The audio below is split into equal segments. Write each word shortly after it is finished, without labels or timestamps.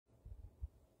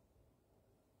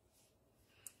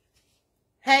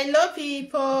Hello,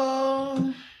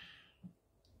 people.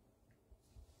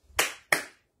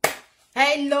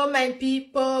 Hello, my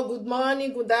people. Good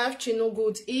morning, good afternoon,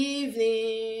 good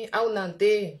evening. How na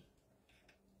day?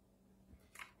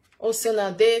 Also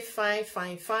na day, fine.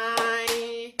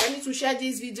 I need to share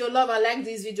this video. Love and like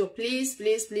this video, please.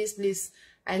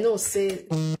 I know, say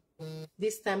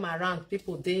this time around,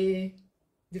 people they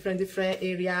different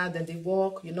area, then they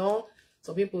work, you know.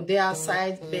 Some people they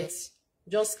outside, but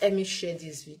just let me share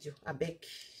this video. I beg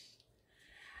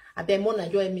more than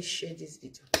you let me share this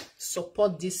video.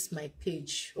 Support this my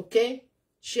page, okay?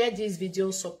 Share this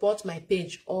video, support my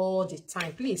page all the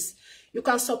time, please. You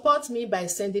can support me by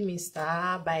sending me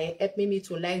star, by helping me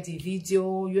to like the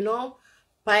video, you know,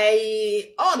 by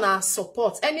now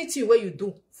support anything where you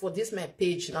do for this my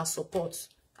page. Now support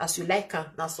as you like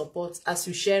her, now support as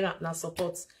you share her, now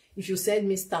support. If you send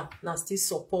me star, now still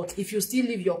support. If you still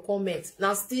leave your comments,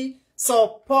 now still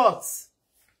support.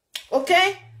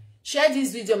 Okay? Share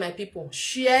this video, my people.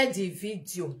 Share the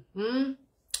video.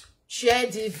 Share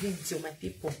the video, my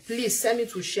people. Please send me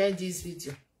to share this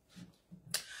video.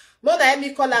 More than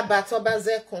me call about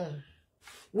Obazee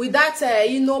with that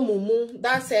Inno Mumu,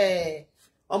 that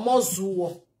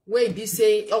Omozuo, where be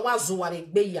say Owazuwa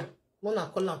Beya.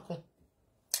 Mona call on.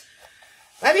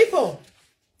 My people,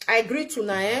 I greet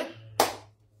tonight.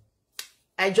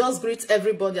 I just greet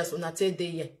everybody as on a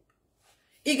day.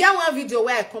 I got one video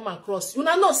where I come across. You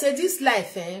know, say this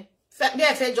life, I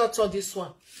just told this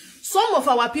one. Some of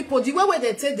our people, the way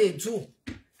they say they do,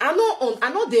 I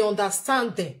know they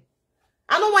understand them.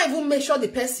 I don't want to even make sure the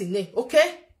person name,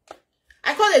 okay?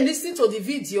 I call them listen to the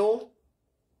video.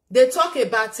 They talk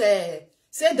about, say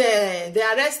they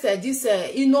arrested this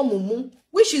Inno Mumu,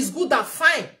 which is good and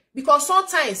fine. Because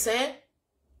sometimes,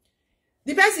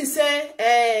 the person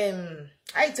say,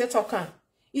 I tell talker.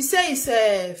 He says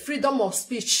it's freedom of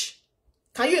speech.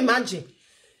 Can you imagine?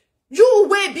 You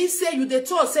way be say you dey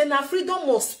talk say na freedom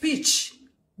of speech.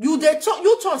 You dey talk,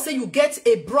 you talk say you get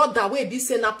a brother way be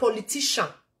say na politician.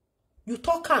 You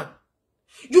talk am.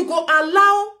 You go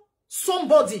allow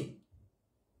somebody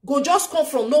go just come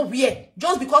from nowhere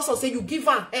just because of say you give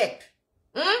am help.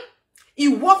 He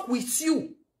work with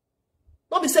you.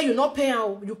 Not be say you not pay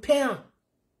am, you pay am.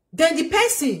 Then the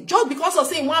person just because of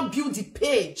say he want build the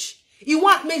page. He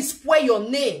want me spoil your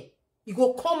name. You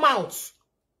go come out.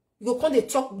 You go come they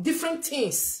talk different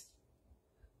things.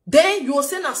 Then you will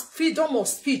say as freedom of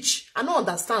speech. I don't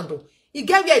understand though. You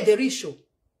get where the ratio.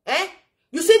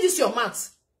 You say this your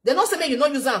maths. They not say me you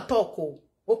not use and talk.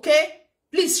 Okay?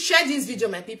 Please share this video,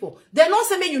 my people. They not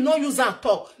say me you not use and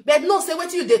talk. But no say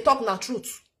what you they talk na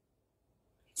truth.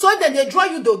 So then they draw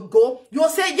you to go. You will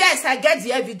say yes, I get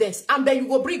the evidence. And then you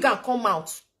go bring and come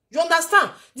out. You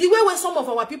understand? The way when some of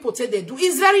our people say they do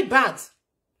is very bad.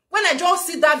 When I just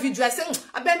see that video, I say,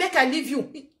 I bet make I leave you.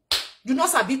 You not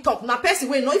sabi talk. Now, person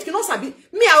way no. If you not sabi,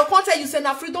 me I will tell you say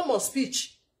na freedom of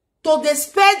speech. To they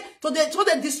spread, to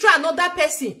they destroy another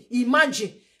person.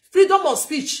 Imagine freedom of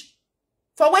speech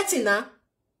for waiting now.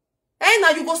 Now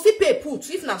you go still pay put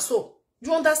if not so.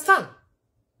 You understand?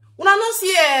 When I not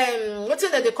see what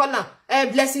is that they call now?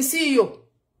 Blessing CEO.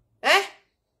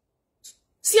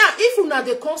 See, if you na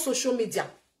dey come social media,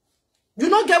 you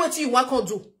not get what you want to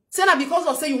do. Say that because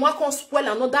of say you want to spoil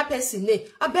another person name.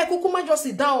 I beg you just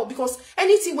sit down because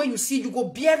anything where you see, you go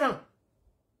bear am.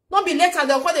 Not be later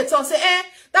they'll call the talk say,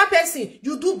 that person,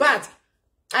 you do bad.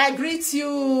 I greet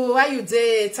you. How you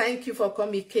dey? Thank you for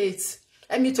coming, Kate.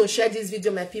 Let me to share this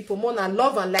video, my people. More than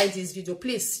love and like this video.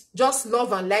 Please, just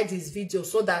love and like this video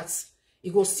so that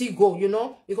it will still go, you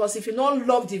know? Because if you don't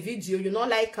love the video, you don't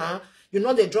like her, you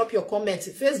know they drop your comments.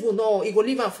 Facebook, no, it go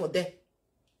leave them for them.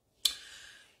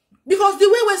 Because the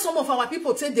way when some of our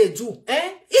people say they do,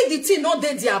 if the thing not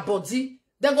there their body,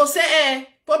 they go say,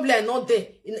 problem not there.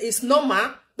 It's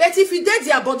normal. But if you dead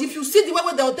their body, if you see the way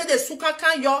when they the suka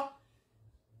can yo.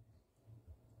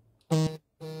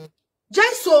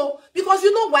 Just so, because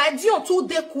you know why Dion too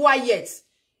they quiet.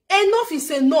 Enough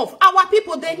is enough. Our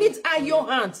people, they need iron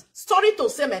hands. Sorry to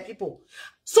say, my people.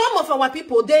 Some of our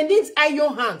people, they need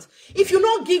iron hands. If you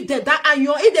don't give them that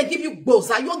iron, if they give you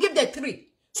boza, you give them 3.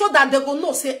 So that they go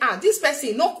know, say, this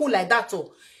person not cool like that.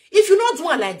 Oh. If you not do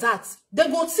one like that, they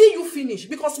go see you finish.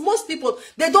 Because most people,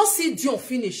 they don't see Dion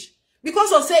finish.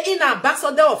 Because of say, in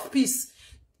ambassador of peace,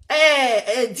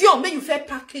 Dion, may you fair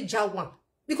package that one.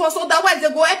 Because otherwise,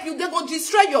 they go help you, they go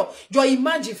destroy your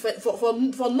image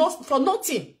for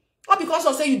nothing. Or because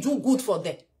of say, you do good for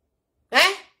them.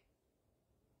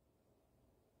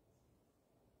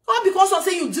 Or because of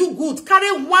say you do good,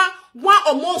 carry one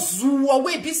or more zoo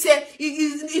away, be say,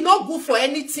 it's not good for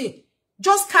anything.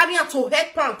 Just carry her to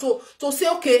head pan to say,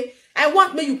 okay, I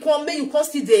want me you come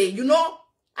still there, you know.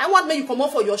 I want me you come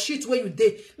out for your shit where you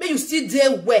there. May you still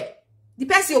there where. The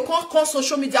person you can't call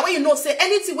social media, when you know, say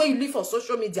anything where you live for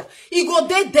social media, you go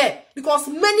there. Because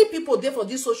many people there for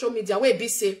this social media, where be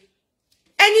say,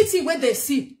 anything where they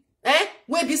see,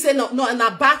 where be say, no, and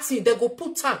a bad thing, they go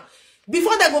put time.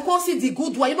 Before they go come see the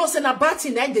good one, you know, say, a bad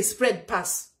thing, then they spread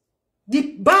pass.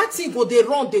 The bad thing go, they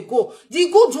run, they go.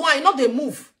 The good one, you know, they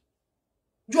move.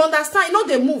 You understand? You know,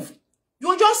 they move.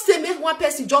 You just say, make one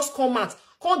person just come out,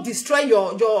 can't destroy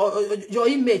your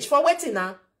image. For waiting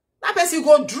now. That person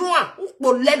go draw.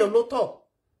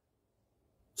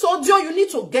 So, Dion, you need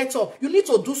to get up. You need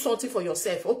to do something for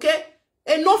yourself, okay?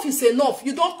 Enough is enough.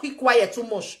 You don't keep quiet too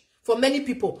much for many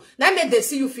people. Now make they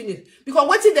see you finish. Because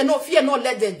what if they not fear not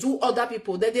let them do other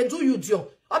people? Then they do you, Dion.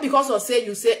 Or because of say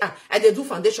you say, they do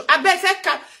foundation. I bet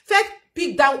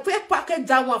pick down, packet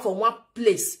that one for one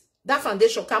place. That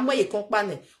foundation, come where you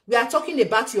company. We are talking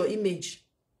about your image.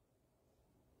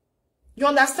 You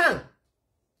understand?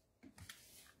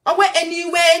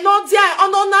 Anyway, no dear,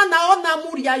 na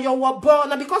muria you were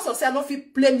born because of say I no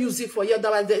fit play music for you,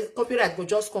 that the copyright go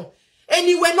just come.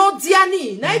 Anyway, no dear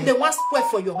ni, now if they want square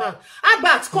for your hand.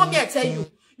 About come here tell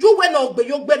you. You went up,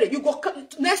 you go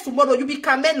next tomorrow, you be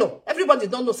Camelo. Everybody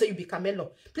don't know say you be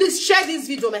Camelo. Please share this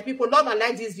video, my people. Love and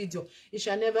like this video. It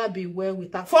shall never be well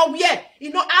with her. For where? You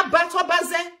know, about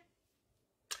Obazee.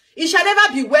 It shall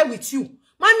never be well with you.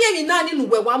 Mami ni nani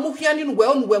nuwe wa muhiani nuwe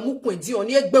onuwe mukwendi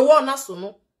oni egbewo na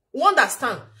sono. You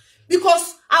understand?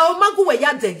 Because our magu we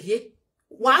ya deye.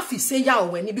 Wa fi say ya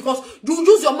oweni. Because you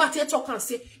use your mouth to talk and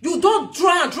say, you don't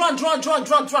draw.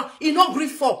 You no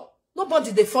grief for.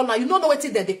 Nobody they fall now. You don't know what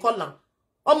they call now.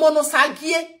 Omono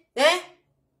sagie,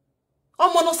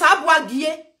 Omono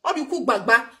sabuagie. Or you cook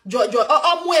bagba,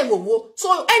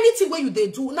 so anything where you they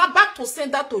do, now back to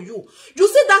send that to you. You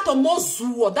see that on more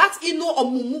zoo or that Inno or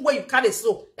Mumu where you carry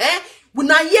so, we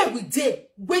now here we day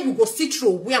where you go sit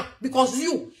through where because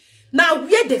you now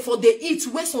where they for they eat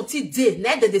where something day,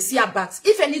 now they see about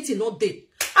if anything not there,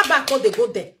 about how they go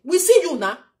there. We see you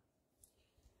now.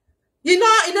 You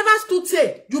know, it never stood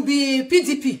say you be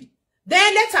PDP.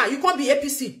 Then later you can't be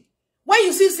APC. When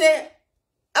you see say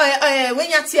when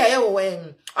you see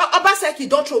Obaseki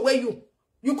don't throw away you.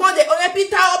 You call the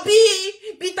Peter Obi,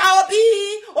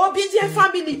 dear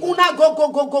family. Una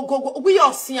go. We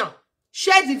all see.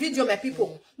 Share the video, my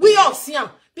people. We all see.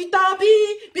 Peter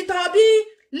Obi.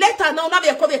 Later now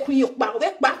be call the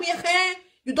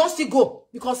you don't see go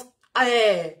because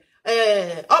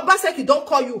Obaseki don't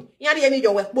call you. Yari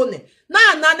your work money. Na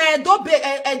don't baby.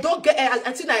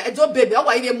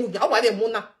 How you move? How you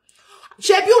move?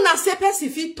 Shebi una say person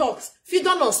fit talks, fit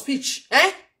done on speech,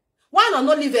 Why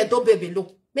not leave a door baby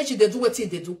low? Make sure they do what they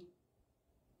do.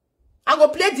 I go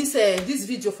play this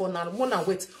video for now. Wanna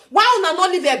wait. Why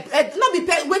not leave not be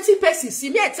waiting person? See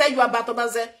me, I tell you about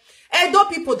Obazee. Edo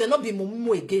people they not be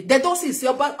Mumu again. They don't see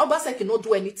Obaseki cannot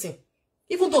do anything.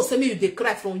 Even though say me you they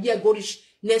cry from here go reach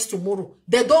next tomorrow.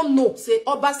 They don't know. Say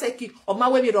Obaseki or my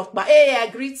way rock. But hey, I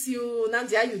greet you.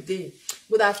 Nancy, how you doing?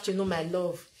 Good afternoon, my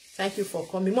love. Thank you for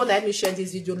coming. More let me share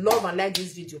this video. Love and like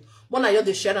this video. More than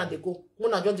just share and they go. More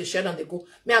than just share and they go.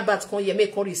 Me about come here,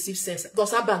 make receive sense.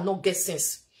 Because about not get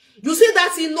sense. You see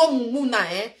that Inno Mumu na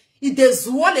it is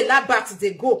one a lot back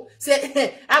they go.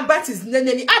 Say about is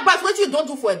neneni. About what you don't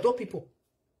do for adult people.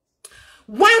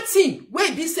 One thing where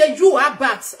be say you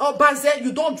about Obazee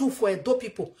you don't do for adult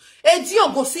people. And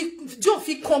Dion go see Dion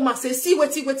fit come and say see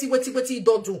what you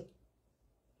don't do.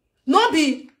 No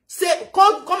be say,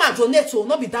 come and donate to,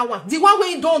 not be that one. The one where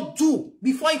you don't do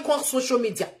before you call social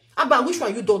media. About which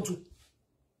one you don't do?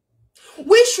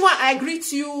 Which one I agree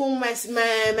to you, my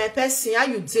person, how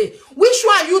you say? Which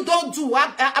one you don't do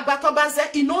about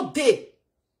Obazee? You know they.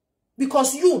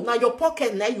 Because you, now your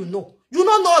pocket, now you know. You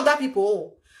don't know other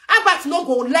people. About no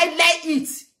go let it.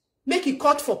 Make it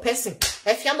cut for person.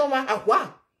 If you know what,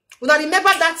 Now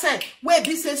remember that time where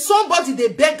they say somebody they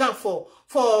beg them for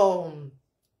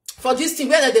this thing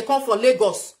where they come for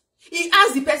Lagos. He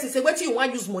asked the person, say, what do you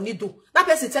want to use money do? That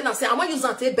person tell and say, I want to use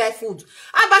and take buy food.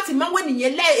 How about the man when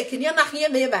you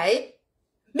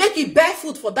make it buy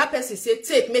food for that person, say,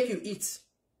 take, make you eat.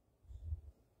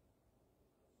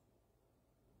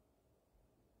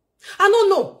 I don't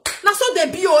know. Now so they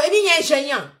be any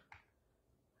engineer.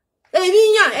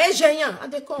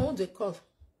 And they call, who they call?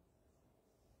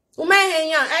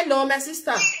 Hello, my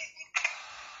sister.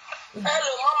 Hello,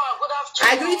 Mama. Good afternoon.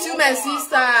 I greet you, my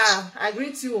sister. I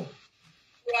greet you.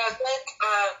 Yeah,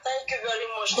 thank you very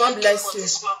much. God bless you.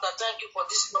 This matter. Thank you for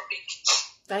this topic.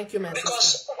 Thank you, my sister.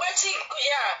 Because I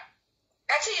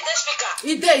think this speaker.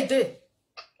 He did.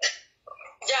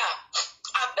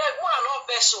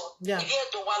 so. Yeah. If you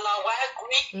don't want to, why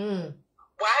agree?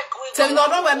 Why agree? So you know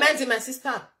what meant my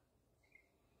sister.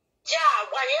 Yeah,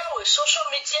 why here with social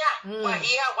media? Why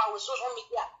here with social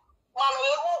media?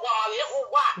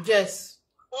 Yes.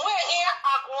 Where here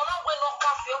are going to win no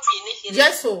coffee of you.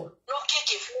 Yes, so. No kick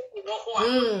if you want.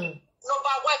 No,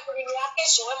 but what will you have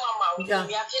so, Mamma? Yeah.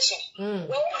 When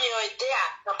you're there,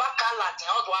 the back lot,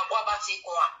 how do I go about it?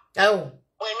 Oh.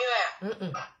 When you are.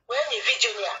 When you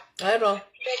video here. I know.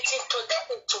 Betting today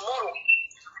and tomorrow.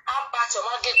 I'm back to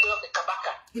market of the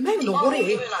Kabaka. You might know what it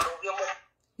is.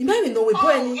 You might know we're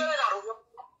going. If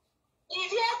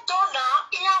you don't know,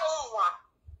 you know what?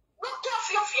 Look at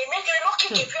your feet, make it look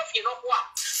at you know what?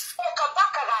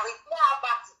 Kabaka,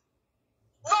 but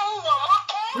no,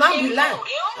 not be like.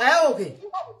 Okay.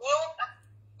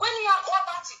 When you are going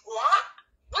back to Guan,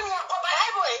 when you are going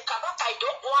back, Kabaka, I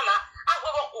don't want to. I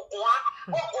will go Guan,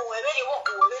 walk away.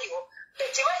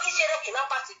 But you might say that in a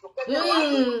party to get the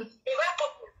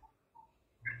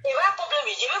if I problem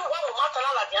is even one will matter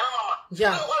like the mama.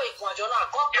 Yeah.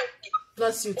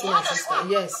 Bless you too, my sister.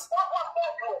 Yes.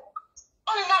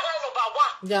 Only not about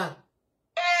one. Yeah.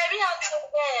 We are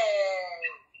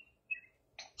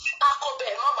Akobe,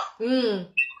 mama.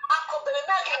 Akobe,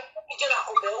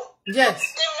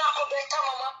 yes.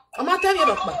 I'm not telling you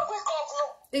about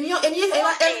in your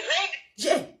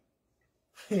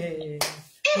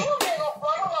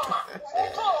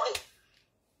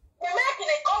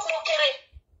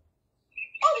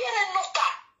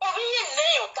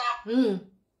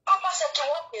Obaseki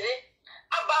wopere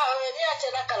aba ni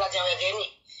atena kala jawegeni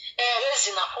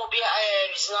xenophobia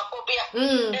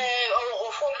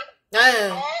orophobia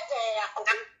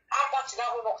yakobi abatina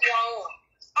wo kwao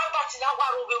abatina wa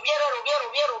robe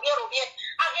age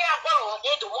agbaro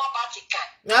edo mo abatika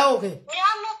okay mi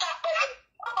anota pe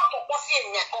abako si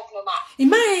enya kopoma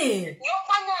imae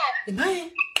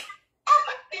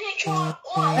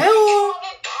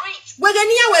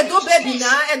Wegenia we do baby na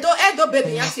edo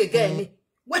baby ya se again.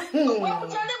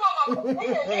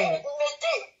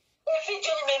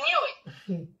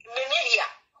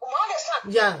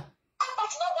 Yeah.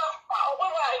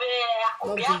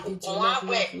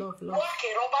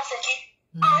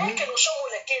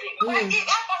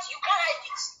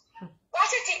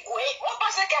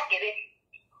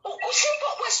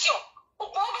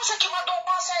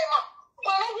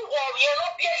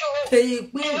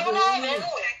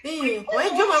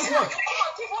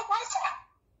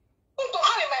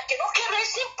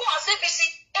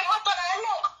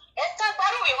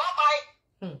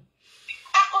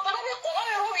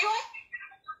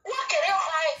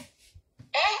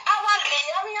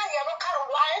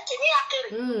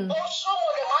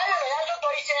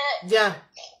 Yeah.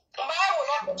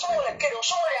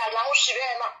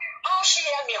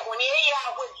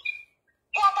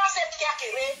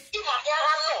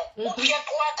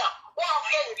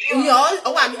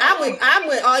 I'm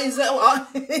with all is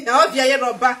your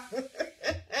rubber.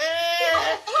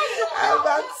 I'm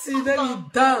not seeing them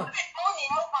done.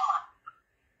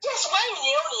 Yes, when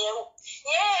you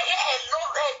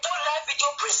don't like video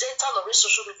presenter on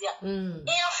social media.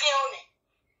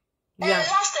 Yeah.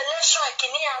 Last election, I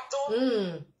can hear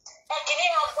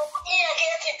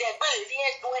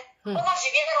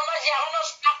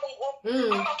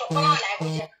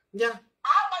yeah.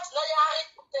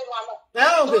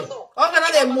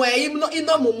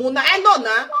 Inno Mumu na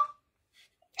na.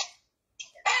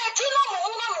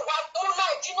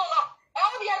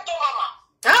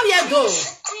 How you do?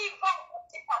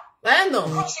 I know.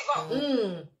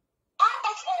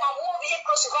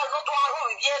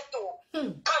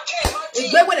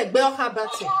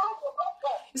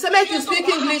 You say make you speak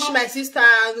English, my sister.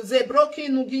 They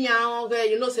broken Nugian,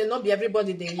 you know, say not be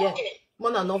everybody there yet.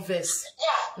 More than no verse.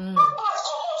 Yeah.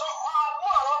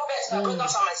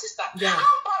 That's my sister. Yeah.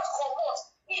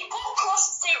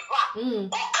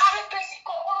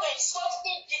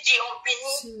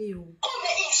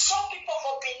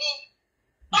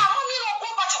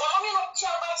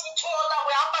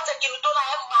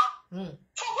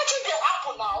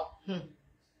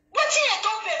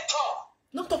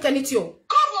 Not talk anything.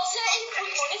 God will say if we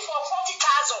money for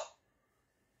 40,000.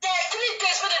 There are 3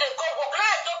 days when they go work.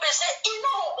 Don't say it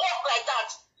don't work like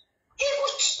that. Even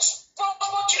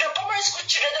for children, primary school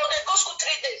children, they go school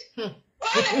 3 days.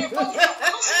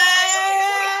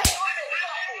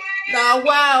 Now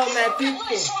wow, my people.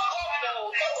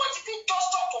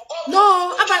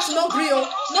 No, about no real,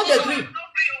 not the dream.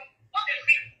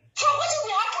 So what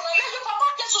will happen? Let your papa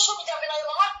get social media, and your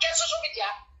mama get social media.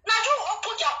 Now you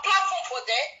open your platform for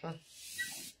them.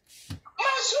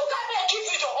 Man, so can they give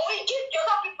you the or give the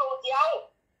other people the own.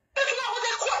 People are what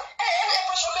they call a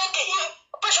person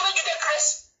make you the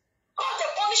Chris.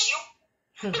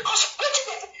 Because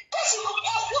that's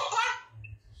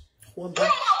what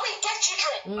we get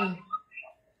children.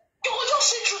 They will just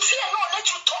sit you fear and not let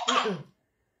you talk.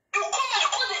 You come and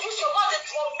they use your mouth and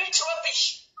vomit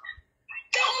rubbish.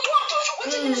 They will do after you.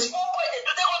 What did this small boy they do?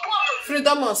 They will do after you.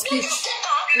 Freedom of speech.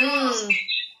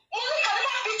 Only can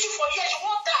never beat you for years. You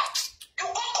want that? You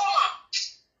go coma.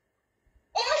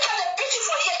 Only can they beat you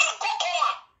for years. You go coma.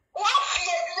 One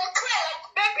fear, they cry like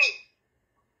baby.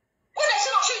 When they say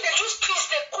no, they use peace,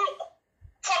 they cook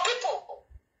for people.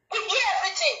 We hear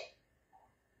everything.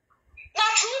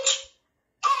 Now truth.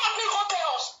 Come and make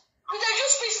hotels. Do they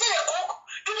use peace, they cook?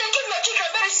 Do they give your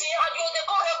children medicine and you they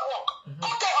go help work?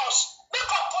 Hotels. Make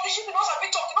up policy because I've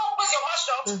been talking. Don't waste your mouth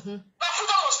shut. But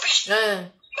freedom of speech.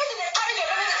 Maybe they carry the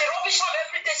baby, they rubbish on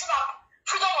every day. So that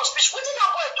freedom of speech. What did that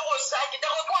boy do? Osagie?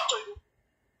 They will do after you.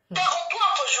 They will do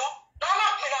after you. They're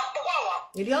not going to do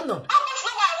what? You don't know. I want to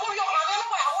know why I want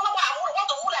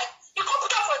to move like you come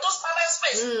put up for those private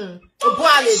space. Oh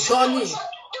boy, they done it.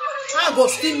 I go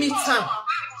still meet time.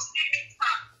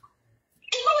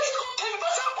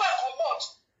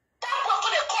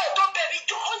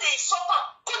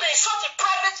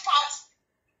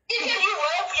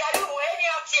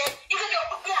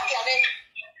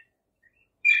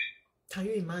 Can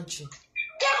you imagine?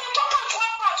 They will talk about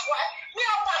one part, why? Me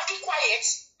and part keep quiet.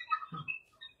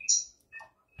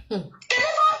 They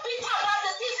never be part of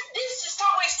this sister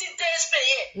wasting days per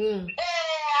year.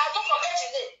 I don't forget his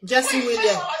name. Jesse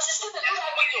Williams.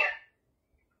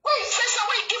 When you first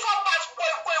when you give up part,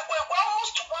 we're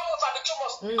almost to 1 month and 2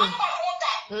 months. I'm part one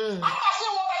time. I'm part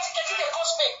saying one part getting the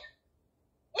cost me.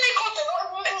 Make out the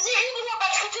one part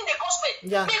getting the cost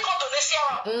me. Make out the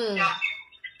Sierra.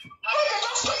 When they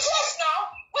just yes now,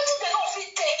 what if they don't feel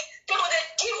take? They go they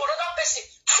give another person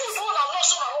food one and not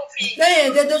so and not feel.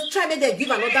 They just try to give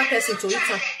another person to eat. If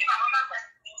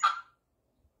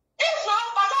now,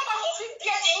 but that man will feel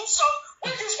get the insult.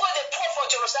 What is what they pour for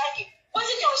Osagie? What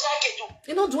did Osagie do?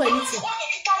 They don't do anything.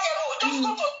 Just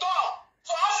go to door.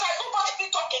 So outside, nobody be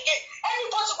talk again.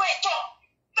 Anybody where talk.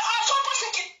 But I saw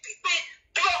Obaseki be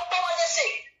on power they say.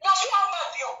 Now so I'm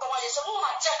not be on power they say. Who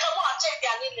check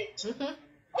their name?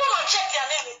 Go and check their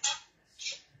name.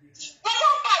 Not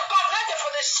one bad ready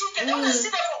for the shit. They don't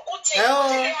see them for good things.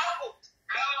 They happen.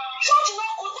 So you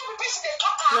know, good every person they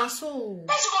talk about. Person go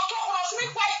talk on us,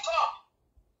 make why you talk.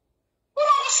 We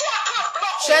don't see a car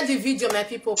block. Share the video, my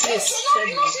people, please. Share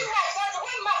the video.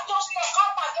 When Mark just talk,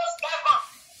 Abba just drive back.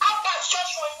 Abba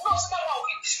just for you know, so that one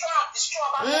will destroy.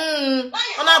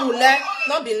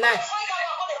 Not be life.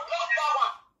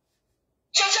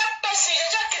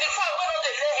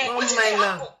 Oh my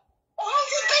God.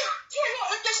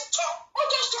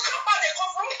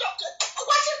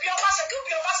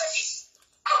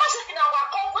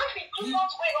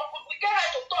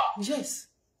 Yes.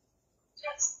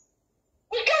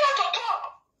 We get out to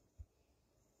talk.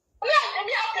 Me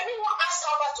want ask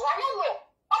Albert. I don't know.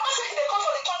 Obaseki they come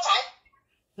for the third time.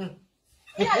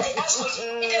 Me and the ask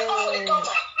him. They come for the third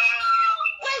time.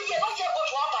 When you not get go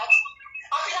to Albert,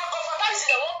 I feel like confederalism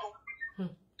they want to.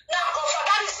 Now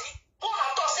confederalism, one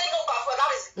and talk say no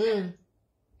confederalism. I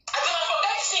feel like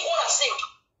forget the thing one and sing.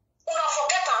 Una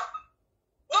forget her.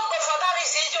 No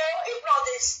confederalism. If now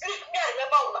they speak, me I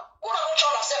remember una. Una don't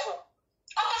try yourself.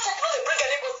 Obaseki no they bring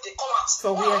anybody to come out.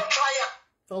 For where? Try her.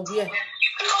 For where?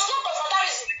 Because no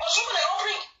confederalism. Or someone they don't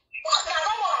bring. Now that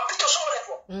one I beat to show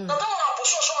level. Now that one I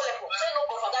push show level. Say no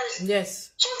confederalism.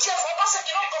 Yes. So therefore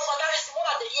Obaseki no confederalism more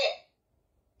than the year.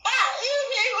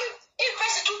 If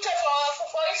person do tell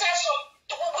for inside so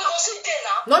we go sit there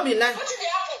now. Not be like. What did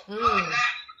they happen?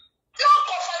 No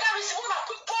confederalism more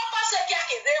than Obaseki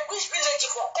again. Which village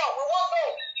for come? We won't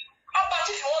know. How about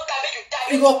if you want to make you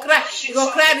die? You go cry. You go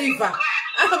cry river.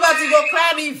 How about you go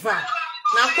cry river?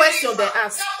 Now question they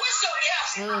ask. Now question we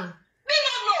ask. Me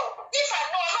don't know. If I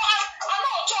know, I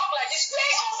know talk like this.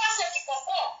 Play Obaseki for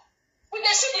fun. We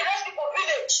they see the rest people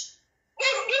village.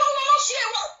 You know we not see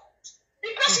what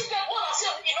the president want to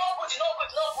say. You know good.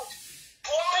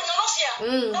 But we not see.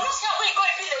 We not see when you go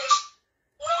in village.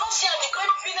 We not see we go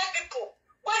in village people.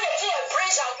 When they say a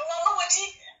praise and you know what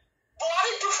it. But what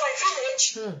they do for a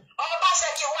village?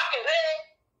 Obaseki walk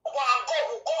away. Go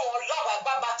love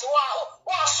Baba to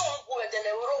wa soon go the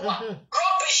level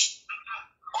rubbish.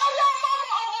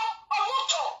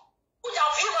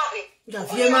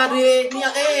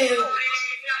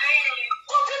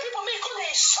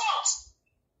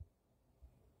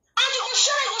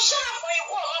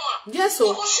 Yes,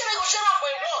 so.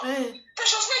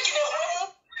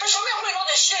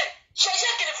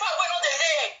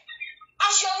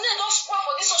 As your name don't spoil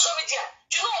for this social media,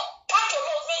 you know, part of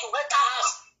us when you went to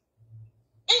house.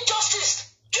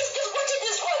 Injustice. Just waiting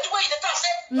this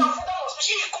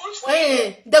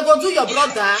They go do your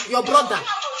brother. Your brother.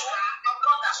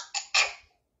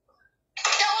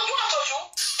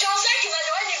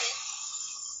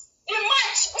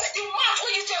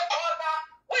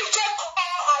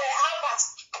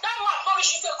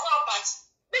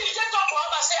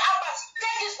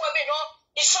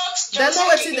 They know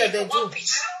what they do.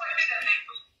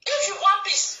 If you want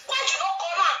peace, why do you not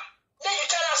call her? Then you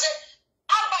tell her, say,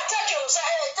 Abba, take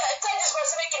this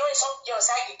person, make you know something your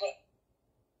side again.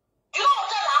 You don't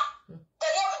tell her. They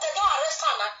don't arrest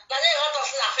her now. They don't have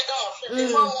to they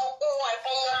don't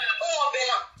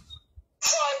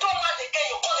want the game,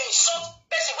 you call him son,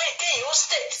 person where you your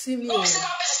state. No, say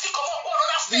that person still come up on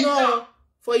another state. No,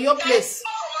 for your place.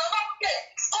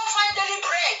 Go find daily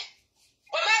bread.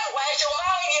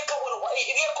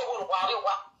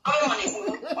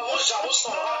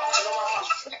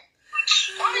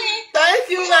 Thank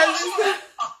you, my sister.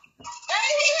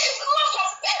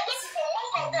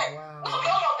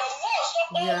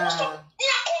 Yeah.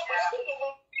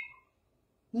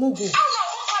 Mumu.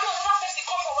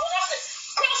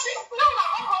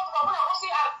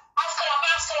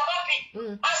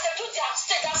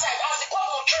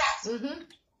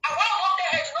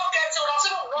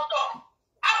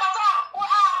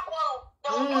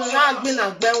 I've been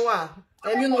a Benwa.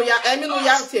 I mean, we are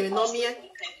no me.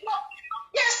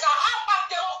 Yes, now I'm back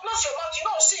there. Plus, your mouth, you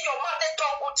don't see your mouth, they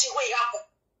talk what you way up.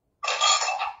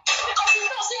 Because you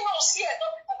don't see no see it, no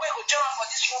people will go join for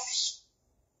this rubbish.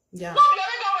 Yeah. No, you're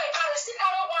not going to stick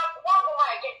out one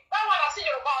more again. That one I see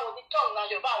your bow with the tongue now,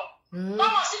 your bow.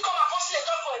 That one still come and consider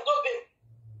it for a double.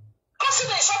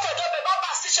 Consider it short a double, but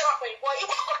I'm stitching up for you.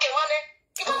 You got okay, one.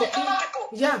 You got the other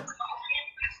people. Yeah.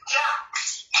 Yeah.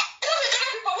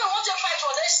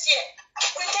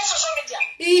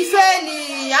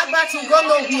 Ifeli, Abba to go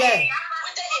nowhere.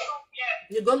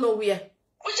 You go nowhere.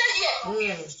 We just here. We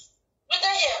just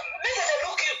here. Make them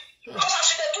look you. Because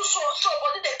actually they do so,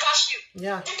 but then they catch you.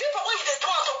 Yeah. The people when they do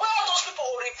out, where all those people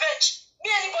will revenge?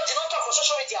 Me anybody don't talk for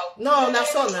social media. No,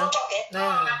 that's all now. No.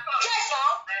 Yes,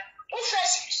 now. Who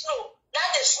first snow? Now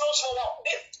the snow small.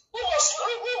 Who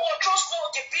will trust snow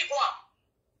the big one?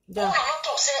 Yeah. Who not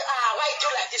talk say why you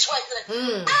do like this? Why you do like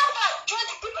this? Join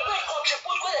the people who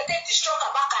contribute when they take the strong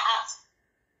about her heart.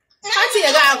 Auntie,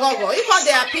 you gotta go. If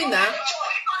they happy now,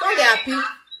 don't they happy? You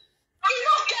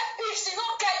don't get peace, you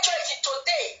don't get joy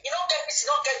today. You don't get peace,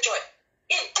 you don't get joy.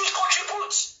 It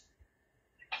contributes.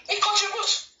 It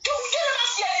contributes. You never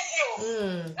see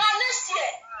anything. Now next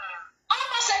year,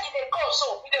 Obaseki they go,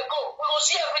 so we they go. We will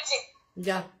see everything.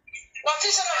 Yeah. Now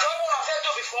this is what I don't want to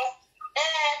do before.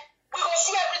 We will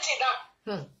see everything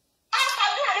now. I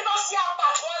never see our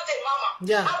part one day, Mama.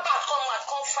 Yeah. Our part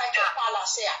come fight your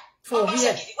palace here. For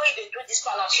where? The way they do this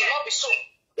palace should not be so.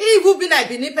 He will be like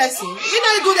Bini person. You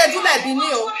know, you do like Bini.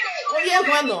 Oh, yeah,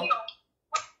 one no.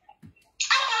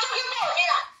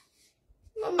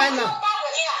 No, man, no.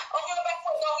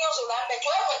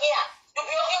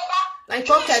 Like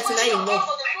pocket now, you know.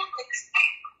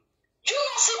 You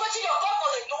don't see what your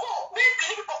government do.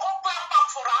 Maybe people come back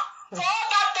for her. For all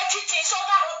that dirty things, all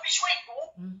that rubbish way you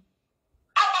do.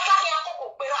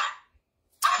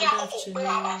 You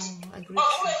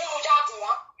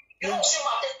don't see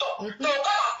my talk.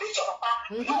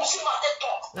 You don't see my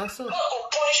talk. That's all. God will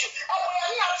punish you. And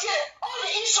when you're here, all the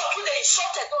insults they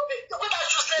insulted,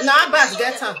 now back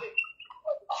get her.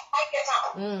 I get her.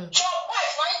 Your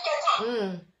wife, now you get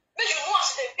her. Maybe you know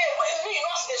the pay, maybe you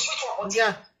know the sweet one.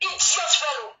 Yeah. It's just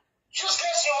fellow.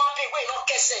 Useless human being, where you don't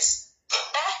get sense.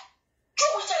 You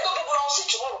will say, no, people don't see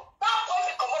tomorrow. That boy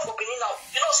will come out for Benin now.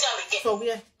 You don't see him again. So,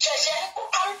 yeah. Go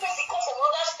carry person come from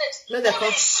another state. Let them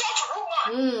come. Insult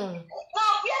woman.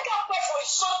 Now, where that boy for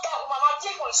insult that woman, I'll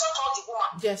take for insult all the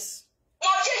woman. Yes.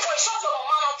 Now, take for insult your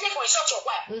mama, I'll take for insult your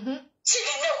wife. See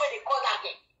the name where they call that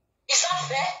game. Is that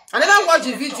fair? I never watch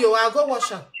the video. I'll go watch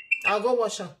her. Go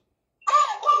watch her. Go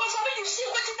watch her. When you see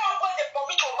what that boy they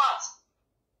vomit your mouth.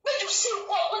 When you see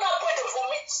what that boy they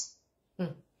vomit.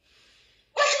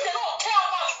 When they don't care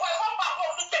about wife, one part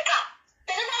won't take her.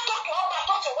 They never talk to her about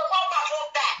talk to wife, one part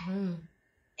won't die.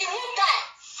 He won't die.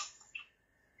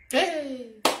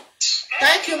 Hey.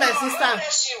 Thank you, my sister.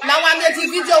 Now I made the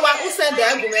video who sent the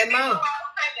album, man.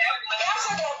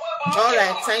 All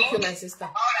right, thank you, my sister.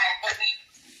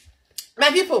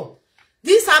 My people,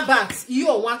 these are bats. You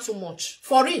don't want too much.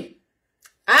 For real.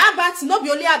 I bats, not be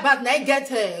only a bat, I get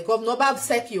Governor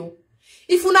Obaseki.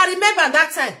 If you not remember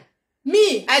that time,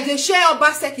 me, I did share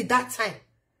Obaseki that time.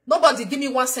 Nobody give me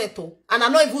 1 cent. And I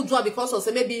not even do it because of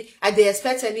say maybe I didn't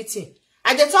expect anything.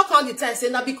 I dey talk all the time, say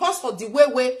now because of the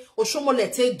way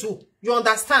Oshomole take do. You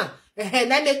understand?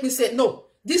 And that make me say, no,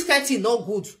 this kind thing not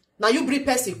good. Now you bring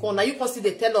person come. Now you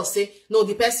consider tell us say no,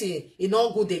 the person is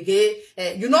not good again.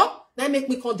 You know, that make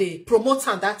me come the promote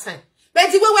at that time.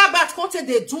 But the way we about content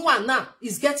they do one now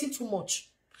is getting too much.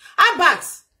 About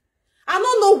I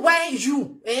don't know why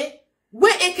you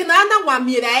where ekenana wa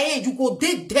mira you go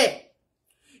dead there.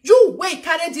 You where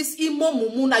carry this Inno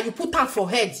Mumu now you put on for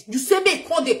head. You say make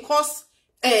call the cause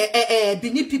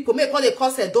Benin people, make call the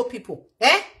cause Edo people.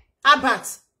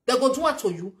 About they go do what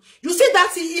to you. You see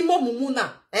that Inno Mumu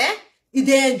now,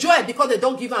 they enjoy because they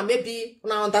don't give them maybe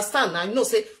now understand now. You know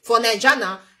say for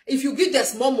Nigeria if you give them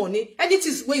small money,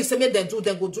 anything where you say make them do,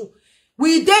 then go do.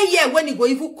 We there here when you go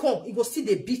even come, you go see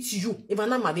they beat you. If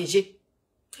not manage.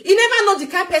 You never know the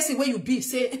kind of person where you be.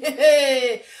 Say,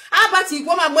 hey, about you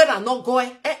go my mother not go.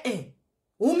 You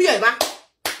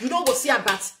don't go see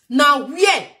about. Now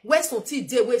where something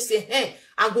they will say, hey,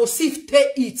 I go see if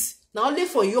they eat. Now only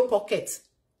for your pocket.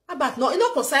 About no, you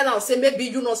not concern and say maybe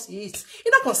you not see it.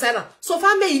 You not concern. So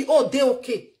far may oh they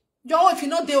okay. Yo, if you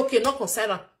know they okay, not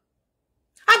concern.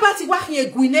 About you walk here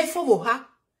guine for her.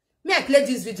 May I play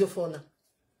this video for now?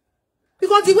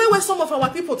 Because the way where some of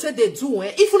our people say they do,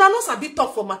 if una not sabi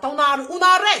talk for matter,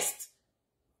 una arrest.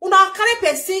 Una carry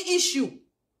person issue.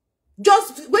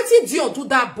 Just wait till Dion do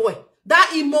that boy.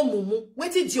 That Inno Mumu.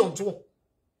 Wait till Dion do.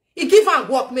 He give her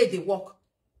work, made the work.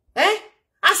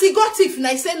 As he got if and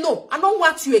I say no, I don't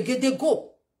want you again, they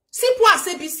go. Simple as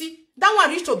ABC. That one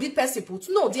reach to be person put.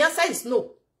 No, the answer is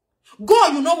no. Go,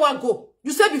 you know what go.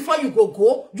 You say before you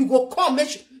go, you go come,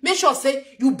 make sure say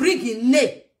you bring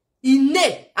Inne.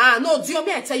 Inne. Ah, no, Dion,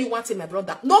 me I tell you one thing, my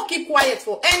brother. No keep quiet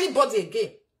for anybody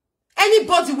again.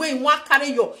 Anybody where you want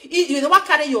carry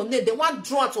your name, they want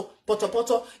draw to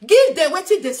poto. Give them what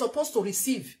they supposed to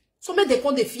receive. So make they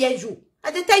come, they fear you.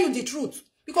 And they tell you the truth.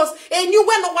 Because you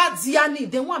know what Diani,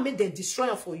 they want make them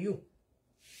destroy for you.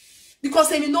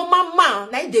 Because you know mama,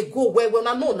 now they go where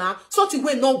I know now, something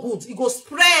way no good. It go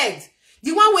spread.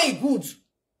 The one way good.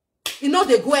 You know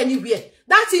they go anywhere.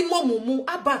 That Inno Mumu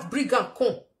about brigand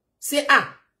come. Say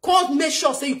can't make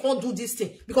sure say you can't do this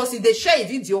thing. Because if they share a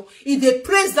video, if they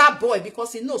praise that boy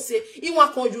because he know say he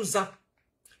want to use that.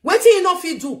 What he know if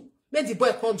he do, make the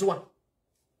boy can't do one.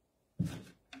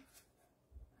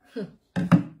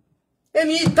 And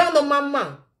he down on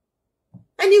mama.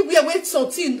 Anywhere where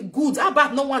something good,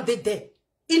 about no one dead there.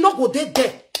 He not go dead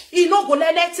there. He not go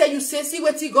let tell you say, see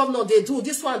what the governor they do.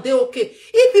 This one they okay.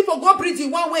 If people go breathe the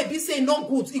one way, be say no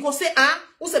good. He go say,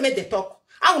 who say make they talk?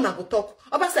 I will not go talk.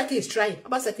 Obaseki is trying.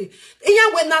 Obaseki.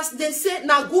 And when they say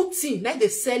na good thing, now they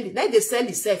sell it. Now they sell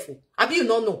itself. Abi you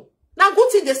don't know. Now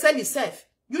good thing they sell itself.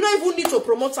 You don't even need to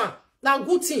promote them. Now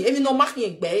good thing. Even no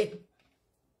marking be.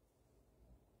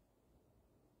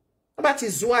 About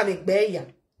is one be.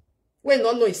 We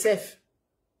don't know itself.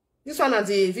 This one is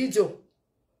the video.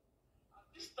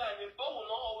 This time, a boy will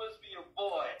not always be a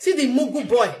boy. See the Mugu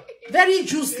boy. Very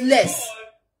useless.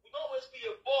 Will not always be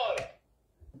a boy.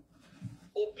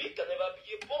 Obi can never be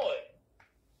a boy.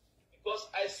 Because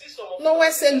I see some of no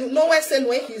one say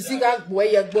when he's a boy,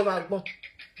 you go back.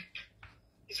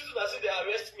 It's just as if they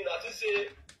arrest me, that say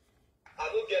I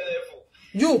don't get level.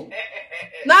 You.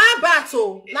 Now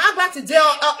battle. Now battle they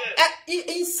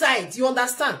inside. You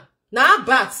understand? Now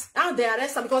bat. They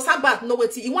arrest him because bat know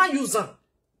what he want use them.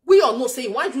 We all know say he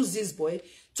want use this boy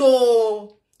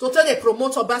to tell the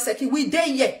promoter Obaseki. We there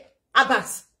yet.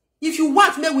 Abbas. If you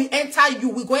want, may we enter you,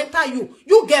 we go enter you.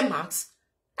 You get marks.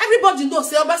 Everybody knows,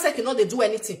 say, Obaseki, no, they do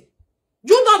anything.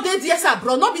 You know they this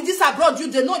abroad, not be this abroad, you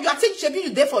they know, you are thinking,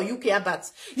 you there for UK,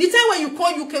 but the time when you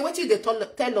call UK, what did they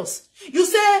tell us? You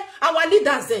say, our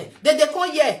leaders then they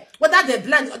call here, whether they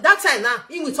blind, that time now,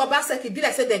 in with Obaseki, be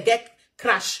like say they get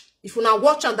crash. If you now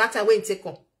watch on that time, when you take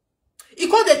on. He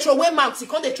call the throw away marks, he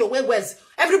call the throw away words.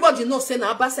 Everybody knows say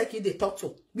na Obaseki they talk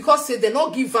to. Because say they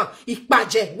not give him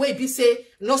ikpaje. Where be say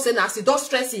no say na he don't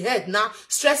stress his head now,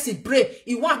 stress his brain.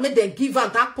 He want make them give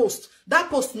him that post. That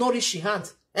post not reach his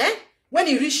hand. When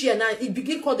he reach here now, he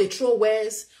begin call the throw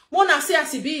words. Wanna say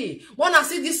as he be, wanna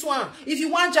see this one. If you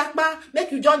want jackba, make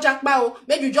you join jackba or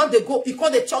make you join the go. He call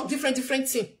the talk different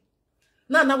thing.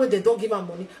 Now when they don't give him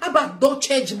money, about don't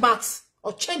change maths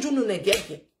or change you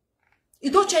again.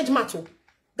 It don't change matter.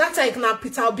 That time now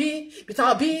Peter B.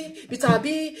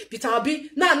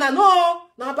 No.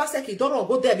 Now Obaseki don't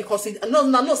go there because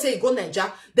no say he go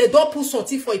Nigeria. They don't put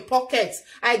something for a pocket.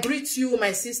 I greet you,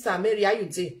 my sister Mary. How you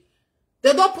do?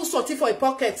 They don't put something for a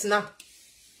pocket now.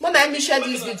 When I share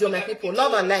this video, my people,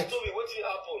 love and like. What will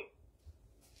happen?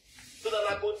 So that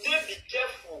I go there, be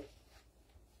careful.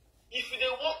 If you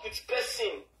work with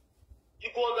person, you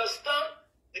go understand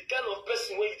the kind of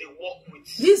person where they work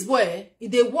with. This boy,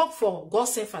 they work for God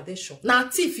Send Foundation. Now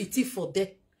thief for them.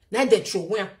 Now they throw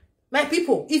away. My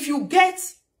people, if you get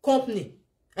company,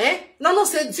 no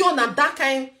say Dion na that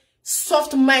kind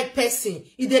soft mind person.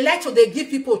 If they like to, they give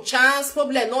people chance,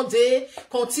 problem no they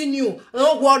continue,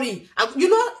 no worry. You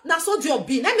know, that's what Dion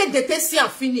be. Let me they take see and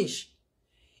finish.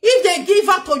 If they give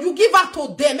out to you, give out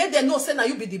to them. Make they know say now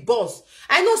you be the boss.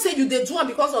 I know say you they do it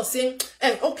because of saying,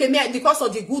 okay, because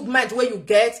of the good mind where you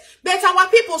get. But our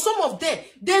people, some of them,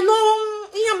 they know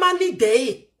in money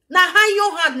day. Now high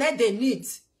your hand let they need.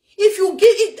 If you give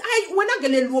it, we're not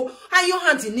gonna low high your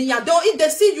hand in here. Though if they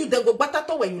see you, they go better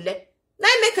to where you let. Now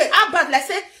make a bad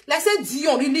like say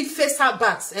Dion really face her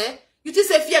back. You just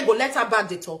say fear go let her back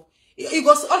the talk. He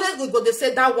goes always go they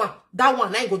say that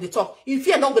one I go the talk. If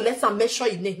fear not go let her make sure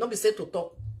you name, not be say to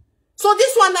talk. So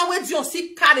this one now where Dion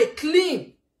see carry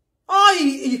clean. Oh,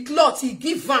 he cloth, he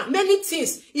give her many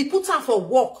things. He put her for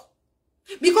work.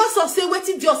 Because of say what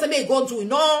Dion say may go do, you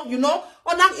know,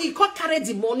 on that he can't carry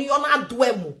the money on that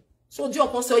dwemo. So Dion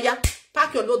can say, oh yeah,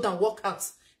 pack your load and walk out.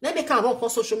 Then they can run on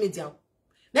social media.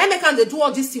 Then they can do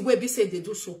all this way be say they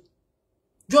do so.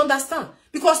 Do you understand?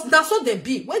 Because that's what they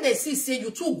be. When they see say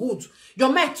you too good,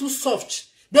 your mind too soft,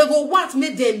 they go want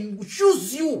make them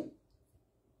choose you.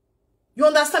 You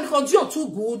understand? Because you're too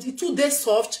good, it too they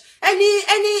soft.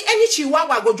 Any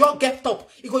chihuahua go just get up.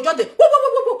 It go just the woo.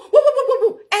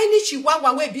 Any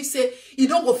chihuahua where be say you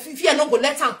don't go fear not go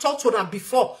let them talk to them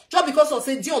before. Just because of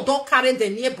say Dion don't carry the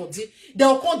near body,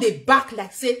 they'll come the back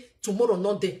like say tomorrow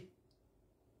not there.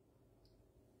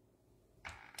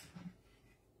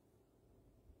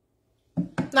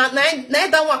 Now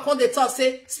that one come they talk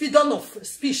say speed on of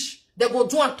speech. They go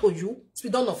do it to you.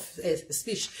 Speed on of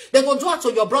speech. They go do it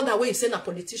to your brother where you say a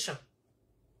politician.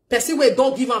 Person where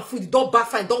don't give him food, don't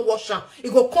bath and don't wash him. He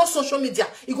go call social media.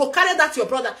 He go carry that to your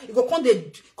brother. He go come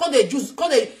they juice,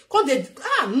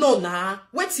 no nah.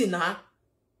 Waiting.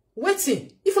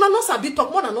 If you not sabi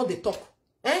talk more than not they talk.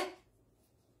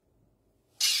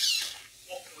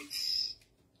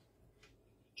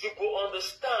 You go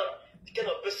understand the kind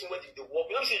of person where they walk.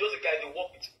 You know, see just the guy they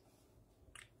walk with.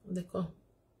 They come.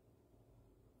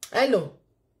 Hello.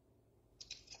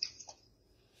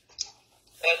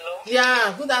 Hello.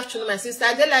 Yeah, good afternoon, my sister.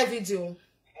 I did live video. Yeah,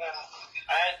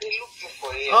 I did looking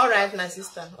for you. All right, my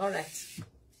sister. All right.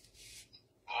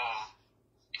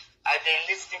 I did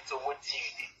listening to what you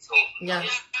did. So yeah. Now,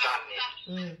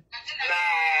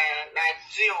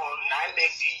 Dion, I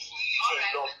make the change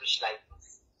don't push like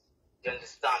this. You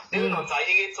understand? They not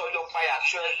target all your fire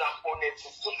assurance and bonnet to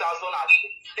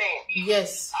 2016.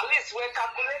 Yes. At least we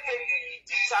calculated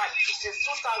the time. It is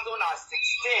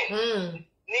 2016.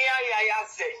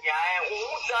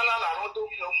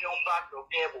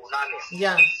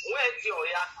 Yeah.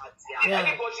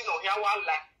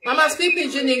 Mama speak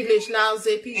pidgin English now,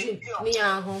 say pidgin.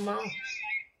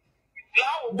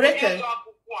 Break it.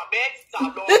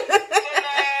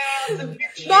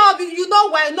 No, you know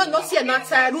why not see not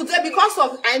because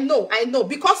of I know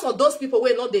because of those people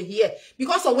who not they hear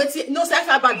because of what no say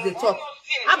about they talk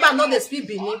about not they speak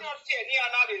Benin.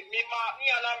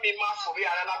 Because we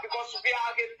have a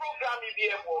program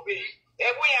here for me.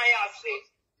 Every I say,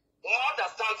 we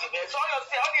understand it. So you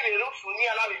say only look for me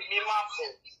and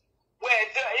where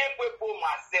the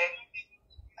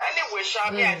anyway,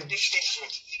 shall be and this.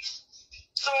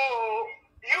 So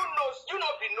you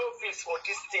know be novice for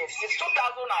this thing since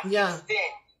 2016. Yeah.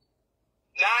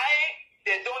 Now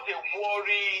they don't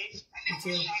worry.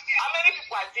 How many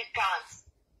people I think can't?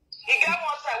 You get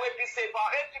one time where they say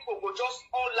about 8 people go just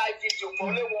all live video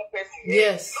for only one person.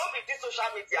 Yes. Not with this social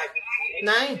media.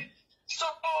 Nine. So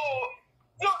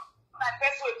you know, like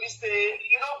person will be say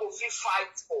you know go feel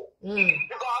fight for.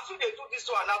 Because as soon they do this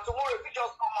one now tomorrow if you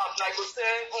just come out like go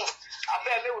say, I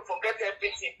bet me we forget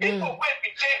everything. People will be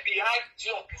behind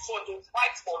Dion before to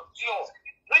fight for Dion.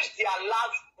 Reach their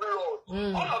last blood.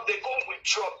 All of them go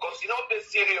withdraw because you know they're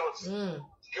serious.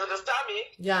 You understand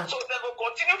me? Yeah. So they will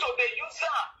continue to the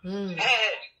user.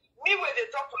 Me when they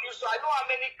talk to you, so I know how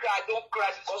many cry don't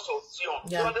cry because of Dion.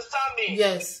 Yeah. You understand me?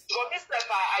 Yes. So this time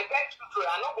I get children,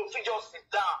 I'm not going to just sit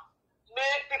down.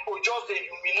 Make people just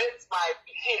humiliate my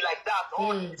pikin like that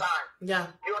all the time.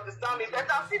 Yeah. You understand me? But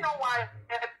I see no why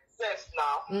sense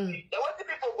now. Then what the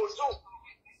people go do?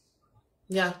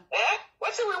 Yeah.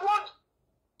 What do we want?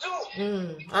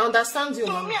 I understand you.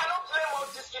 So me, I don't blame all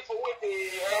these people with the.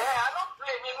 I don't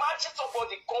blame. Imagine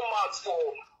somebody come out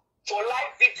for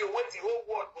live video with the whole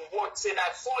world say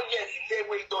that 4 years in there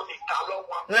we don't the color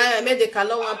one. Right, made the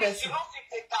color one person. You don't fit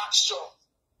take action.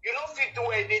 You don't fit do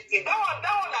anything. That one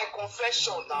like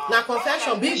confession now. Now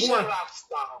confession, big one.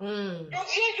 You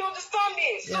understand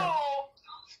me? Yeah. So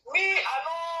me, I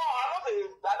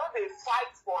know they fight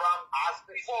for him as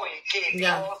before he came.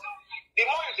 Yeah. Because the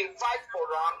more you can fight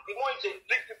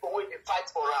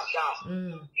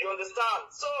You understand?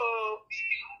 So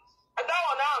that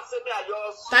one now say me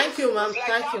yours. Thank you, ma'am. Like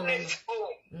thank you, ma'am.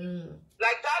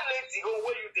 Like that lady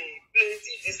where you they play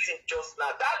this thing just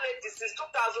now. That lady since 2016.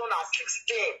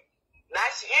 Now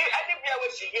she anywhere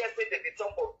where she hears say they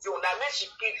talk of Dion. Now when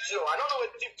she pick Dion, I don't know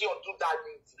what Dion do that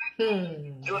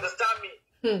lady. You understand me?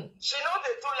 She know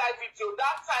they do live video.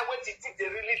 That time when she think they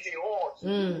really they hot.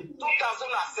 2017,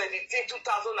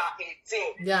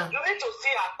 2018. Yeah. You need to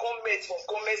see her comments from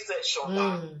comment section.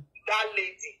 That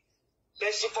lady.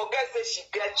 Then she forgets that she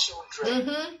get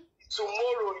children.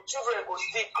 Tomorrow, children will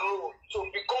still grow to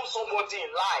become somebody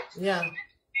in life. Yeah.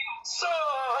 So,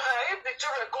 if the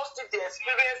children go still they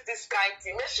experience this kind of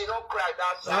thing, make she not cry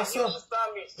that time. You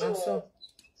understand me? So,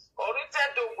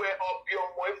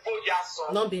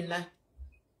 not be like.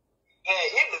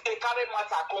 If they carry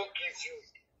matter, come give you.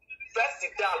 First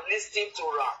sit down, listen to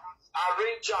her,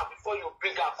 arrange her before you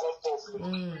bring her come public.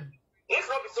 If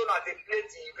not so now they play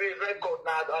the record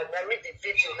now, I mean the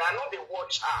video, now I know they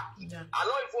watch her. Yeah. I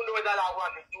don't even know whether that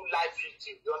one they do live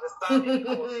video. You understand me?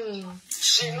 Because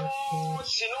she know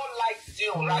like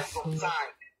Dion right from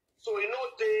time. So you know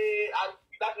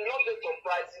that you know they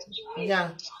surprising to me.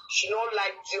 Yeah. She don't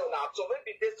like Dion now. So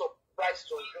maybe they surprise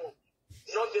to you.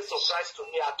 You know they surprise to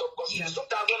me at all. Because since 2017,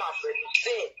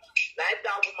 now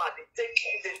that woman they take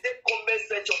comment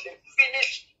section, they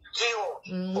finish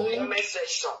Dion for comment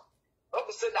section. Not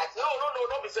be saying that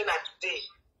not be saying that today.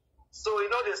 So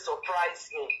you know they surprise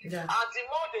me. Yeah. And the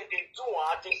more they do, the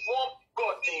more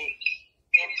God they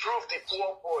improve the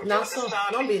poor boy. Now so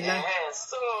not be like.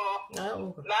 So now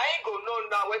he go know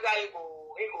now whether he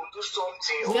go do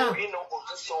something or he no go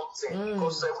do something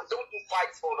because we don't do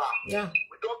fight for that. Yeah.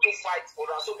 We don't do fight for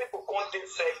that. So people can't get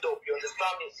fed up. You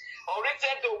understand me?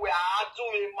 Already though we are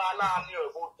doing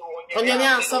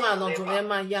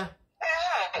yeah.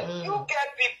 You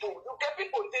get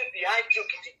people there behind you,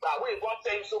 where you want to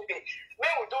tell you, okay, when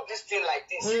we do this thing like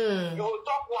this, you will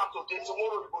talk one today,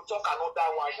 tomorrow you will talk another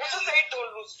one. You just say you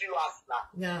don't lose viewers now.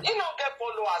 Yeah. You don't get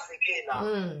followers again now.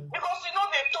 Because you know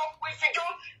they talk, if you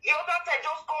don't, the other time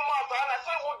just come out, and I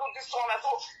say, I want to do this one, I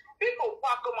thought, people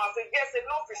back come and say, yes,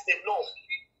 enough is enough.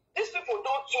 These people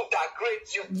don't do that great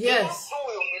you. Yes. They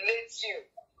don't humiliate you.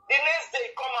 The next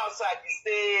day, come outside, they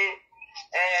say,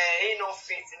 Inno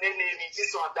fit,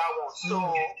 this one, that one. So,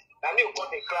 I mean, got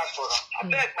a crash for her. I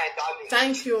beg my darling.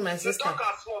 Thank you, my sister. Small,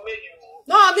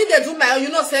 no, I mean, they do my, you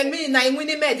know, say me, now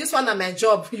winning me, this one is my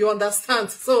job, you understand?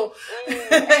 So,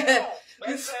 this one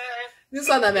is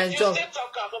my job. You still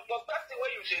talk, the person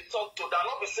where you should talk to, that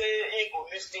not be say he go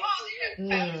listening to you.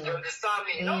 You understand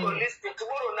me? You don't go listening.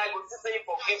 Tomorrow night, go say he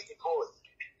forgive the God.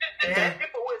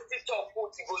 People will still talk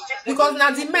good, because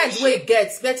now the men way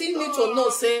gets, but he need to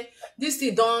know say this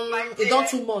thing don't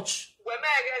too much. When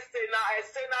I say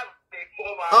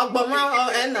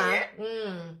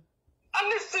and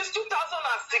this since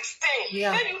 2016.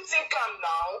 Yeah. Then you think I'm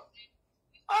now.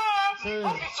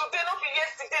 Not be today, not be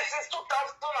yesterday, since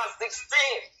 2016.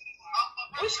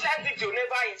 Which life did you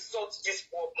never insult this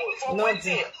poor boy? For one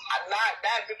thing, and now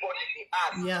that everybody be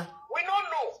asked. Yeah. We don't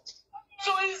know. So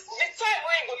it's the time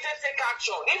when you go take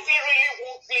action. If he really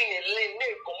won't clean a lane,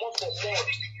 may come up for more.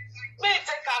 May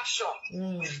take action.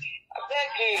 I beg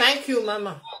you. Thank you,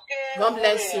 Mama. Okay, God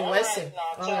bless you. Listen.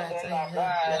 All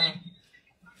right.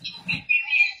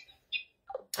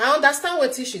 I understand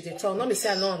what she did talk. Not me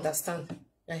say I don't understand.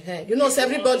 You know, so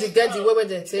everybody get the way where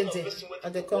they take it.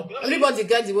 Everybody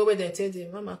get the way where they take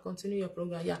it. Mama, continue your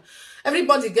program. Yeah.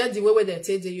 Everybody get the way where they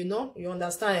take it, you know. You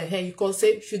understand? You can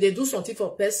say, should they do something for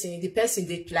a person? The person,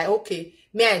 they like, okay,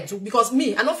 may I do? Because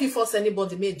me, I don't feel force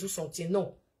anybody may do something.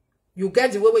 No. You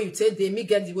get the way where you take it, me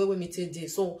get the way where me take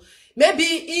it. So, maybe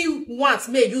he wants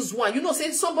may use one. You know,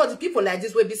 say somebody, people like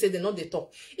this way be say they know they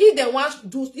talk. If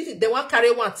they want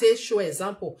carry one, say show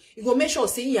example. You go make sure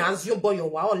say he has your boy or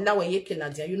wow, you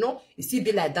know, it still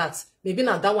be like that. Maybe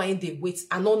now that one in the wait.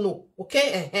 I don't know.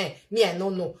 Okay? Me, I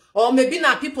don't know. Or maybe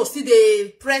now people see they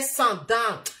press sound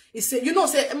down. It's say, you know,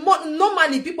 say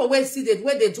normally people when see that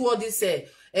where they do all this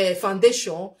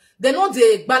foundation, they know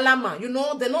the balama, you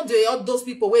know, they know the all those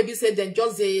people where be say then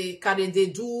just they carry they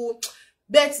do.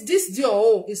 But this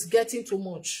deal is getting too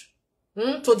much.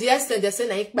 To the extent they say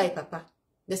na ik by papa.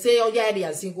 They say oh yeah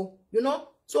areas you go. You know?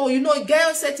 So you know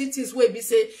girl certain things where be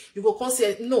say you go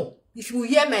consider no. If you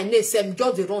hear my name, say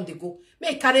just the run they go.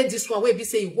 May carry this one where be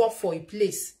say you work for a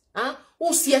place.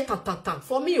 Who see it tan.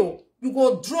 For me, you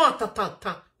go draw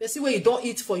tan. You see where you don't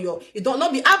eat for your you don't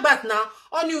not be about now.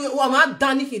 On you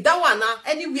done it that one now.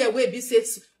 Anywhere where be say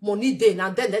money day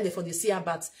now then they for the see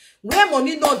about. Where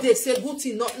money no they say good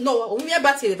thing no we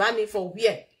about it for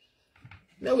where.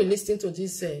 Now we listen to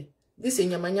this This is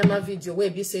Nyama video where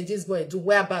be say this boy do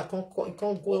where back can't go.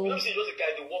 You know, see, just the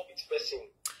guy they work with person.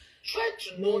 Try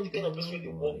to know the kind of person they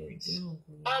work with.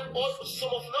 And also some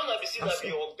of them have seen that be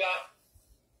your guy.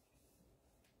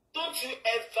 Don't you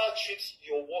ever treat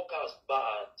your workers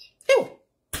bad. Ew.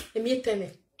 Let me tell me.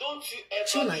 Don't you ever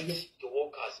treat your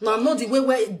workers bad. Now know the way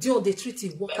where Dion they treat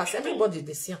his workers. Everybody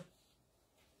they see.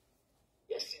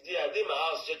 Yesterday I did my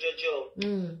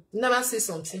house, Never say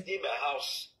something. I did my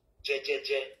house,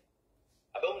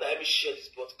 I don't let me share this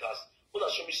podcast.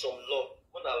 Wanna show me some love.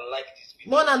 Wanna like this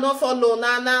video. Wanna not follow.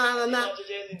 Nah.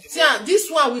 See, this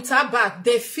one with her back,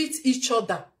 they fit each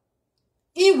other.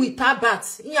 In with her back,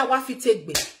 in your wife take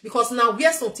me. Because now we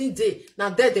are something day. Now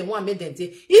there they want make them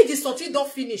day. If this something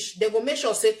don't finish, they go make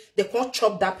sure say they can't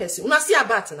chop that person. Una see her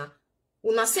back now.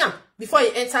 Una see him before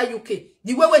he enter UK.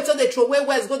 The way till they throw away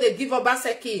where's go they give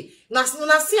Obaseki. Una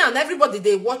see and everybody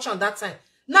they watch on that time.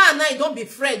 Now don't be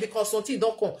friend because something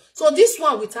don't come. So this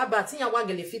one with her bat, in one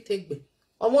girl fit take me.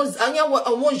 Almost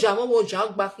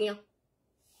jog back here.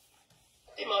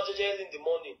 In the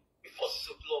morning before 6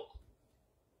 o'clock.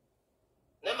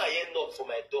 Now my head knock for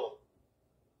my door,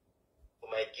 for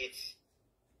my gate,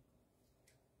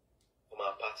 for my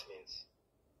apartment.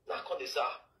 Now I come this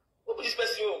out. Hope this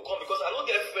person will come because I don't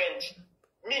get friend.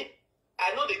 Me,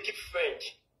 I know they keep friend.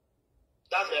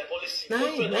 That's my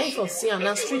policy. Nice for seeing,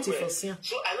 and street for seeing.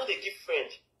 So I know they keep friend.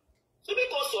 So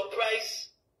because surprise.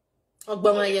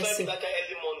 Obama yes. That kind of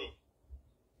early morning.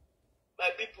 My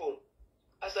people,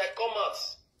 as I come out,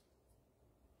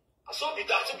 I saw be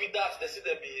that. They say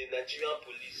they be Nigerian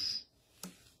police.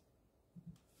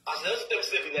 As they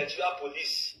say be Nigerian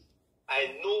police,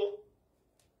 I know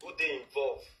who they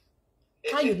involve.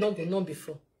 How you not go know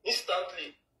before?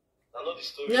 Instantly, I know the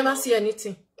story. Never see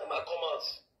anything. Then I come out.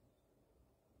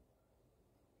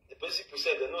 The principal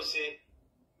said they no say,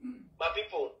 my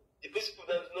people. The principal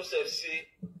then no say,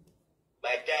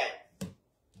 my guy,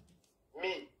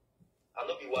 me, I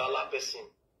no be wahala person.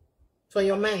 For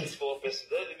your mind. For person,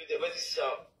 don't leave me there. Where this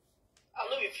shout? I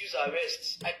no refuse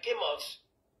arrest. I came out.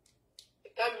 The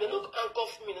guy may not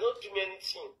handcuff me. They don't do me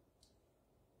anything.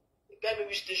 The guy me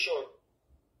which station?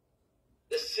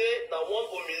 They say now one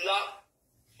Omila.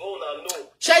 Oh no.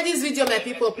 Share this video, my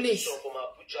people, please. From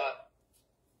Abuja.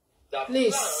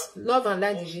 Please, love and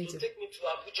like the video. Take me to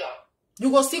Abuja. You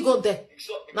go still go there.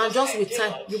 Because now just with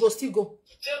time, you go still go.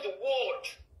 To tell the world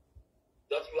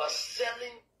that you are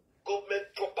selling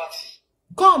government property.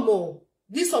 Come on.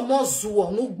 This is more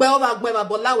zoo. No gbe over gbe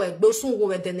bolawe gbe sun wo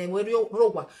wedene we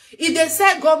rowa. If they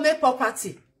sell government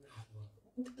property,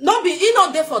 no be he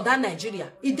not there for that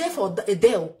Nigeria. He there for a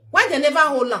day. Why they never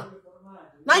hold on?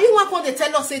 Now you want when they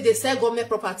tell us say they sell government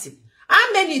property.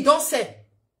 How many don't sell?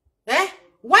 Eh?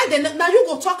 Why they now you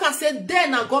go talk and say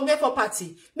then na government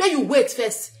property? May you wait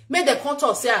first. May the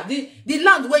contour say the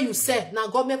land where you sell na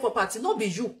government property. No be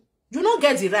you. You don't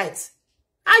get the right.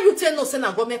 How you tell no say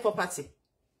na government property?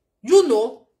 You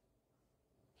know.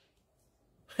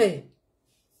 Hey.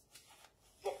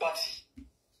 Property.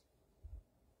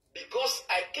 Because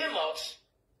I came out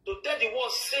to tell the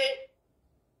world say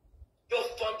your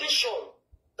foundation,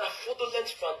 the fraudulent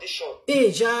foundation.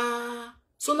 Eja.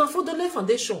 So na fraudulent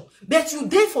foundation. But you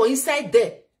there for inside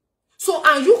there. So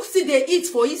and you see they eat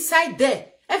for inside there.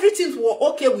 Everything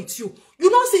was okay with you. You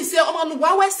don't see say oh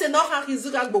why we say no ha.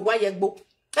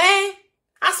 Eh?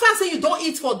 As far as you don't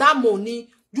eat for that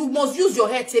money, you must use your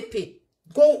head to pay.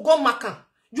 Go maka.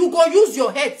 You go use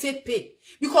your head to pay.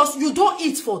 Because you don't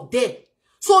eat for there.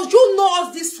 So you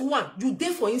know this one. You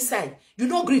there for inside. You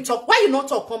don't agree talk. Why you not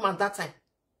talk come at that time?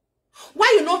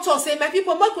 Why you not talk say my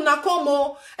people more kuna come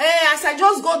oh as I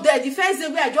just go there, the first day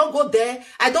where I just go there,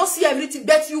 I don't see everything.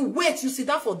 But you wait, you sit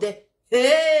down for there.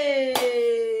 Hey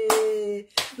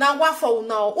now what for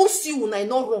now? Who see you now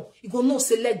not wrong? You go no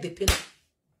select the pain.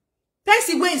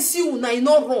 Person when see you now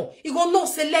not wrong. You go no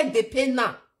select the pain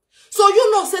now. So you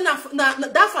know say na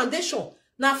that foundation,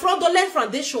 na fraudulent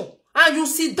foundation, and you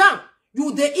sit down,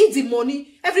 you they eat the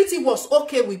money, everything was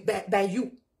okay with by you.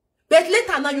 But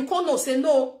later now you can't say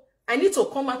no. I need to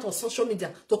come out on social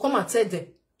media to come and tell them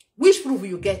which proof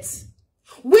you get.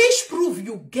 Which proof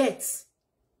you get?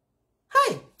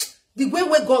 Hi, the way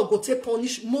where God go to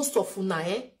punish most of una,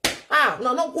 eh?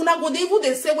 No, una go even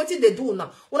they say what they do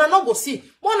now. Una not go see.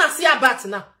 Wanna see about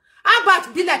now.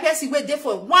 About be like person where they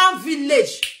for one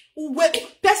village.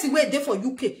 Person where they for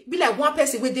UK. Be like one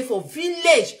person where they for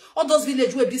village. All those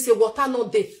village where be say water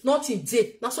not there, nothing there.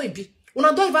 That's what it be.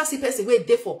 Una don't even see person where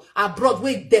they for abroad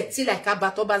where dirty like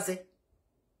about Obazee.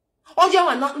 Oh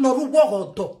yeah, no ruwa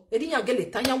odo. Edinya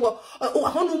gele tanya wo.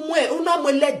 Honu mwe una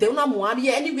mwe let there una mo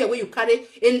anywhere where you carry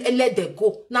a let there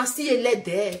go. Na see a let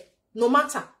there. No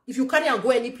matter if you carry and go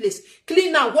any place,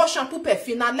 clean and wash and put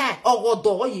perfume and lie or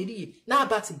door yiri. Na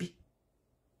about be.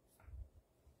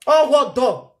 Or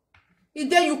door. If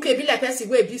there you can be like person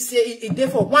where be say it there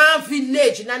for one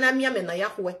village nana miya me na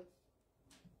yakwe.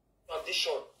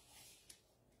 Condition.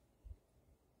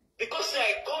 Because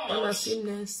I come out,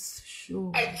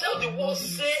 I tell the world,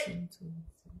 say,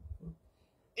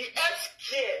 the health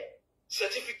care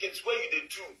certificates where you they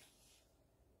do.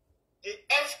 The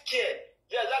health care,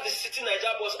 yeah, that is sitting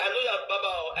Nigeria boss. I know you're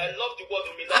Baba. I love the word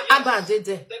Umila.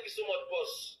 Thank you so much,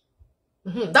 boss.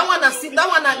 That one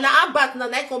na Abat na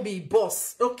can be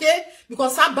boss, okay?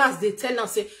 Because Abat they tell and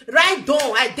say, right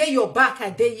down, I dare your back,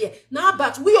 I dare here. Now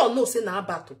Abat, we all know say na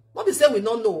Abat. What we say we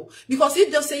don't know. Because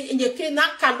if they say in your case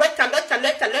na kaloi,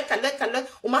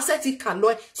 umaseti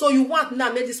kaloi. So you want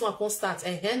now make this one constant.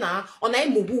 Na on a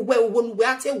mubu we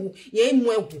ate wu ye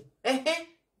mwewu.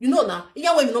 You know na,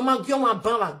 iya we no ma gyon wa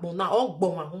ban la gbon na o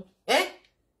gbon wa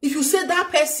if you say that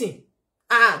person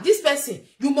this person,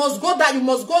 you must go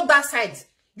that side.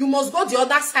 You must go the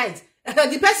other side.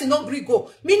 The person not agree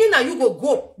go. Meaning that you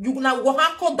go. You gonna go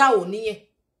and down niye.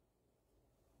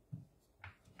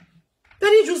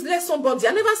 Then you just let somebody.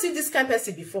 I never seen this kind of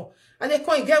person before. And they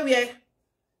can't get where.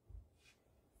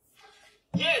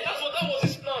 Yeah, that was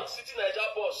his plan, sitting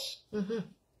Nigeria boss.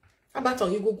 How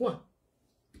about you go on?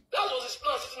 That was his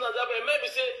plan, sitting Nigeria. Maybe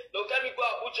say, don't let me go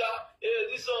Abuja.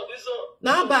 This one.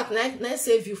 Now back, now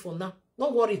save you for now.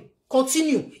 Don't worry.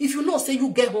 Continue. If you know, say you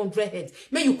get 100 heads,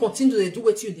 may you continue to do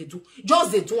what you do.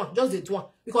 Just the one.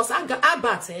 Because I got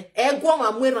Abat,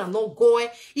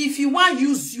 if you want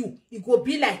use you, it go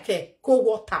be like a cold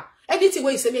water. Anything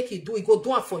where you say make it do, it go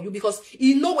do it for you because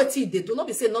you know what they do. Not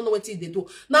be say no know what they do.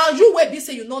 Now you will be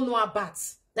say you don't know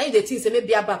Abat. Now you the thing say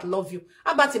maybe Abat love you.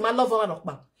 Abat my love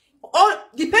one. Or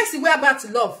the person where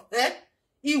Abat love,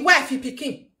 he wife he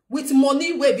picking. With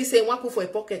money where be say one put for a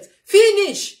pocket.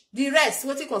 Finish. The rest,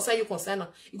 what you concern now.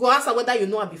 You go ask her whether you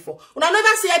know her before. When I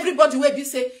never see everybody where be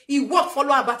say he work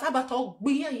follow about all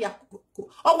ya.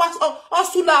 Or what or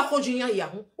sula hojinya ya.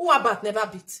 Who about never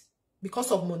beat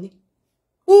because of money.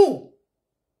 Who?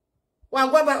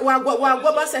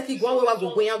 Obaseki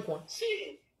go.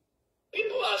 See,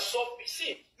 people are so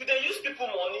see, you they use people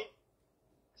money.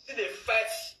 See they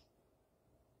fight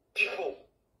people.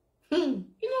 It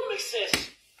don't make sense.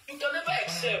 You can never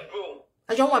accept, bro.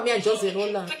 I don't want me and just a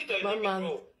roller.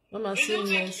 Mama, see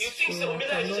me.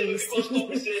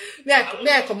 May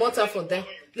I come out for them?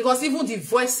 Because even the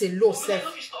voice is low, self.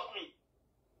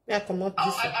 May I come out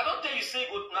this I don't tell you say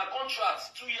go na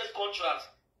contract, 2 years contract.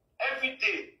 Every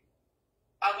day.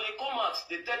 And when they come out,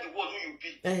 they tell the world who you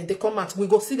be. They come out. We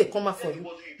go see they come out for you.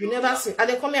 You never see. And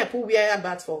they come here put where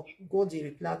about for go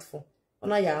the platform.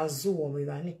 On a zoo or with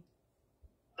any.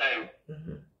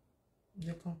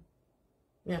 They come.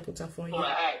 Me I put her for you.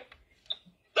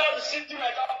 That's sitting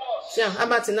like a boss. Yeah, how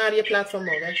about an platform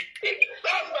over? That's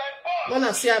my boss.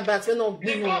 Wanna see about we no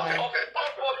big one.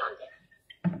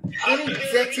 Very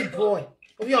dirty boy.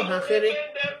 We on her ferry.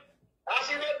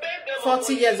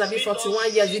 40 years, I be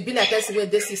 41 years. You be like us with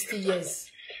this 60 years.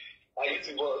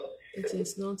 It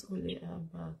is not only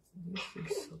about this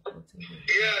is supporting.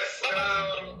 Yes,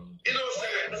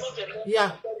 innocent.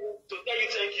 Yeah. To tell you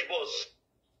thank you, boss.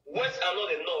 Words are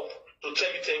not enough to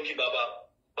tell you thank you, Baba.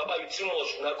 Baba, you too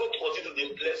much. Now God continue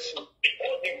to bless you.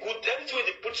 All the good, everything when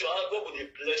they put your hand, God will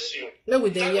bless you. No,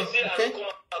 with the year. Okay. Come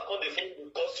on the phone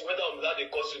will cost you, whether I'm glad they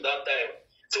cost you that time.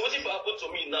 So what if it happened to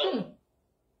me now?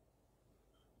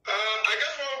 I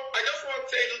just want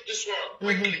to tell you this one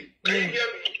quickly. Can you hear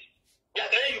me? Yeah,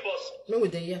 can you hear you, boss? No,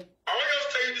 with the year. I want to just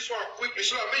tell you this one quickly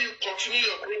so that may you continue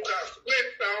your broadcast. Wait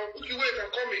now, wait, I'm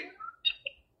coming.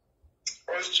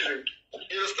 I was chilling.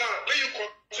 You understand? May you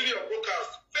continue your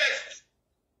broadcast. First,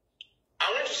 I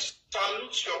want to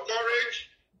salute your courage.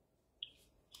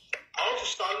 I want to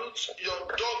salute your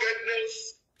doggedness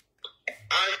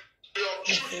and your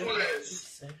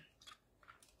truthfulness.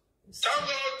 Thank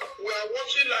God we are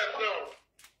watching live now.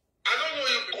 I don't know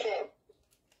you before.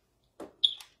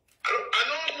 I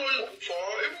don't know you before.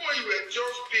 Even when you were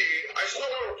just big, I saw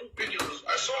 1 or 2 videos.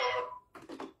 I saw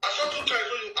 2 times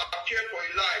when you appeared for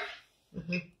a live.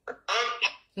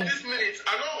 And this minute,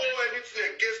 I don't owe anything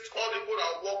against all the people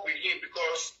that work with him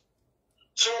because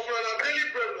some of them are daily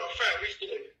bread on fair rich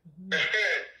today.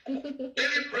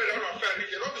 Daily bread on fair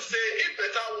rich. Not to say if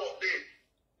better work day.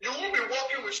 You won't be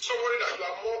working with somebody that you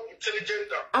are more intelligent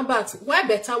than. But why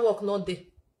better work not there?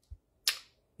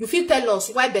 You feel tell us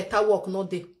why better work not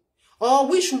there? Or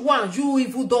which one you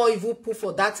even don't even put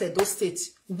for that those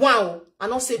states? One, I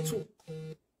not say 2.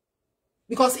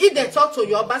 Because if they talk to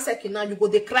your Obaseki now, you go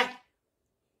they cry.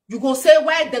 You go say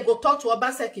why they go talk to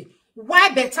Obaseki. Why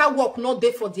better work not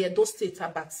there for the Edo State,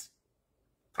 Abat?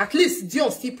 At least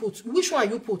Dion still put. Which one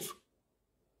you put?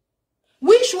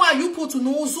 Which one you put to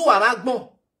Nozo Aragbon?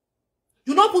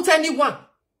 You not put anyone.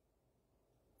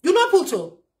 You not put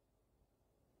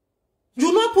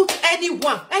You not put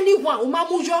anyone.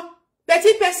 Umamujo.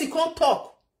 Betty Percy can't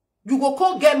talk. You go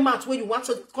call get mad when you want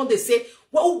to come they say,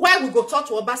 well, why we go talk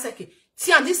to Obaseki?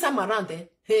 See, and this time around then,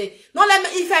 hey, no let me,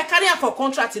 if I carry her for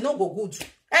contract, it no go good.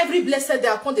 Every blessed day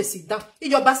I come they sit down.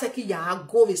 If your Obaseki ya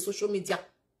go with social media.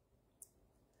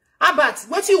 But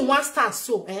what you want start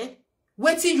so,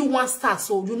 What you want start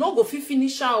so, you no go fit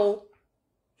finish her,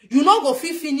 You no go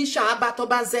fit finish her, but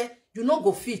Obazee, you no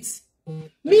go fit.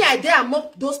 Me, I dare among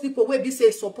those people where be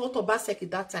say support Obaseki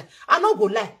that time. I no go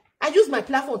lie. I use my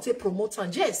platform to promote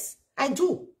and yes, I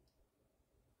do.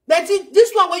 But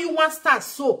this one where you want start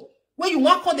so, where you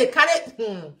want call the carry,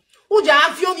 Uja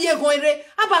avio vie goire,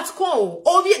 about ko,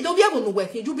 ovie do vie go no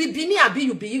working. You be Bini, abi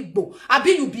you be Igbo,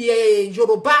 abi you be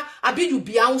Yoruba, abi you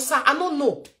be Hausa. I don't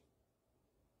know.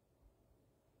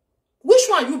 Which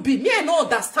one you be? Me, I no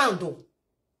understand though.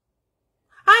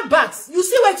 But you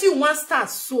see what you want start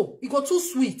so, it go too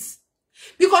sweet.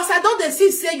 Because I don't they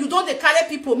see say you don't they carry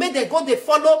people, may they go they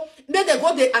follow, may they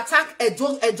go they attack a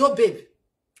Edo babe.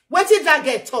 What did that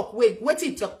get talk? Wait, what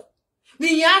did talk?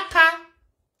 We yaka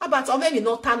about already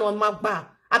not turn on my bar.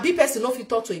 A big person if you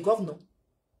talk to a governor.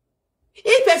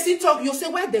 If person talk, you say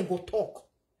where they go talk.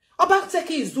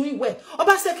 Obaseki is doing well.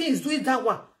 Obaseki is doing that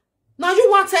one. Now you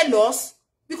want to tell us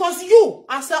because you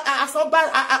as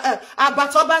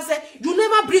Obazee, you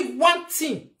never bring one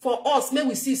thing for us. May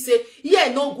we see say,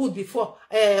 yeah, no good before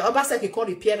Obaseki can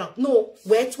repair them. No,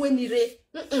 wait when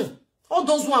all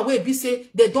those one where be say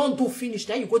they don't do finish.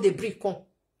 Then you go the break come.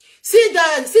 See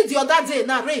the other day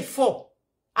now rain fall.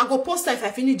 I go post if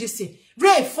I finish this thing.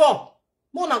 Rain fall.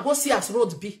 Mona go see as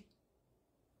road be.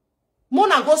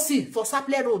 Mona go see for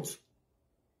Saple Road.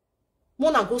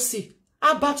 Mona go see.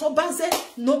 But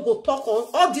Obazee no go talk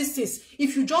all these things.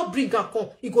 If you just bring her come,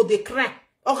 you go they cry.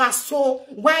 Okay, so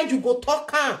why you go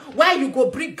talk her? Why you go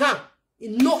bring her?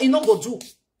 It no go do.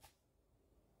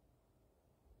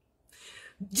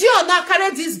 Dion now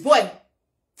carry this boy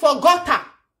for gutter.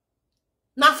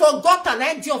 Now for gutter,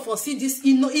 now Dion for see this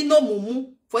Inno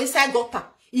Mumu for inside gutter.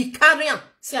 He carry him.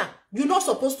 See, you not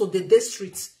supposed to the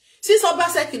streets. Since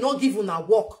Obaseki not give you a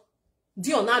walk,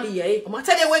 Dion now here. I'm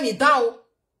tell you when he down.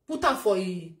 Put her for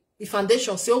a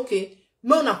foundation, say, okay,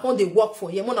 Mona come they work for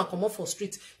here, Mona come up for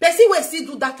street. But see we still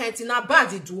do that kind of thing,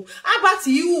 bad do. About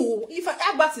you, if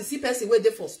I see person where they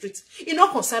for street, you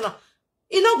not concern her.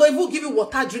 He not go even give you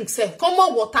water drink, say, come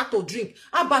on water to drink.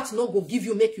 About no go give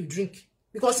you, make you drink.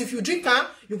 Because if you drink her,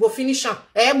 you go finish her.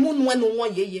 Moon when no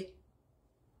one ye.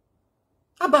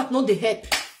 About no they help.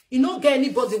 You not get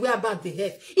anybody where about they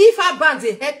help. If about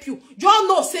they help you, you all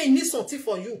know say he need something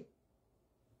for you.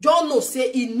 John no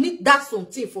say he need that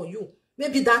something for you.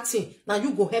 Maybe that thing. Now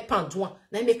you go help and do one.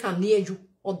 Now make him near you.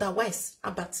 Otherwise,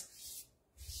 abat.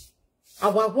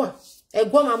 Awawa.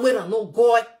 Egwa mamwera no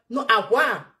goy. No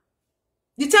awa.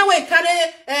 The time when he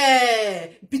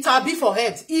carry Peter B for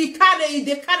head.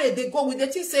 They go with the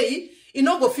thing say he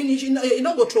no go finish. He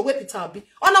no go throw away Peter B.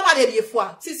 On what they be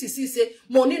for. See say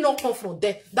money no come from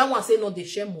there. That one say no they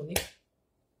share money.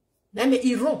 Then me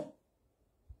he wrong.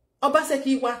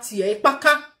 Obaseki wati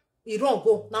paka. Iron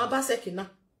go now Obaseki now.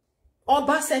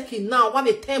 Obaseki now what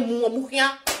they tell mu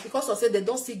here because I said they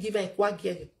don't see give and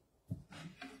kwagere.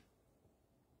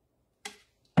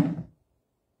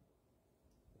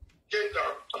 You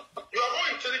are more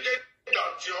intelligent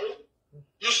than Dion.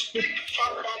 You speak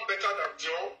far better than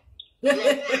Dion. You are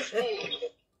more exposed.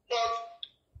 But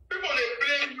people they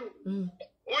blame you.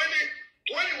 When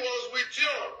he was with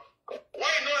Dion,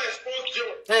 why not expose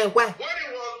Dion? Why? When he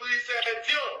was with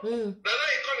Dion, now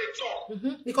he can't talk.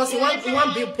 Because you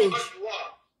want big page.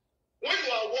 When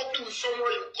you are working with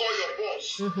someone you call your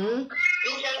boss, you can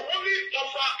only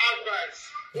offer advice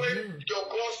when your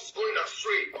boss is going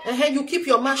astray. You keep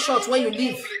your mouth shut when you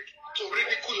leave. To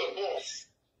ridicule your boss.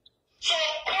 So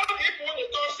all the people when they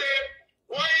don't say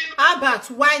why. But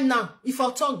why now? If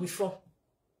I talk before,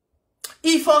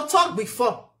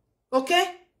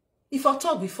 okay? If I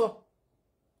talk before,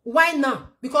 why now?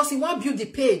 Because he want build the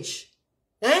page.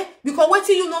 Because what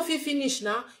till you not finish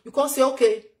now, you can say,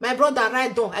 okay, my brother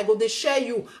right down, I go to share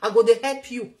you, I go to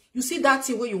help you. You see that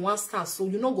thing where you want start, so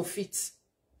you not go fit.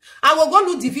 I will go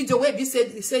look the video where he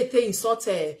say they insult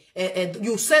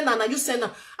you send and you send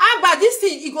her. But this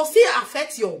thing, it go still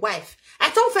affect your wife. I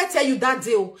don't first tell you that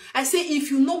deal. I say if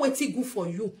you know what it good for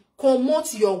you,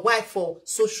 promote your wife for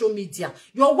social media.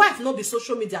 Your wife not be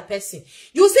social media person.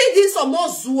 You see this or more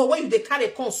zoo where you they carry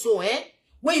console,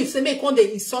 When you say make on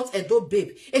they insult Edo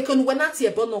babe, e can when not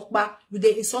here but you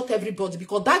they insult everybody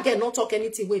because that girl not talk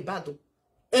anything way bad.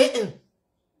 And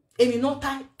you not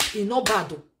time, he not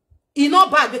bad. He not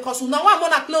bad because now I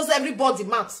wanna close everybody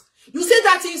mouth. You say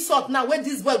that insult now when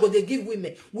this boy go they give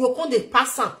women, will come they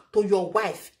pass on to your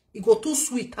wife. It go too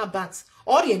sweet about.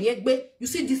 Or you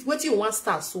see this what you want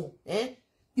start so.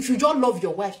 If you don't love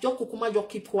your wife, just kukuma just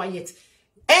keep quiet.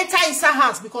 Enter inside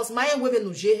house because my women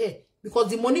no here. Because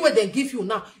the money where they give you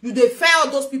now, you they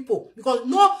fail those people. Because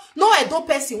no Edo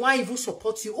person want even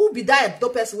support you. Who be that Edo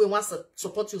person we want to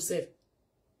support yourself?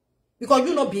 Because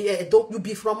you not be Edo, you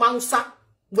be from Hausa.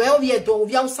 Where we Edo,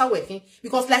 we Hausa working.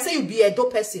 Because like say you be Edo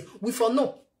person, we for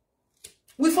no.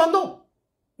 We for no.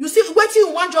 You see, what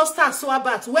you want just start so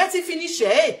about. Where to finish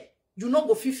it? You not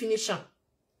go finish am.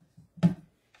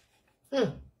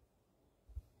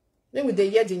 Then with the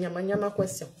hear the nyama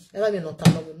question. Ever be not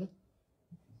alone.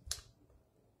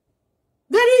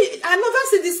 Very, I never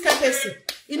see this kind of person.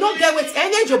 You know, get with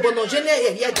any job on general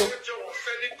here.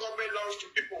 Selling government lands to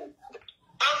people.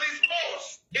 As his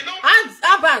boss, you know. And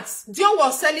Abats, Dion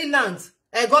was selling land,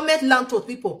 government land to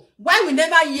people. Why we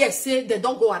never hear say they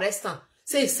don't go arrest them?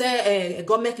 Say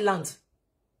government land.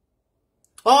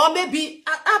 Or maybe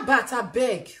Abats, I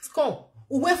beg, come.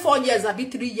 Uwe 4 years, I be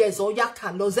 3 years, or ya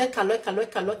kalo. Ube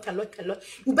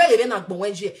ye na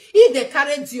gbonweje. If they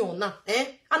carry Dion na,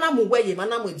 ana mu weye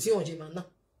mana mu Dion je mana.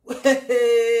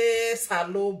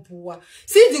 Salobua.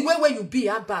 See the way where you be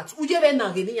about. Uje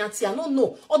na geni yanti. I don't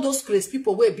know all those crazy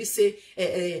people where be say,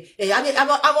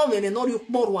 I want no you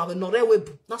more no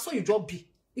rewebu. That's how you just be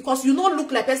because you don't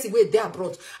look like person where they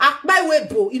abroad. By way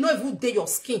bro, you know even day your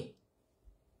skin.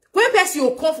 When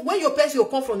your person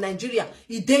come from Nigeria,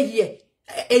 he day here.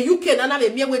 A UK nana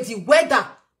me with the weather,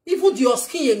 even your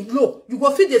skin is low. You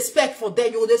go feel the spec for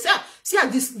them. You go say, see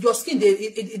this your skin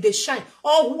they shine.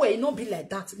 Oh way, not be like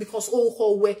that because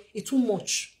oh way it's too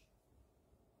much.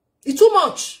 It's too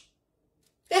much.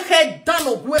 A head down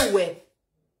of where.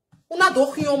 Una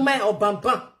do your man or bam.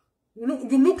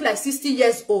 You look like 60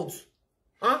 years old.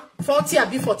 40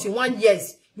 and be 41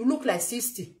 years. You look like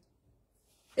 60.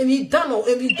 And he done or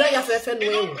he die of FN way.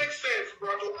 It don't make sense, bro.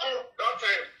 That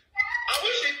time.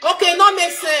 Okay, not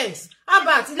make sense. How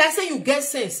about like say you get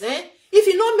sense, If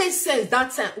it not make sense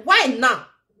that time, why now?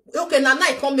 Okay, now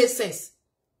it can't make sense.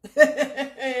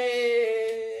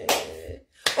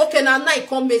 Okay, now it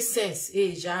can't make sense.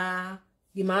 Ja,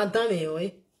 you might done it, Yeah,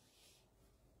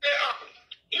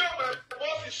 you know, my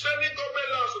boss is selling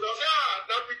government lands, so they say,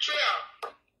 that betrayal.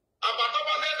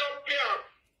 Don't pay.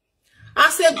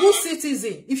 As a good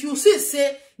citizen, if you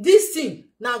say this thing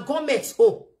now government,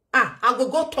 I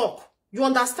go talk. You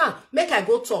understand? Make I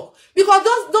go talk. Because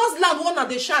those land one of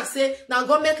the sharks say, na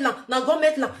government land.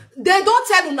 They don't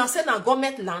tell you na say na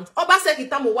government land. Obaseki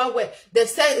tamu where they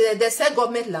say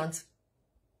government land.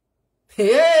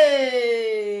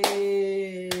 Hey,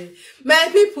 my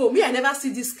people, me I never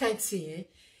see this kind of thing.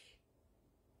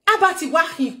 Abati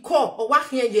what he call or what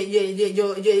he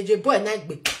ye boy night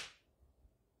be.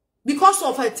 Because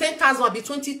of 10,000 be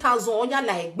 20,000 on your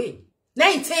like be. Now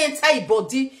it entire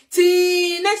body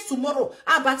till next tomorrow.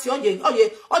 But you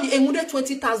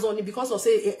 20,000 because of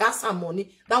say ask some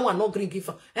money. That one not green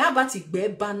giver. But it be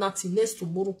banner till next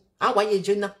tomorrow. I want you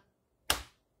jenna.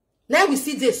 Now we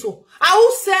see this so. I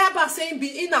will say about saying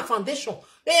be in a foundation.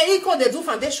 He call they do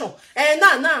foundation.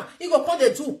 Now he go call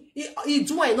they do. He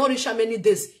do and not reach many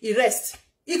days. He rest.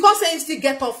 He can't say he still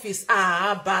get office.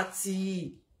 But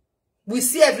we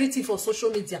see everything for social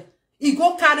media. He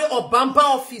go carry a bamba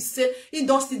office, say, he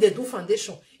don't still they do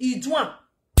foundation. He do one.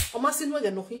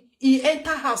 He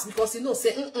enter house because he know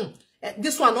say,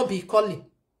 this one not be calling.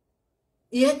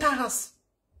 He enter house.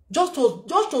 Just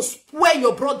to spoil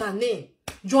your brother name.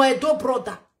 Your Edo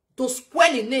brother. To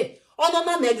spoil his name. Oh,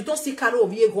 no, you don't see carry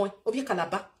over here going, over here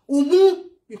Calabar. Umu,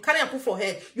 you carry and put for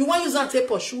head. You want use and take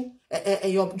pursue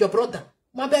your brother.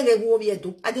 I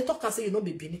dey talk and say you know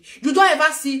be Benin. You don't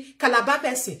ever see Calabar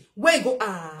person where you go,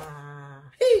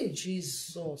 hey,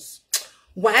 Jesus.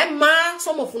 Why, man,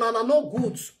 some of them are no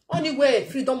good. Only way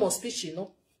freedom of speech, you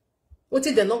know. What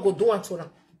did they not go do unto them?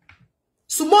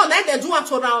 Small, like they do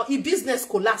unto them, e business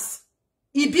collapse.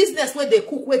 E business where they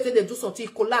cook, where they do something,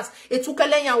 collapse. It took a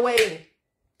lane way.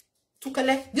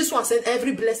 This one said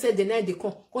every blessed the night they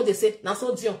come. What they say, na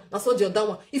so Dion, that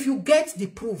one. If you get the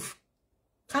proof,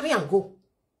 carry and go.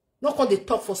 Not on the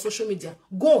talk for social media.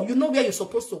 Go. You know where you're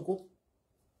supposed to go.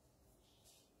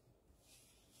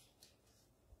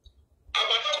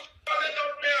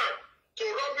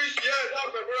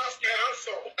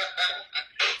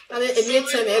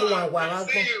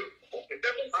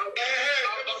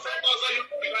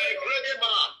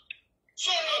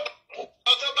 So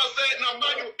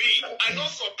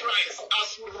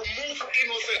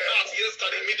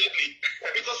immediately.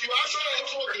 Because you actually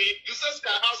told me, you said Sky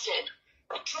Hustle.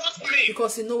 Trust me.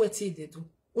 Because you know what they do.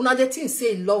 Una the thing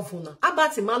say love una.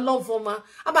 About him, love woman.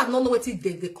 About not know what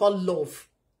they call love.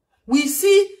 We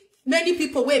see many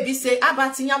people where we say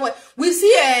about we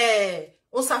see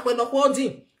Osakwe no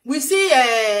holding. We see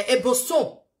a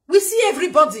Boston. We see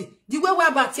everybody. The way we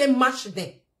about match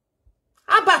them.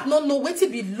 About not know what to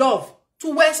be love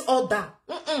towards other.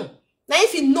 Now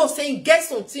if you know saying get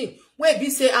something where we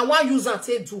say I want use and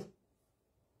say do.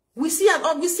 We see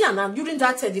and during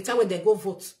that the time when they go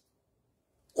vote.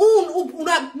 You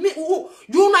not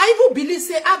even believe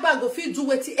say Abba go fit do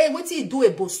what he do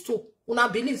a Boston. You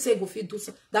not believe say go fit do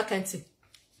that kind of thing.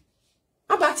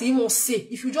 About him won't say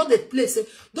if you just the place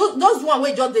those one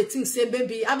way just the thing say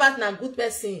baby about na good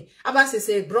person about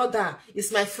say brother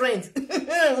is my friend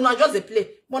una just the play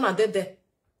one na dead there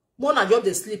one na just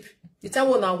the sleep the time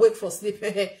one na wake for sleep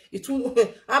it too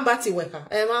about it wake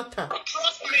matter.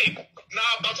 Trust me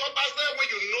now but Obazee when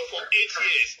you know for 8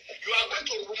 years you are going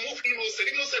to remove innocent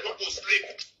people sleep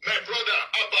my brother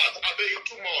about I bet you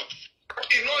too much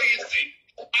it's not easy.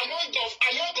 Among of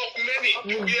many,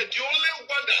 you are the only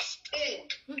one that's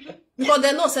food. Because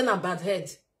they're not saying a bad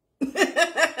head.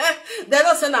 They're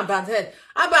not saying a bad head.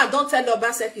 Abba don't tell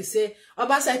Obaseki, say,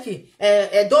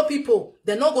 Obaseki, those people,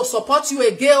 they not go support you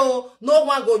again. No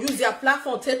one go use their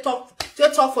platform to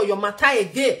talk for your matter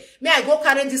again. May I go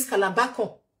carry this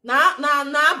calabacon? Now,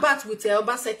 bat with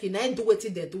Obaseki, now do what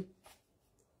they do.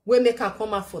 We make her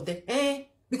come out for them.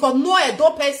 Because no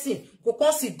adult person go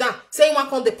consider saying one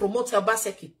can they promote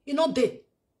Obaseki. You know they.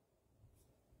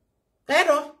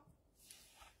 Hello.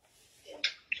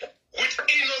 With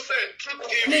innocent truth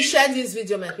TV. Please share this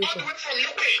video, my people. All the way from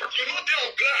UK. You know they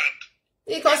on ground.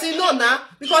 Because you know now,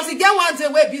 because you get one day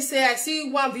where be say I see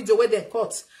one video where they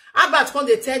cut. About when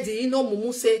they tell the Inno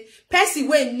Mumu say, person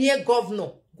way near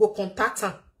governor go contact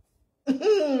her.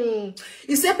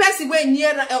 He say person way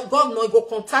near governor go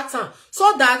contact her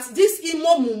so that this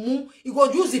Inno Mumu he go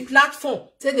use the platform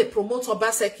say they promote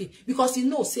Obaseki because he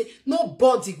know say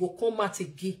nobody go come out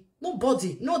again.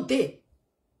 Nobody, no day.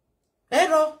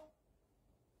 Hello.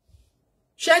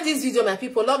 Share this video, my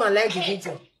people. Love and like the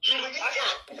video.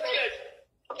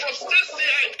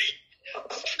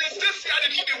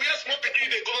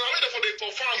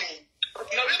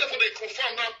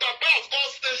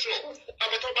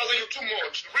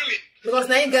 Because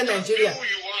now you get Nigeria.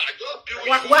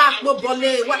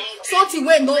 Something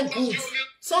way no good.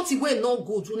 Something way no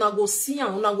good. Una go see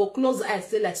and una go close eyes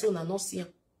say like so una no see.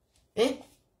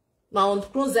 Now on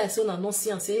close eyes so una no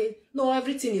see and say no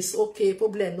everything is okay.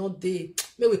 Problem no day.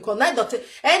 May we call night doctor.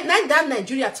 And night that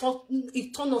Nigeria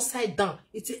it turn upside down.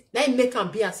 It now make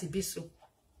am be as it be so.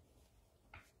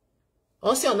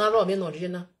 Also on our me no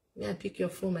Regina. May I pick your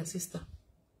phone, my sister?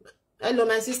 Hello,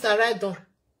 my sister. Right down.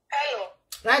 Hello.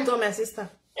 Right down, my sister.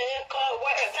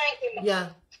 Thank you. Yeah.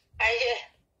 I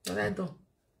hear. Right down.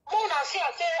 Mona say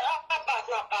about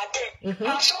na bad.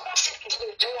 I saw that to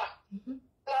the door.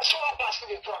 I saw about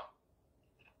the door.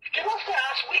 You know, say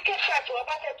as wicked fight to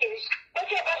Obaseki is, but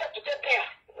you about to get there.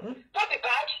 Not be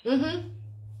bad.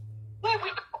 When we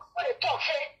talk,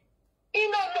 say,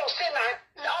 you know, no, say na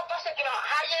Obaseki na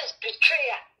highest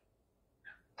betrayer.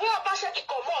 When Obaseki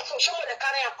come out, so show the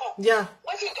carrier come. Yeah.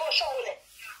 What he do show the.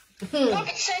 What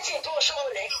he sent him to show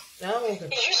the. Oh,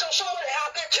 okay. He used to show the how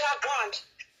they drag ground.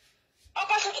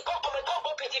 Obaseki come and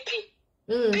go PDP.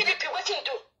 PDP, what he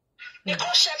do? They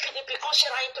can't share PDP, can't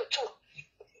share into two.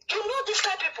 You know these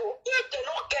kind of people, if they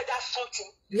don't get that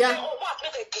something, yeah. They want me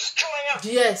to destroy them.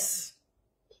 Yes.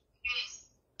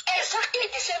 Exactly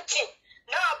the same thing.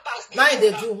 Now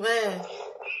they do.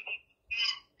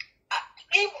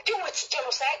 Do with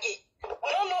Osagie. We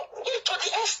don't know to the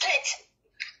extent.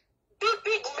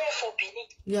 Big men for Benin.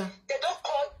 Yeah. They don't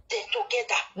call them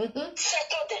together.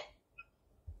 Settle them.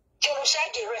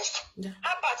 Osagie rest. Yeah.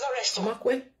 How about no rest? How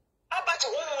about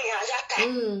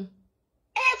Mumu?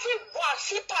 Everyone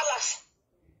see palace.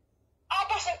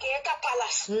 Obaseki enter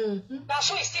palace. Now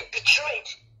so he still betrayed.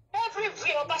 Every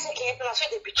real Obaseki enter palace, so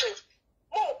they betrayed.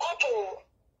 More go to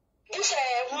this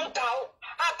Mutao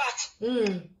Abat.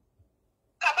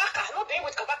 Kabaka, not being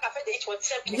with Kabaka for the each one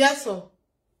same place. Yes, sir.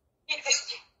 He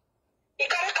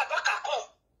carry Kabaka come.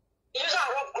 He use a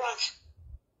rob grant.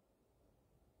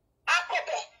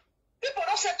 Akobe. People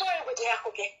don't settle with the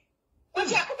Akobe. What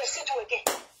the Akobe say do again?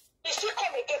 He still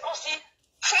come again, come see.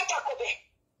 Fight Akobe.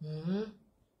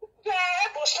 Yeah,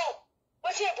 Boston.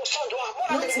 What's here, Boston?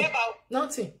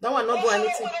 Nothing. That one not do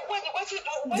anything.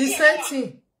 The same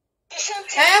thing. The same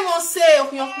thing. I won't say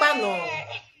of your man. No.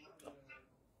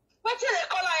 What do they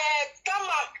call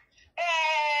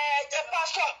the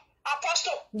pastor?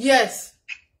 Apostle. Yes.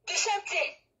 the same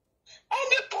thing.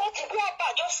 Anybody go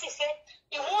about just say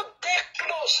he won't get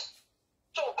close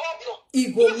to Godwin.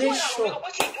 He go make sure.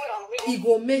 He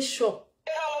go make sure.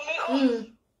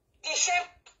 The same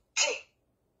thing.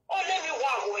 Only me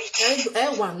one wait.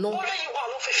 One no. Only you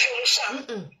one of finish.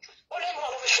 Only you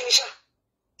one of finish.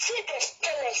 See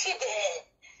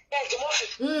the motion.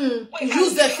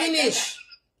 Use the finish.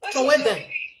 To wait them.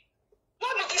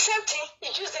 Not be the same thing. He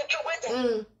use them to wait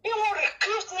them. You want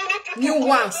recruit new people. New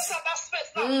ones.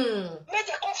 Make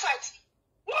the conflict.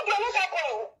 Not be another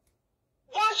go.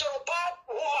 One Yoruba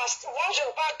woman.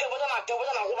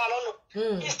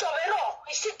 It's the law.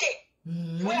 He sit there.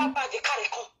 Where about the carry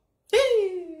come?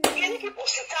 Many people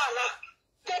sit down now.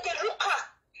 They look at.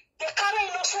 They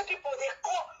carry innocent people. They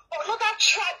call another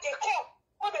tribe. They call.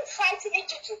 When they fight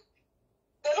each other.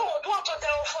 They don't want to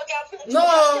tell for their village. No.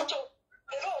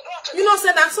 You know,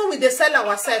 say that's what we they sell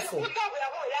ourselves for.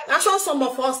 That's how some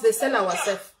of us they sell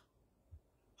ourselves.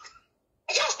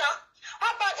 Just now,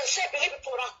 how about they say believe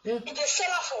people now? If they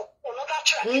sell her for another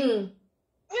tribe.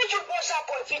 When you watch that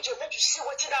boy video, make you see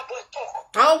what that boy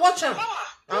talk. I'll watch him.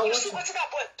 I'll watch see what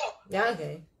that boy talk. Yeah,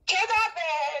 okay. Get that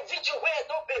video where I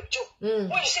don't beg you.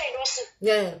 What you say you don't see.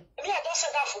 Yeah. Me, I don't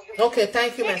say that for you. Okay,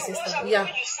 thank you, my sister. Yeah.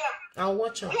 I'll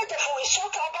watch him. Where the for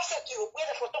insult Obaseki, where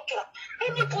the for talk to her.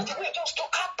 Anybody will just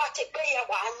talk about it, pay her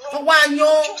one.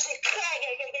 Just cry.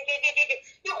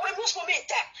 You will miss for me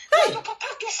that. Hey. Papa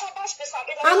get somebody space.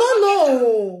 I don't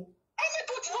know.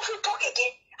 Anybody not feel talk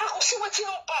again. I will see what you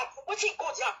know bad, what you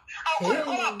good now. I will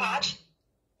call her bad.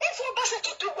 If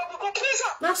Obaseki do well, we go praise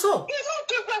her. That's all. If not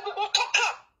do well, we go talk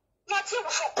her. Not you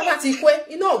for That's equal.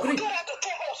 You know, agree.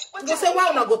 They say,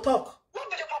 why not go talk? Not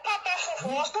be the papa bad for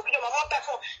us, not be the mama bad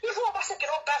for. If Obaseki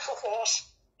not bad for us,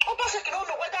 Obaseki don't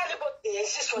know whether anybody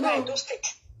exists for that in those states.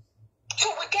 So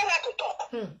we get her to talk.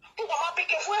 Who mama be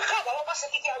careful,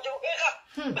 Obaseki can do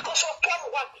because of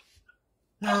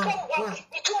one.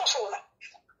 It's too much over.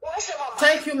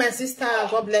 Thank you, my sister.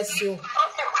 God bless you.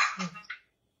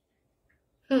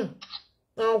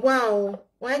 Oh, wow.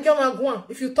 Why you go?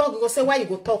 If you talk, you go say why you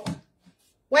go talk.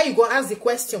 Why you go ask the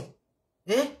question?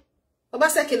 Eh?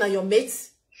 Obaseki na your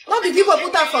mates. Not the people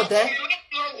put out for there. The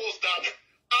plan was that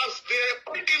as the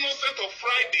innocent of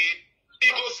Friday, he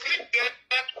go sleep there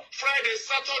Friday,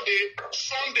 Saturday,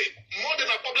 Sunday, more than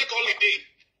a public holiday.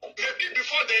 Maybe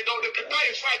before they prepare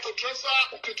a fight to transfer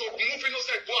to move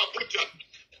innocent go Abuja.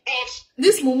 But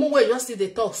this Mumu way just see they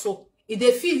talk so. If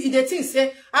they think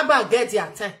say Abba get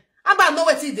their time. Abba know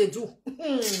what they do.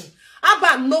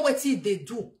 Abba know what they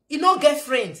do. He no get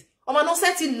friends. Oma no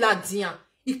set in Ladian.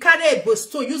 He carry a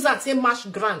bestow, use that same mash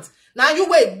grant. Now you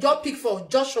wait, your pick for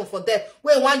Joshua for that.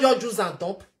 Where one your juice and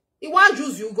dump. He want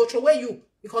use you, go throw away you.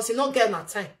 Because he not get that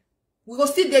time. We go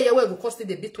still there where we go still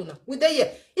the bit now. We there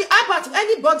here. About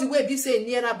anybody where be say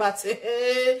near about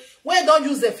where don't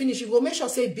use the finish, you go make sure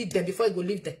say beat them before you go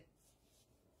leave them.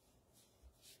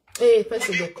 Hey,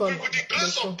 person they call.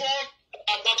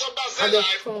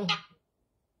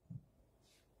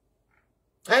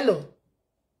 Hello.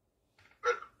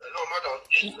 Hello, madam.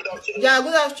 Good afternoon. Yeah,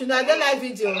 good afternoon. I don't like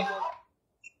video.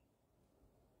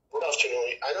 Good afternoon.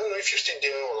 I don't know if you're still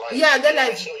there online. Yeah,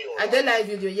 I don't like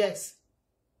video, yes.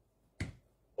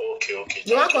 Okay.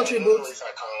 You want to contribute? I don't know if I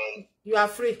can. You are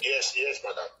free. Yes,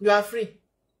 madam. You are free.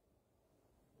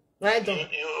 Right on.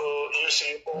 You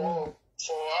see, for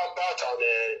Albert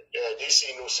and this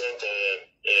innocent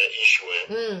issue,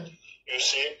 you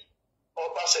see,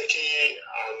 Obaseki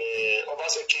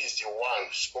is the one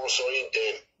sponsoring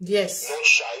them. Yes. Not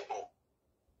Shaibu.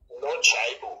 Not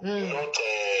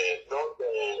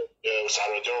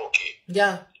Saradoki.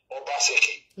 Yeah.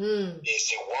 Obaseki is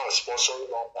the one sponsoring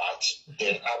Albert.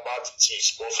 Then Albert is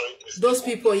sponsoring those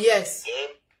people, yes.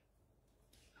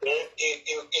 Then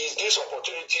it is this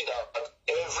opportunity that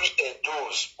every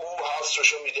those who have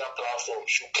social media platforms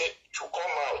should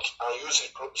come out and use a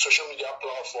social media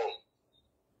platform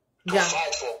to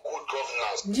fight for good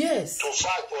governance. Yes. To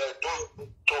fight for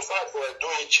a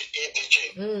EDG.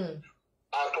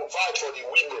 And to fight for the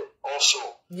women also.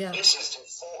 Yeah. This is the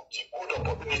good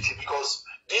opportunity because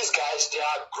these guys, they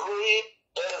are growing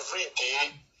every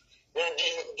day. And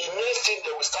the next thing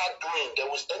they will start doing,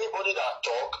 anybody that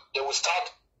talk, they will start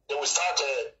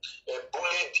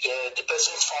bullying the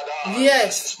person's father.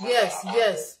 Yes.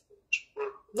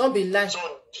 Not be lying. So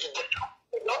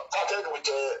they not started with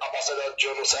Ambassador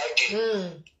Dion Osagie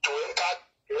to enter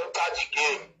the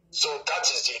game. So that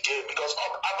is the game because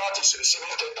Albert is receiving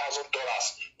 $10,000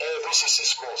 every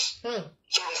 6 months.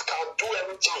 So he can do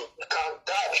everything. He can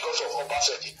die because of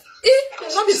Obaseki.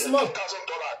 It's not be small. $10,000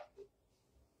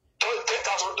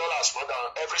 more than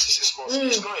every 6 months.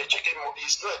 It's not a chicken.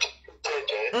 It's not a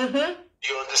chicken.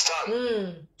 You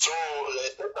understand? So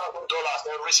 $10,000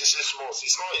 every 6 months.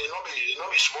 It's not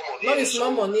small money. Not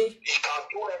small money. He can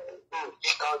do anything.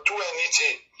 He can do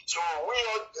anything. So we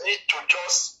all need to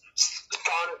just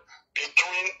stand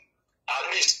between, at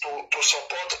least to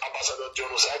support Ambassador Dion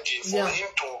Osagie for him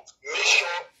to make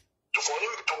sure. For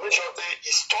him to make sure that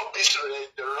he stop this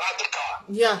the radical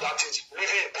that is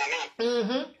living in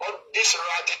Benin. All this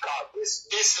radical, this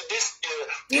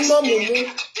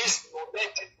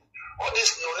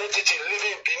non-entity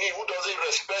living in Benin who doesn't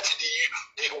respect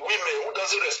the women, who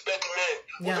doesn't respect men,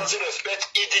 who doesn't respect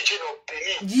indigenous of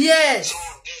Benin. Yes. So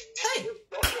this is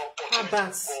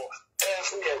opportunity for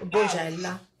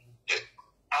everyone.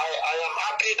 I am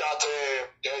happy that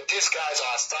these guys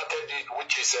have started it,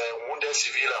 which is wounded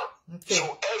civilian. Okay. So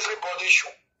everybody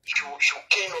should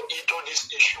came into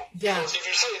this issue. Because if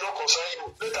you say it don't concern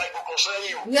you, later it will concern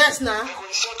you. Yes, now. They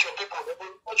will insult your people, they will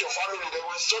insult your family, they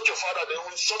will insult your father, they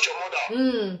will insult your mother.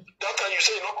 That time you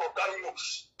say it don't concern you,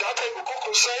 that time it will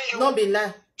concern you. Not be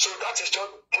lie. So that is just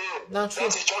the game. That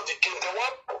is just the game. They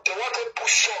want to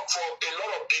push shock for a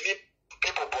lot of Benin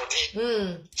people body.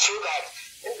 So that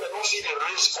if they don't see the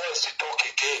raised voice to talk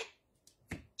again.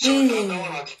 So that's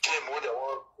one of the game where they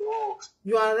want.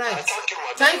 You are right.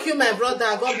 Thank you, my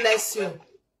brother. God bless you.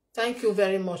 Thank you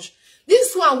very much.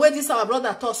 This one where this our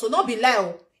brother talk, so not be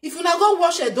lie. If you not go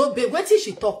watch a dog, wait till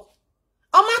she talk.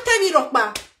 I'ma tell you,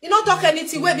 Rockba, you not talk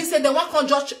anything where we say they want to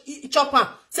judge chop am.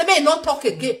 Say may not talk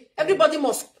again. Everybody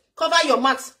must cover your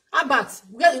mouth. About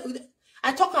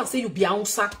I talk and say you be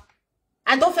Aunsa.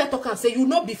 I don't fair talk and say you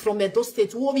not be from Edo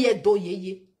State. Who be Edo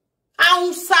ye?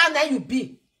 Aunsa na you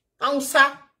be.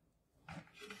 Aunsa.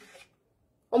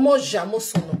 When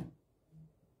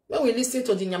we listen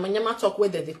to the nyama talk, where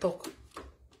they talk.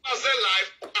 I say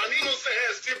life, and Inno say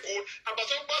hey, still good. And but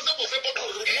Obazee was able to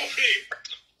remove him.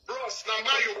 Bros, now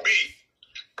how you be?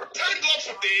 Thank God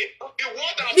today. The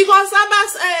word because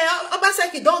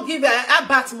Obaseki don't give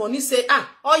Abat money. Say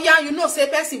oh yeah, you know say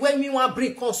person when we want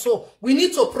bring console, we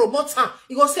need to promote her.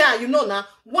 He go say you know now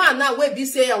one now where be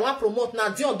say I want promote now.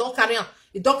 Dion don't carry on.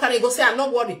 He don't carry. He go say I'm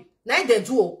not worried. Now they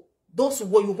do. Those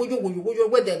where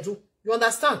they do. You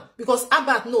understand? Because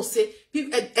Abat no say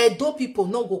Edo people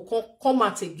no go come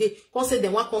out again. Come say they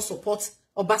want to support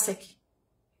Obaseki.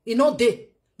 You know they.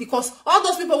 Because all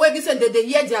those people where we say they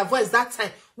hear their voice that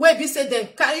time, where we say them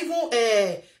can even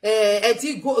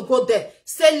Eddie go there,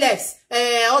 say less.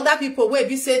 Other people where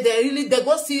we say they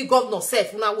go see governor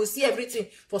self. Now we see everything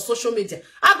for social media.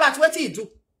 Abat what he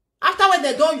do? After when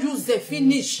they don't use the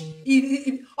finish,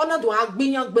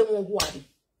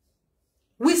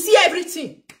 we see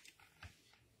everything.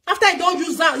 After I don't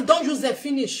use that, don't use the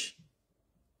finish.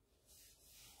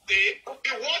 The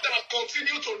one that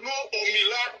continue to know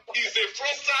Omila is a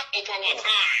fraudster of our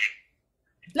time.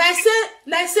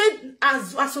 Like say,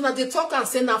 as soon as they talk and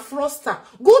say na fraudster,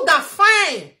 good and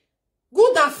fine.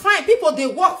 Good and fine. People they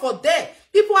work for there.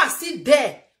 People are still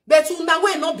there. But una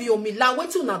will not be Omila.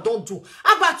 What una don't do?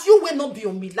 About you will not be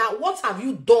Omila. What have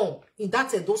you done in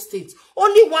that Edo State?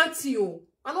 Only one thing.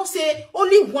 I don't say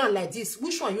only one like this.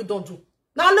 Which one you don't do?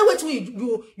 Now only what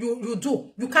you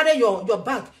do. You carry your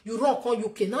bag. You run on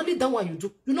UK. Now only that one you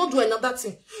do. You don't do another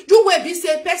thing. You will be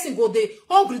say person go the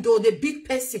hungry though the big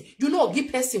person. You know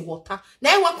give person water.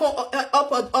 Now you work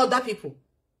up other people.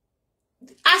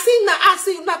 I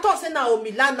see na talk say na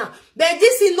Omilana. But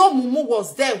this Inno Mumu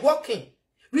was there working,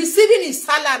 receiving his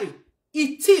salary.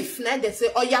 He thief. Now they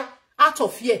say, oh yeah, out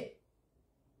of here.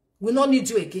 We don't need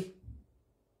you again.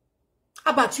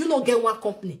 About you not get one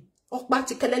company. Or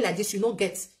particularly like this, you don't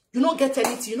get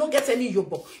anything, you don't get any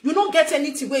yobo. You don't get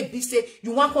anything where be say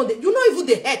you want on the you know even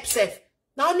the help self.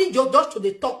 Now only your just to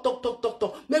the talk.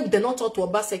 Maybe they not talk to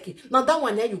Obaseki. Now that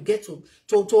one there you get to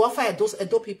offer those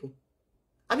Edo people.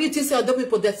 I mean you say Edo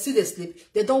people that see they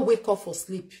sleep, they don't wake up for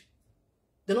sleep.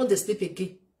 They don't they sleep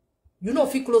again. You know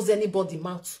if you close anybody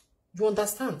mouth. You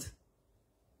understand?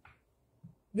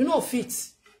 You know if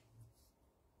it.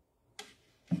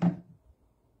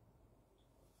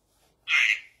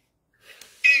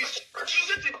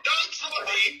 Using the dance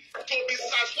money to be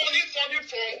funding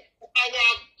from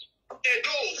our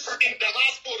Edos in the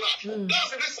diaspora. That's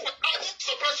the reason I'm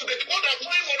surprised today. The one that know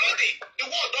him already. The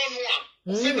one don't know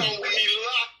him. Say now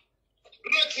Mila.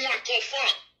 Let one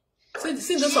confirm.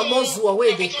 See those are more zoo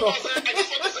away they talk. I just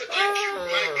want to say thank you,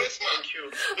 my great man. Thank you.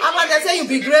 About they say you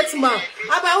be great man.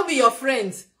 About who be your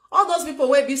friends? All those people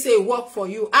where be say work for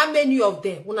you. How many of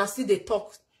them when I see they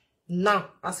talk? Now,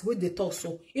 as we they talk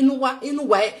so, how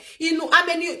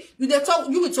many you they talk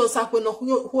you with yourself when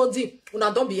holding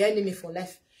una don't be enemy for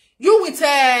life. You with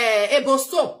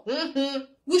Ebosto.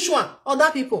 Which one?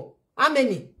 Other people. How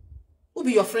many? Who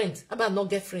be your friend? How about not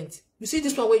get friends? You see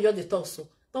this one where you're the talk, so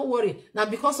don't worry. Now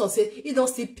because of say he don't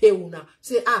see pay now.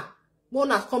 Say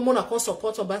Mona come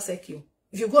support Obaseki.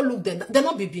 If you go look them, they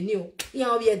not be new.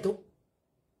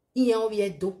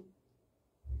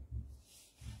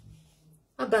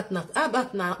 How about now? How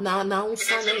about now? Now, now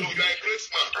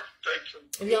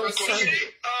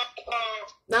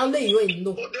let you ain't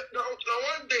know. Now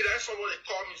one day that somebody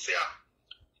called me say,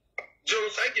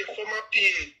 Jones, I get former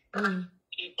PA.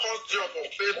 He caused job on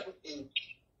Facebook.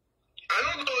 I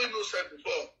don't know Innocent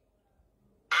before.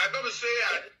 I don't say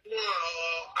I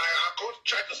can't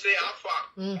try to say how far.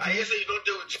 I hear say you don't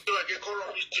deal with Joe again, call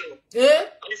on this Joe.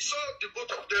 We saw the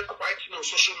both of them fighting on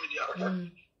social media.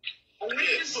 I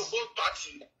listen to both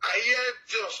parties. I hear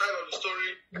Joe's side of the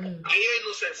story. I hear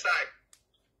Innocent side.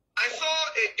 I saw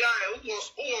a guy who was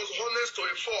honest to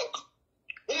a fault,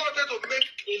 who wanted to make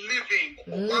a living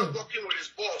while working with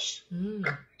his boss.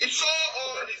 He saw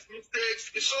all his mistakes.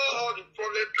 He saw all the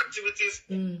problem activities.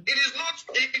 It is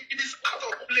out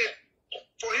of place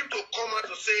for him to come out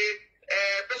to say,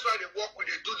 that's why they work with,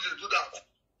 they do this, they do that.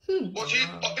 But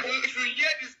if you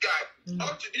hear this guy,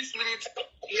 up to this minute,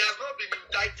 he has not been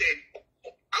indicted.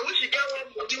 I wish he got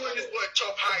one money when this boy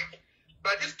chop high.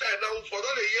 By this time now, for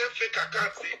all the year fake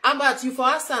account say. But you for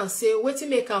ask and say, waiting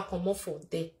make her come off for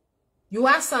there. You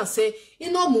ask and say,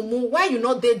 you know, Mumu, why you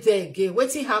not dead there again?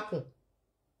 Waiting happen.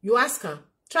 You ask her.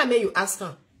 Try me, you ask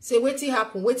her. Say, waiting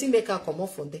happen. Waiting make her come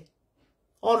off for there.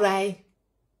 All right.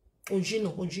 Oji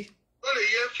no, Oji. All the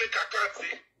year fake account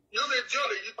say. You know, they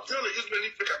use many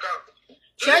fake accounts.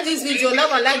 Share this video. Now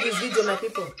I like this video, my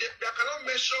people. They cannot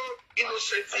mention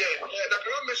Innocent here. They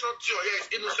cannot mention Dion here is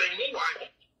innocent. You know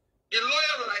why? The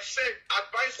lawyer that I said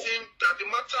advised him that the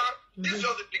matter, this is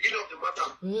just the beginning of the matter.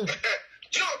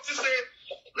 Dion to say,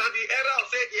 now the error of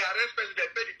say the arrest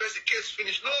president, the person case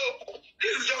finished. No,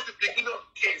 this is just the beginning of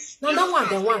the case. No, that one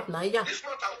they want now, yeah.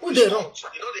 Who they wrong?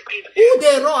 Who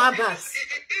they wrong, Abbas?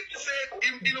 If you say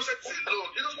Innocent is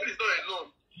alone, Innocent is not alone.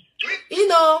 You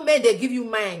know, may they give you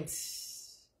mind.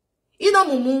 You know,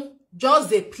 Mumu, just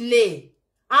they play.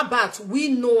 About we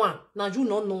know her. Now you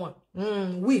not know her.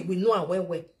 We know her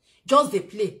well. Just they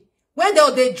play. When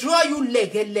they draw you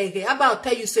leg. About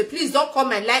tell you say, please don't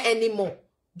come and lie anymore.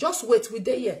 Just wait with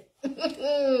the here.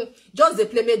 Just they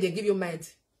play, may they give you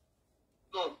mind.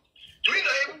 No. Me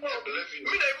not even one of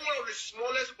the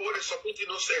smallest bodies support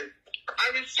Innocent.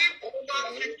 I received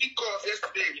over 50 calls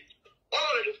yesterday. All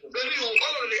of the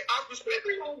ask me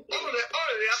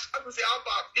say how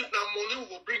about if now money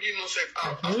will bring Innocent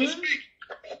out. As we speak,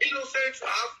 Innocent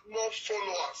has more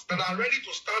followers that are ready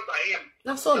to stand by him.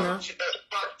 That's all now. He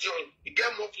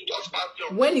get more followers past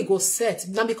John. When he go set,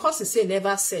 now because he say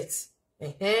never set.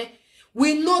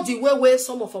 We know the way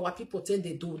some of our people think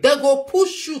they do. They go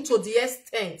push you to the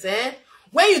extent,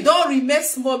 When you don't remain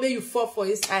small, may you fall for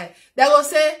his eye. They go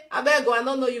say, I beg go, I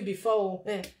don't know you before,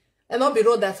 And not be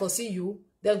road that foresee you,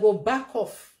 they go back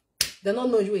off. They don't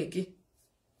know you again.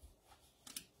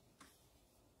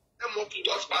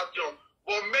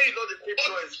 But may not the same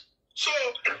choice. So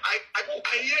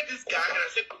I hear this guy and I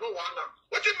said, you know what now?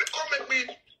 What did come make me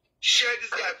share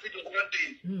this guy video one day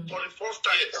for the first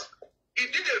time? He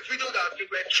did a video that they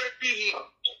were threatening him.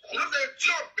 You know, the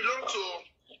job belonged to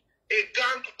a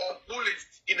gang of bullies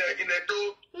in a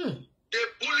door. They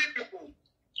bully people.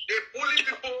 They bully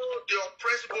people, they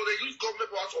oppress people, they use government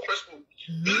power to oppress people.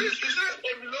 This is a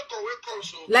local way comes.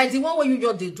 Like the one where you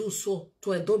just they do so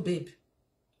to a door babe.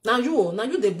 Now you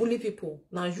they bully people.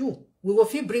 Now you. We will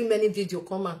feel bring many video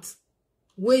comments.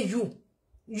 Where you.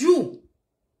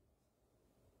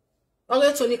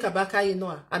 Okay, Tony Kabaka, you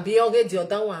know. I be okay the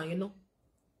other one, you know.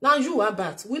 Now you are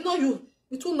bad. We know you.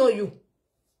 We too know you.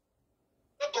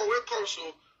 Local way comes.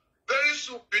 Very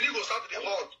soon, Benin will start to the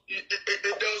hot.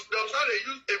 They'll start to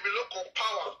use a local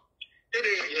power. They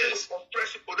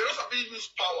oppress people. They don't have to use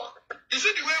power. You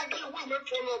see the way we went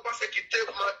follow Obaseki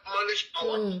manage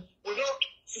power. We know,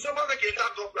 since Obaseki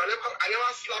attack government, I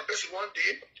never slap person one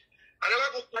day. I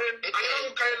never go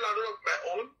carry land of my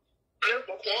own.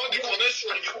 For all the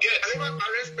connection you get, I never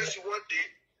arrest person one day.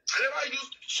 I never use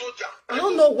soldier. I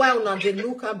don't know why now they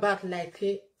look about like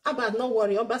About no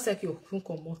worry, Obaseki will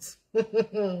come out.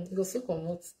 Go so come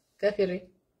out. Kefere.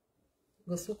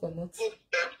 Go so come out.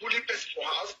 Bully person for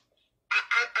house.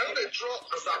 I know they draw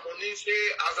as a money, say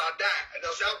as I die, and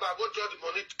they'll say, I go draw the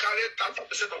money, carry 30%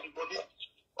 of the money.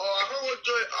 Or I can't go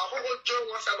join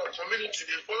one side of the community,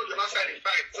 they follow the other side in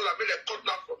fight, so that made a cut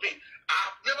down for me.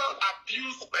 I've never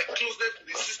abused my closeness to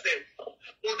the system.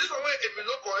 But this is where a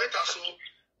local enter, so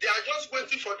they are just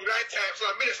waiting for the right time. So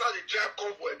I made a start to drive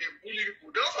convoy and they bully people.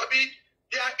 They also be,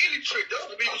 they are illiterate. They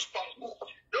also be use power.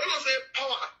 They also say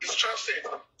power is transcend.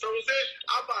 So we say,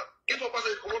 Abba, if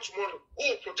Obaseki come out tomorrow, who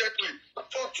will protect me?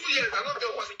 For 2 years, I don't get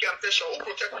Obaseki attention. Who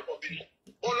protect me from this?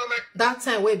 That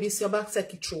time where BC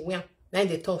Obaseki true, yeah. Now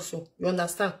they talk so. You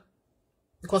understand?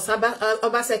 Because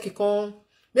Obaseki come,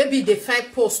 maybe they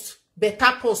find post,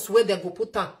 better post where they go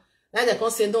put on. Now they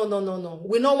can say, no.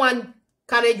 We no want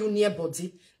carry you near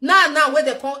body. Now where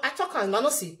they come, I talk and I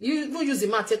see. You use the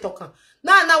man talk.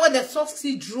 Now where they talk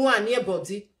see Drew and near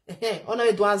body. Ono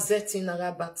e do azet in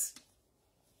Arabat.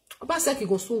 Obaseki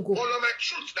go soon go. All of my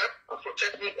truth that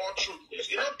protect me all truth.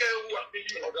 You don't get who are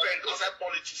really offend outside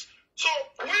politics. So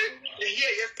when they hear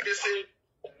yesterday say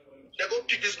they go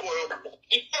pick this boy up,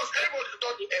 because everybody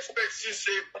thought they expect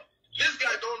say this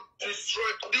guy don't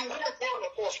destroy the work one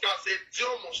of us can say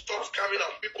Dion must stop scamming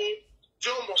our people,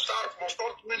 Dion must start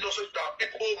doing those things to our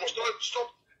people, must stop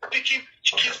picking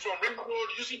kids from railroad,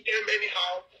 using them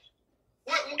anyhow.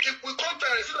 If we come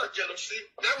and see that jealousy,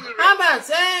 then we Robert,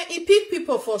 he pick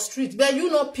people for street, but you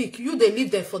not pick, you they leave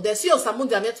them for them. See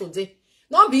Osamundia met today.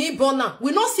 Not be born now.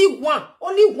 We not see one,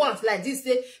 only once like this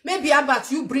day. Maybe about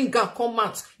you bring and come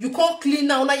out. You can't clean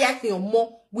now, now you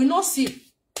more. We not see.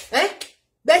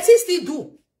 But he still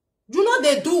do. You know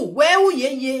they do. Where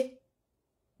ye.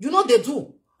 You know they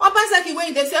do. Obaseki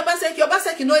when they say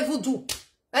Obaseki no even do.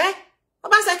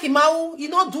 Obaseki mau, you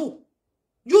not do.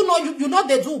 You know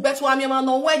they do, but I mean,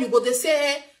 no where you go, they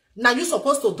say, now you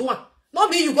supposed to do it. Not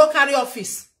be you go carry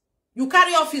office. You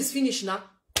carry office finish now.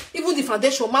 Even the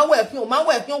foundation, my work,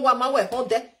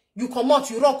 there. You come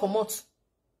out, you rock come out.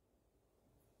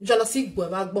 Jealousy, boy,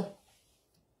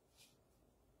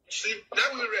 see,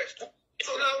 now we rest.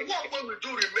 So now what when we do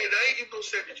remain, I ain't even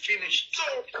said it finished. So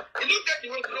you look at the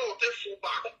way no they fall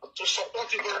back to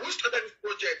support it, but we started this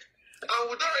project. And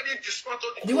we already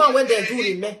dismantled the one where they do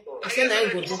remain. I say now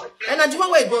go do. And the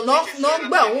one where go no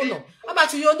no. How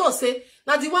about you don't say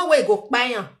now the one where go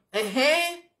buy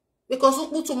because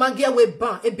who to magia we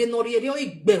ban e be no re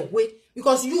we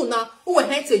because you now who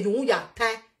hate you ya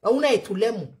tie una to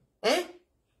lemu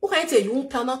who hate you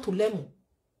turn to lemu.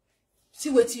 See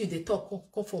what you they talk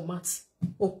come for maths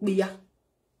okbiya.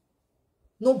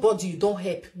 Nobody you don't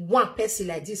help. One person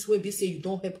like this will be say you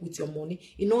don't help with your money.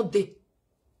 You know they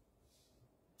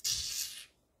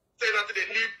say that they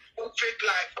live fake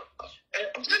life.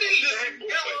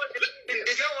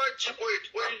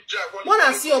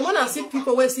 Wanna see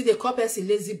people where see the coppers in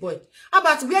lazy boy. How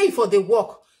about where you for the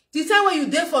work? The time when you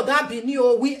there for that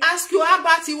binio, we ask you how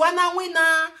about you wanna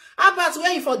winner? How about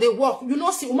where you for the work? You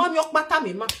know see umami okbata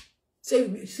me ma.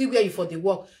 Say see where you for the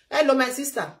work. Hello my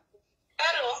sister.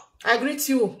 Hello. I greet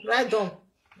you. Right down.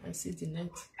 I see the net.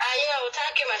 Yeah,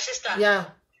 thank you my sister. Yeah.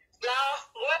 Now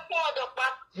what more the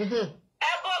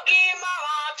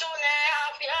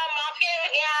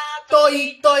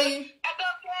Toi.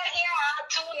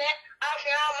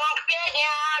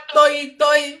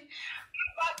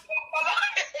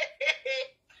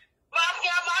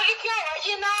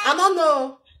 I don't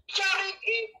know. Your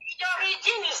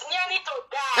regime is nearly to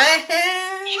die.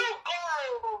 You go.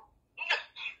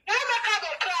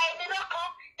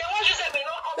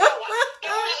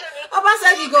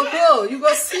 Obaseki go. You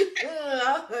go see.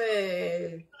 Don't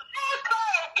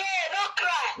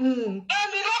cry. And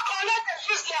we don't collect the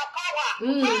use their power.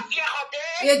 You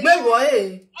know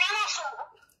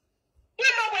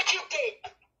what you did.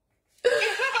 You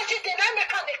know what you did. I make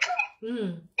the cry. You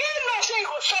know say you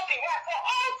go shopping for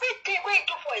everything we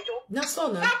do for you. That's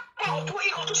all now. You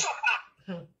go to shop.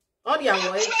 All the way.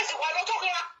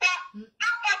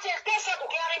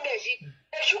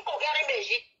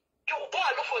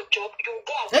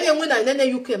 And then when I then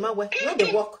you came my way, not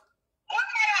the work.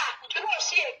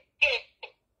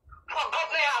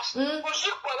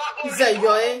 Say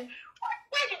your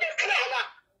why did they cry now?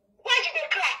 Why did they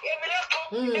cry? You know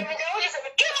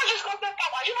just got the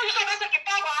power. You know just got the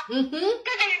power. You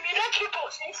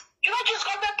know just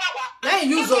got the power. Now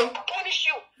you use them. Punish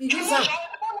you. You use them.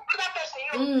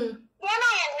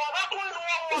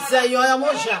 Say your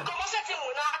emotion.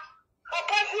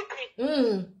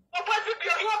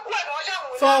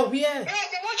 For where?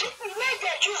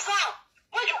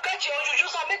 When you get your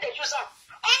juice, I make the juice out.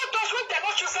 All those who they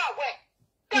not choose away.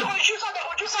 They will choose away.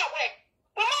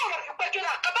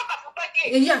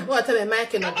 Yeah, what am I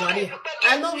making of money?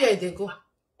 I know where they go.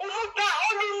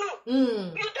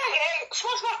 You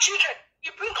small children,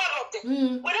 you bring all of them.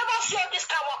 We never see this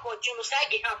kind of for you. We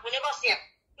never see them.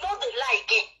 Not the lie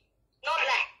again. Not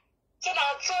lie. So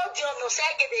now, so you know, say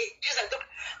they use a dog.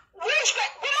 How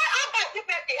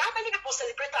many people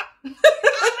celebrate that?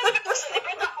 How many people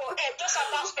celebrate that for just a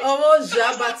Almost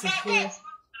Jabati.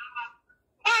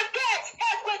 And get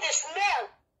where they smell.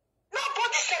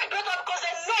 Nobody celebrate because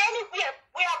they know anywhere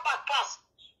we are bad pass.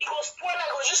 It was spoil, I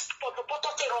was just put the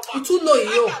bottle thing over. You too know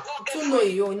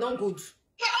you, not good.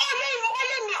 Yeah, only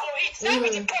me who eat. That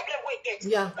is the problem we get.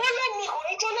 Yeah. Only me who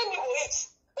eat.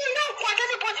 We don't want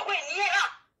anybody way near her.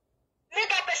 Make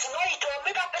that person know it or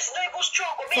make that person know even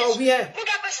struggle. For where? Make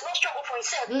that person not struggle for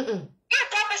himself. If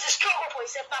that person struggle for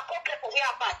himself, that problem for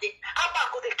where about it. About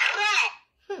go to cry.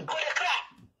 Go to cry.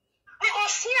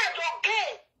 Because here your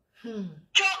game.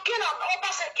 Jogging on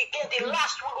Obaseki again, the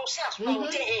last we go see us from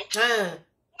today.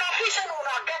 Now he said we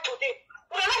will get today.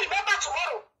 We will not remember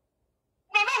tomorrow.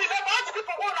 We will not remember all the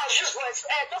people who are just words.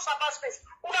 Those are bad space.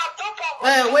 We will have done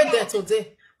for wait there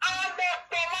today. And the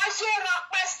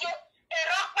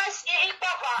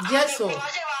Yes, so.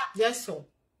 Yes, so.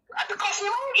 Because you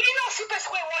know, see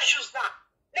person where was used now.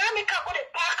 Now me can go the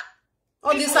park.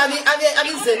 Oh, this are the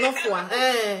enough one.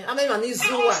 I mean, I need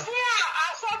Zua. I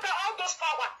saw all those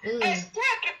power. And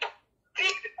still people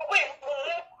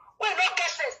when no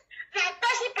cases. The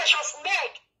person precious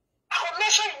make. I will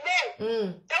measure in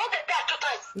name. They don't get that 2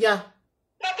 times. Yeah.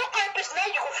 Now don't call person now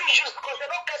you will feel used because they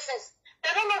don't cases.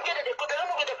 They don't know where they go. They don't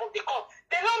know where they come.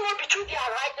 They don't know between their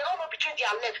right. They don't know between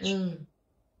their left.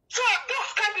 So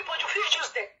those kind of people you feel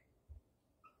used them.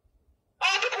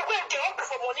 All people when they open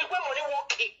for money, when money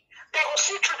won't keep, they will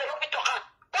see through. They don't be talking.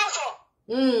 That's all.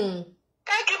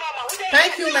 Thank you, Mama.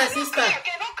 Thank you, my sister.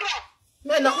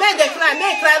 No, make they cry.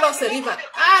 Make cry us a river.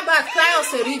 But cry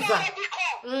us a river.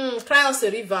 Cry us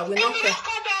a river. We not care.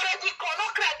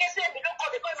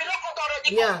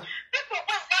 Yeah.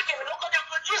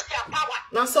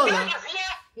 Now so now.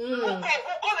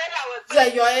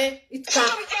 Yeah, it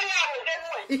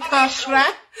can't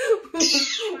cry.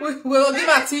 We'll give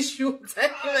her tissue.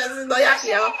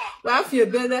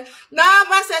 Now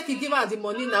Obaseki give her the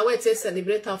money now. We take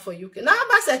celebrate her for UK. Now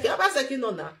Obaseki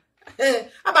no now.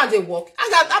 About they work.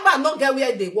 About not get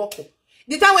where they work.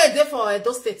 The time where they for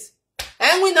those states.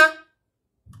 And we now.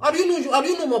 Or you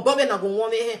know more Bobby na go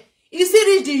want me. You see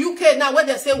reach the UK now where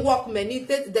they say work many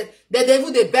they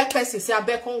even the back person say I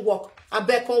beg on work.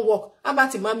 About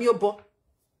mami obo.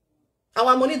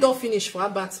 Our money don't finish for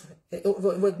about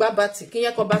with Babati.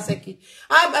 Kinya ko Obaseki.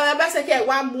 Obaseki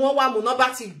one more no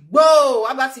bati go.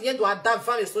 Abati get to adapt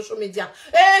from social media.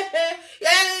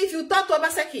 If you talk to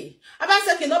Obaseki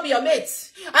not be your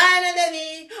mate.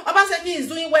 Obaseki is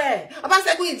doing well.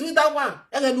 Obaseki is doing that one.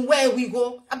 And then where we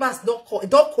go, Abas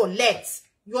don't collect.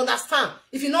 You understand?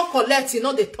 If you not collect, you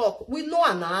know they talk. We know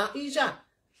Anna, Ija.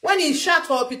 When he shot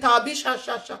for Peter Obi, sha.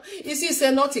 You see,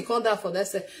 say not he come down for that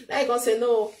side. Now he can say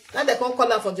no. Now they come call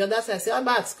down for the other side. Say,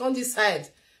 Abat, come this side.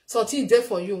 Something there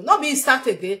for you. Not be start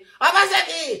again.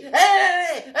 Obaseki!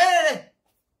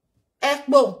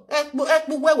 Ekbo,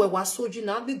 where we was Osagie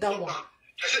now, did that one.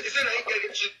 He said that he get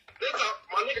it cheap. Later,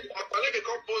 Maleke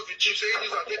come post the cheap, saying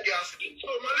this and take gas. So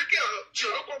Maleke, she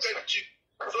don't come get it cheap.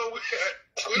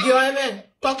 So you amen.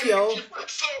 Talk your own.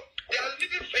 So they are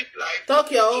living fake life.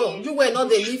 Talk your own. You were not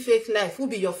the live fake life. Who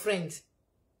be your friend?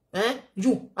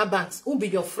 You, Abat, who be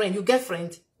your friend? You get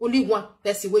friend. Only one.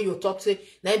 That's the way you talk to.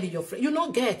 Now be your friend. You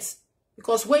not get.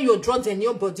 Because when you drugs in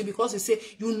your body, because you say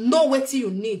you know what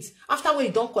you need. After when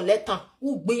you don't collect them,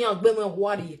 who bring and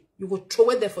worry, you go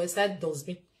throw it there for inside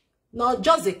dustbin. No,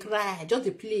 just they cry, just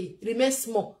they play. Remain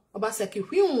small.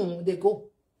 Obaseki, they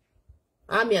go.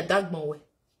 I'm a dog man way.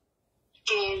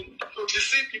 So to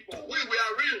see people, we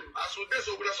are real. As we did,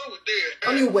 so we are so there.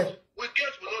 Only way. We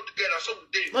get, we not together, so we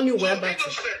did. Only way so about it.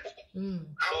 I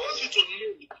want you to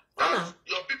know that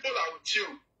your people are with you.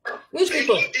 Which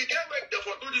people? He can't make them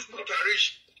for do this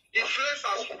declaration. Influence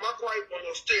as from Akwa Ibom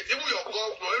your state, even your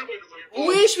governor, everybody will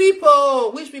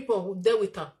involve. Which people who there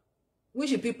with her?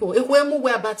 Which people? If we move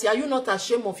about it, are you not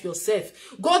ashamed of yourself?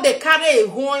 Go they carry a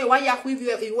horn. Why you with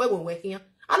you were here?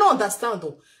 I don't understand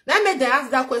though. Let me they ask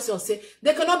that question. Say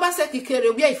they cannot Obaseki carry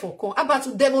where for come about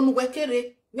to devil where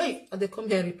carry. Wait, they come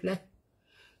here reply.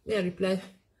 Yeah, reply.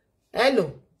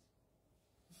 Hello.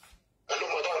 Hello,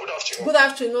 madam. Good afternoon. Good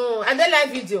afternoon. I did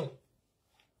live video.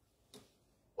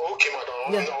 Okay,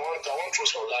 madam. Yeah. I want to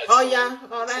some light. Oh yeah.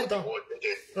 All right done.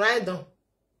 Right done.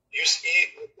 You see,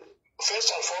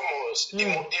 first and foremost, the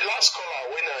last caller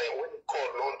when I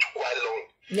called long to quite long.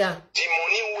 Yeah. The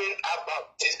money went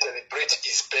about to celebrate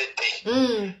his birthday.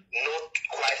 Not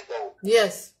quite long.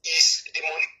 Yes. Is the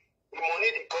money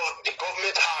the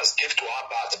government has given to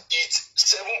Abat it's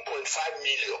 7.5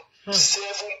 million.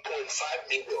 7.5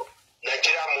 million.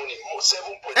 Nigeria money,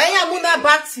 7.5 million.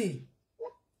 Bati.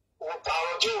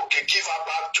 Osagie can give her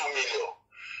back 2 million.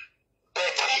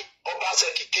 But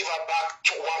Obaseki give her back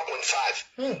to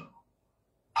 1.5.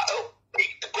 The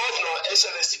governor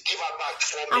SLS give her back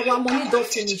 $4 million. Our money don't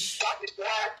finish. That is the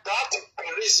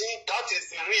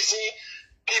reason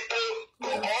people,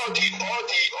 all the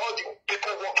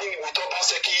people working with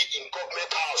Obaseki in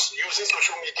government house using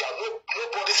social media,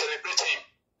 nobody celebrating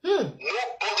him.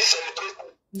 Nobody celebrating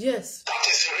him. Yes. That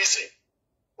is the reason.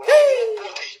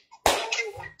 Nobody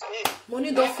working with him.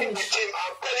 Money don't finish. With him,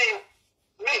 I'm telling you,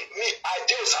 I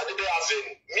did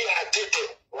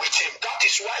with him. That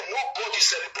is why nobody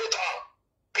celebrate her.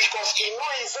 Because he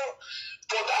not even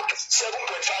for that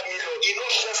 7.5 million, he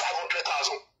not share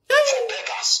 500,000 for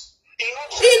beggars. He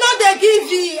know they give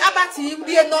the abati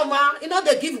be normal. He know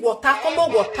they give water,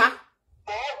 common water.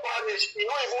 For all bodies, he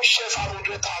not even share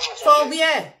 500,000 for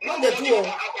where? No, they do.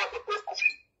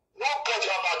 Nobody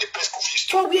about the best office.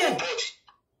 For where?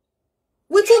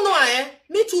 We too know,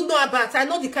 Me too know about. I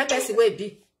know the kind of person will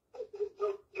be.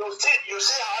 You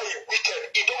see how he wicked.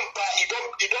 He don't buy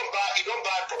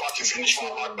property finish for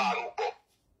our man.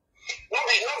 No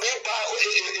be buy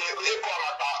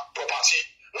property.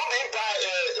 No be buy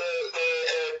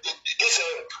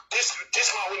this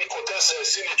man when he contest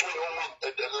Senate when he win the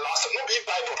last. No be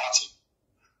buy property.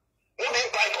 No be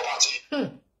buy property.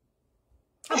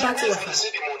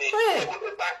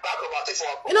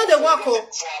 You know they work.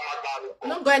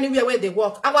 Not go anywhere where they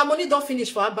work. Our money don't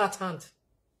finish for our bad hand.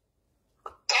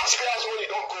 Taxpayers money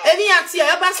don't go. Any auntie,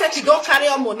 Obaseki don't carry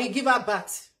your money, give her back.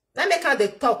 That make her the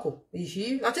talk.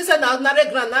 That is now another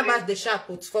grand about the sharp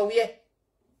put for where.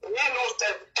 They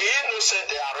innocent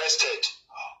they arrested.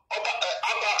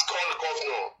 Abat called the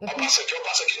governor. Obaseki,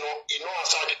 he know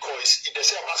answer the calls. They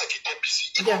say Obaseki they busy.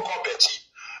 He don't call Betty.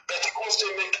 Betty goes to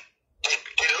make the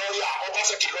lawyer,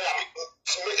 Obaseki lawyer,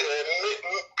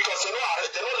 because they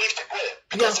don't leave the boy.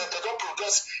 Because they don't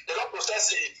process the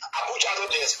Abuja,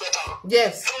 they expect them.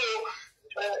 Yes. So,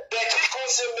 Betty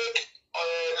goes to make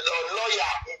lawyer,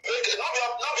 not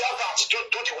be about to do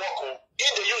the work.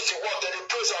 If they use the work, then they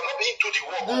praise her, not being do the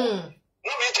work.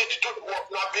 Not being to do the work,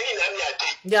 not being in any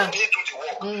idea. Not being do the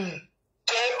work.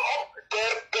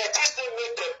 Then Betty still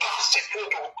make the pass to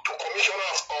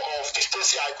commissioner of the state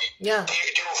CID. Yeah. The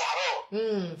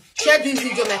overall. Share this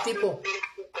video, my people. He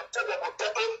said they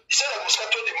will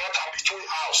settle the matter between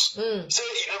house. Say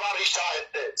he never reached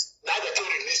her end. Now they can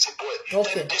release the boy.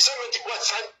 Okay. Then they say make the boy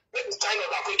sign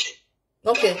on that quickie.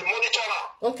 Okay. Then they monitor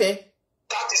her. Okay.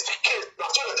 That is the case.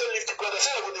 That's why they leave the boy. They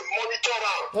say they will monitor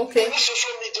her. Okay. Any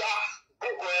social media,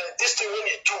 this thing when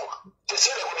he do, they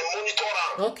say they will monitor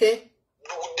her. Okay.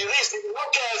 The reason you don't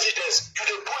get evidence. You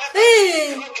dey bully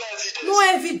Hey, you don't get evidence. no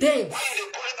evidence. Why you dey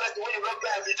bully person when you don't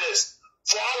get evidence?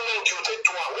 For how long you take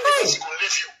to one? When the person will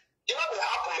leave you? It not will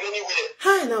happen anywhere.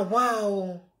 Hi now,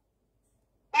 wow.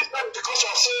 It's not because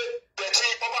of say Betty,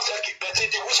 Obaseki,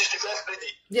 Betty, which is the first lady.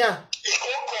 Yeah. He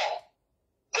can't call.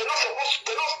 They're not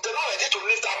ready to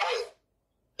leave that boy.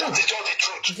 That is just the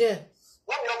truth. Yeah.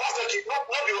 When the Obaseki, not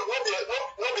be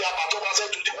about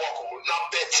Obaseki do the work.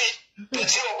 Now Betty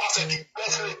Obaseki,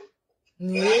 first lady.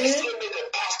 Let's made them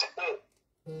pass the bill.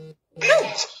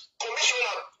 Because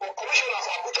commissioner for Abuja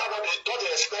don't they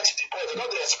expect the boy, they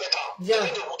don't expect her. Yeah.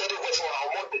 Then they wait for her on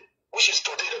Monday, which is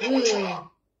today, they wait for her.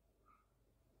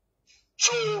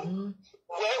 So,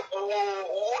 well,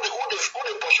 who they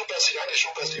pursue person and they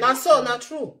show person? Not so, not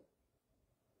true.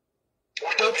 We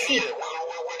don't be here, we know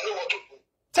what to do.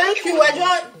 Thank you.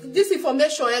 Enjoy this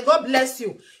information. God bless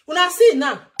you. Una see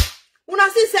now. Una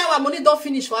see say our money don't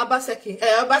finish for Obaseki.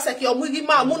 Obaseki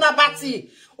omugima muna bati.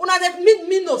 Una de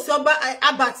me no say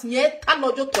abati nye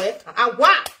tanojo to e awa.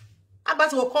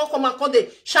 Abati will come and call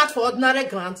the shout for ordinary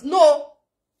grant. No.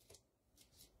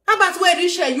 Abati where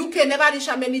reach UK never reach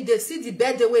many days. See the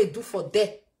bed the way do for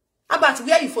there. Abati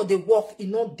where you for the work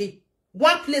in no day.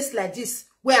 One place like this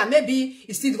where maybe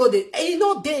you still go there. In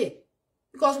no day.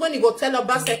 Because when you go tell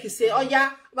Obaseki say, oh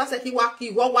yeah, Obaseki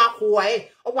waki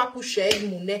wa push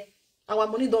mune. Our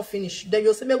money don't finish. Then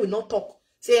you say me we not talk.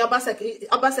 Say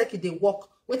Obaseki they work.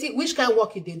 Which kind of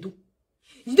work they do?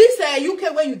 This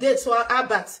UK where you did so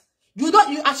Abat. You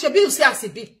actually you say as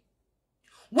it be.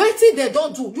 Waiting they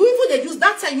don't do. You even they use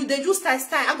that time they use style.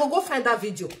 I go find that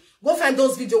video. Go find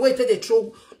those videos where they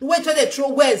throw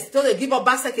words till they give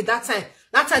Obaseki that time.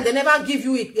 That time they never give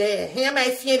you it. Here my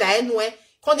fear anyway.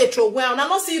 Quand they throw well, una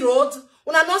not see road,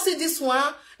 una not see this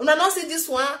one, una not see this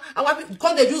one. And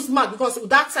quand they use mark because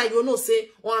that time you know say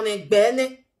on a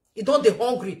bene, you don't they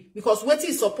hungry because what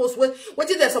is supposed what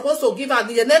is they supposed to give her,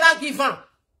 they never give her.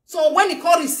 So when he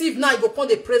call receive now, you go call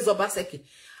the praise of Obaseki.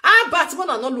 But when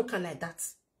I'm not looking like that.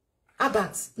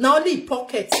 But now only he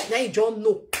pocket, now you don't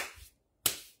know.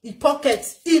 He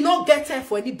pocket, he not get time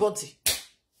for anybody.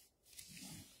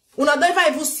 Una never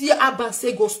even see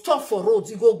Abase go stop for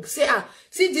roads. You go say, ah,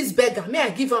 see this beggar, may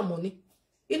I give her money?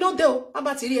 You know, they'll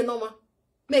about it, no,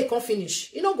 may come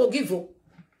finish. You know, go give her.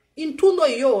 In two no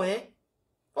yo, eh?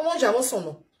 How much I was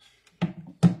on?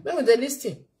 When with the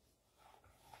listing?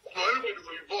 No, everybody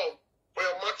will involve for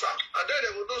your matter. And then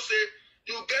they will not say,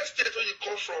 you get state where you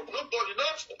come from. Nobody,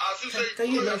 not as you say,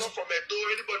 you're not from Edo,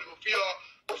 anybody will feel.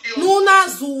 Nuna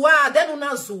Zua, then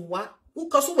Nuna Zua.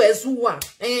 Because we Zua,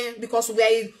 because we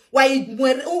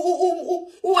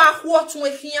are what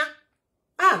we here.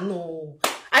 Ah, no.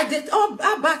 I did all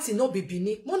Abati no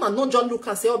bibini. Mona no John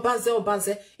Lucas say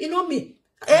Obazee. You know me.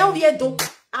 Elviedo,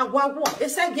 Agua, a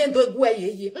second do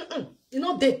ye. You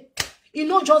know they. You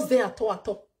know just there at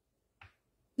all.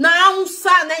 Now,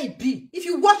 sir, be. If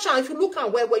you watch and if you look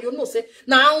and where you know say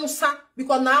now, sir,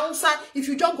 because now, sir, if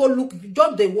you just go look,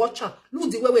 just they watch and look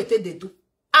the way they do.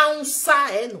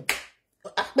 Answer, no.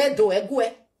 Akbedo, go.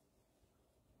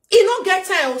 You know, get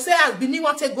time, say, as Bini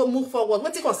want to go move forward.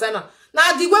 What you concern now?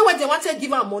 Now, the way when they want to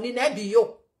give her money, they be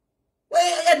yo.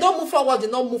 Well, don't move forward, they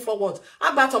don't move forward.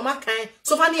 About on my kind.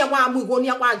 So, funny, I want to go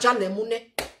near one jam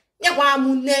mune. Ya wa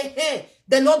mune, eh.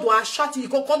 Then not do a shot, you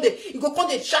go come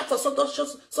the chat on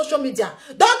social media.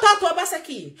 Don't talk to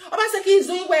Obaseki. Obaseki is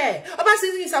doing well.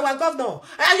 Obaseki is our governor.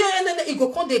 And then you go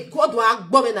come the God wa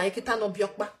bomb na ikita no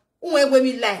biokba. Unwe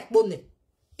we like bone.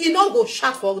 You no go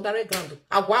shout for direct ground.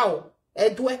 Ah wow.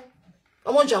 Edwe.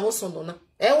 Omo jamo sono na.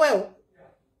 Well.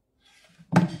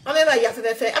 Ameba ya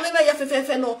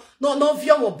fefe no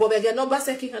vio mo bobege no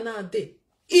Obaseki kana de.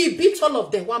 He beat all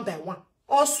of them one by one.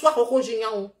 All swap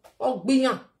okojiyan o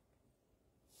gbiyan.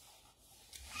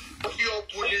 If you're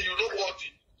bullying, you know what?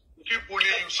 If you bully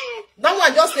you, so that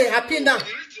one just say happy now. The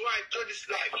reason why I joined this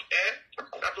life,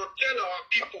 that will tell our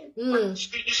people. You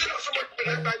see that so much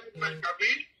better than you like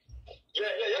Abi?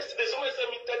 Yeah. Yesterday someone sent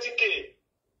me 30K.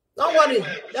 Don't worry.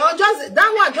 Just that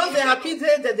one just say happy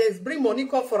that they bring money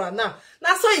come for her now.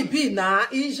 Now so it be now,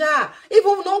 Ija.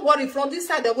 Even don't worry from this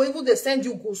side, they will even they send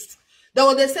you goods.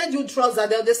 They send you trousers,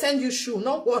 they send you shoe.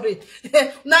 Don't worry.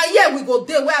 Now yeah, we go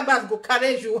there where about go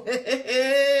carry you.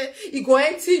 He go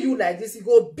empty you like this. He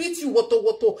go beat you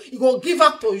woto. He go give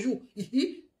up to you.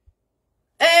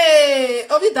 Hey,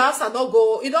 Ovi Dasa not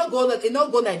go. You don't go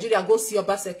Nigeria. Go see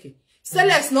Obaseki. Say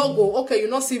let's not go. Okay, you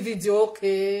not see video.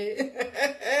 Okay.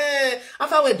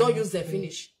 After we don't use the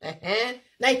finish.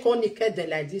 Now you can't naked them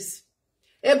like this.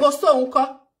 Hey, Bosto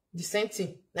unko the same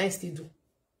thing. Now you still do.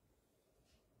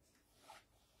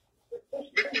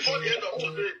 Before the end of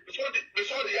today,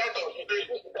 before the end of today,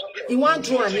 you want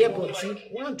draw an earbud, you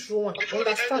want draw one.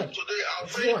 Understand?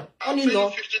 Only know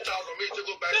 50,000 me to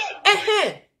go back.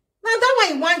 Now that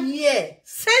one in 1 year,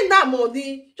 send that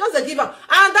money, just a give her.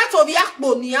 And that of yak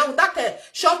money, and that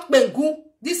short bengu,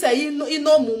 this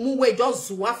Inno Mumu way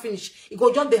just zua finish. You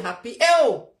go just be happy.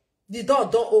 Oh, the door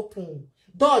don't open.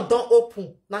 Door don't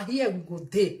open. Now here we go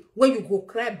there. When you go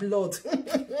cry blood.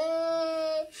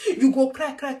 You go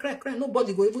cry.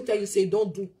 Nobody go even tell you say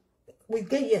don't do. We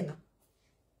get here now.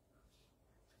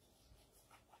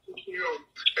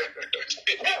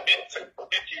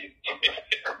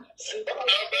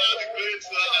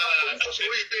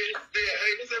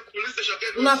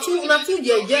 Una too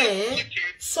ye.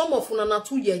 Some of una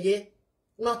too ye.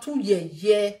 Una too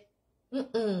ye.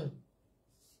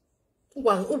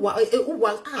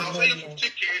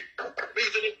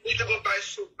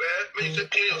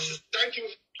 Thank you.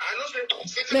 I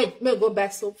know go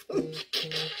back soap.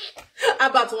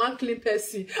 About one clean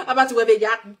person. About where the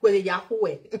Yahoo.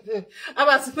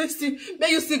 About may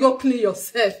you still go clean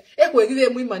yourself. If we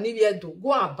give them money, do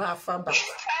go and bath.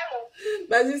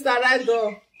 My sister, right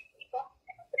door.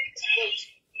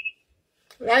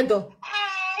 Right door.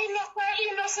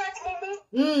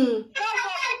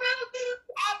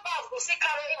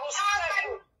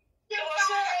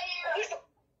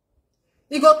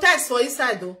 You go test for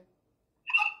inside though.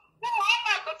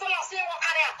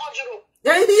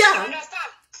 Yeah.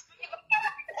 Understand?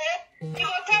 You go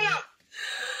tell them.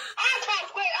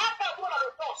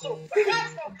 So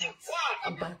that's from the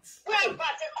one. Where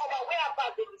about they come out? Where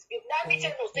about they misbehave? Now me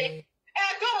tell you say,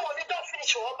 don't money don't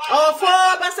finish for Obaseki. Oh, for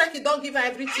Obaseki don't give her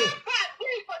everything.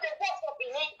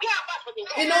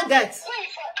 You know that. Wait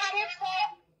for carry for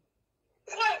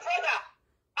brother.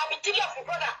 I be tell your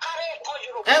brother carry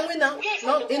 100. And we know,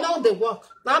 you know the work.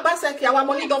 Now Obaseki, our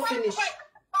money don't finish.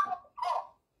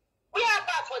 We are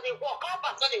back for the work. How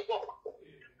about the work?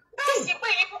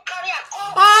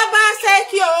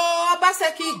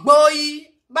 Obaseki, boy.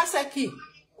 Obaseki,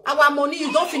 our money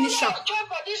you don't finish up. Join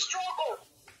for this struggle.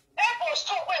 Everyone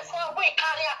stop wait for a way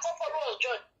carry a couple of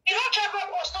join. You don't try to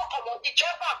stop come on the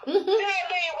job. They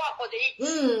work for the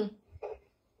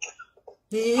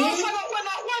Also, when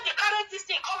the current this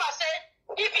thing come and say,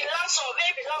 if it land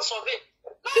survey.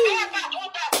 Not be about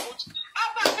all that good.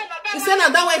 He said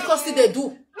that way because they do.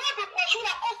 Not be pursue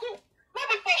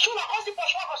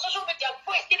for social media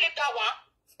before he still leave that one.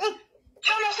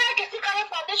 So you say get the current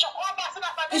foundation, come back to the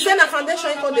foundation. He said the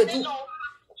foundation is what they do.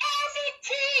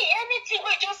 Anything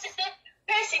we just say,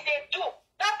 person they do.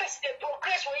 That person they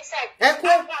progress for inside.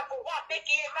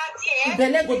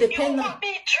 Bele go depend now.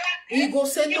 He go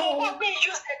say no.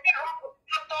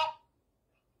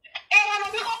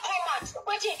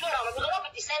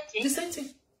 The same thing.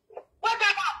 When they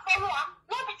have follow up,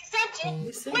 not be the same thing.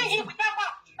 When he would have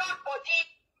that body,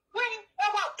 when he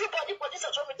have two body for this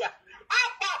social media,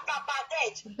 I'm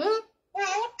dead.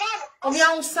 On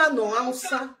vient en ça, non, en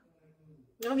ça.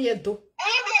 On vient d'eau.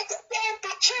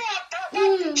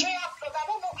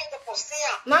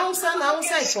 Now, it's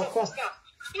for come.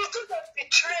 You do not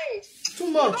betray. Too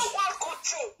much. You don't want good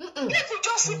thing. If you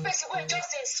just see person where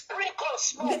just say sprinkle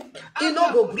smoke. You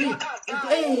know go green.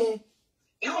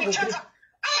 You will just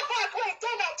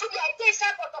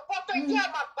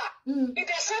if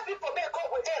they say people may go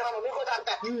with their hand, we go that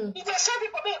time. If they say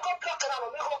people may go block around,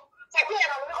 we go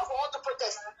for all to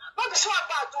protest. Not be so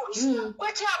about do this.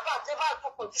 What you about never do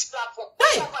for this platform?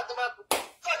 What you about never do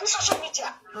for this social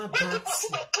media? When people see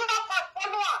the clear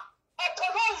follower,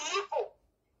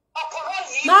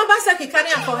 now Obaseki carry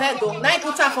her for head though. Now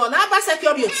put her for. Now Obaseki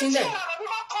your routine there.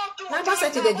 Now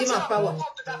Obaseki they give her power.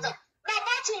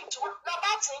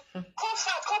 Come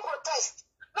fight, come protest.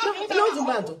 No do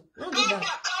bad though. No do bad.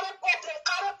 Carry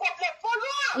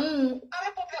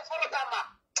problem, follow that man.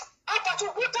 After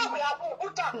to good time, we have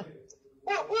good time.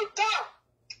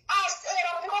 As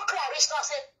we go clear, we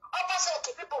say,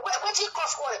 Obaseki people, what you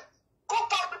cost for it? Go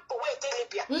back people wait till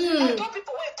Libya. And don't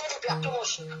people wait till Libya too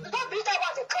much. Don't be that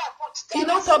one the crowd put. You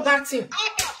don't talk back to him.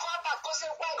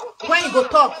 When you go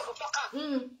talk.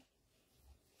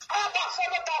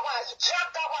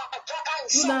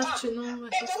 Good afternoon,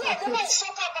 my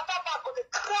sister.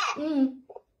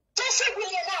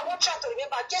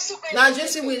 Now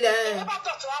Jesse will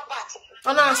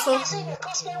on our soul.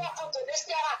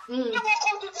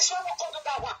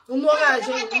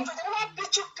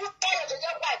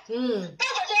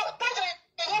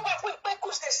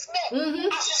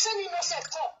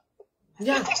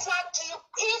 Yeah.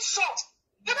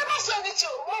 You never say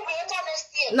anything when we enter next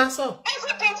year. That's all.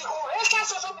 Everybody will enter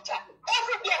social media.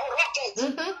 Everywhere will rocket.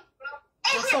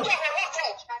 Everywhere will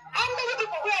rocket. How many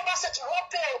people will ever say to one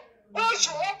pay? Once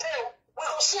you won't pay, we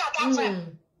will see at that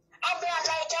time.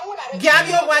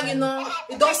 Gabio one, you know,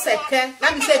 it don't second.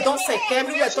 Let me say, don't second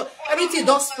everywhere. So everything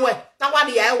don't spoil. Now what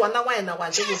the I want, now why and now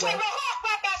what you want.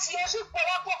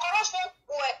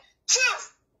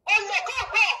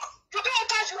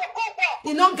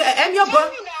 You know, I'm your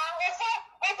boy.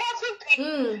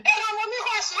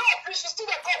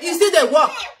 You see the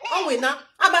work. Oh, we now.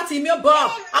 About him your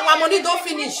ball. Our money don't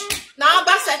finish. Now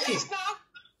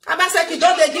Obaseki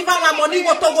don't they give our money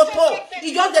go to.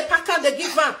 You just the pack and they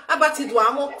give her about it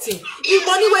one more thing. If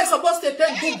money we're supposed to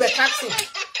take do better thing.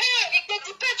 They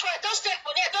depend on just take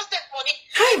money, just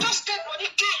take money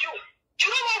to you. You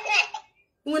know what?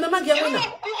 We never get one.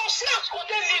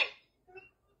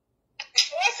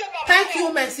 Thank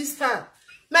you, my sister.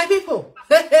 My people.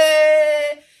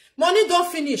 Money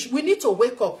don't finish. We need to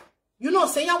wake up. You know,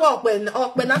 say you walk when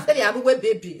after you have a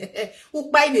baby.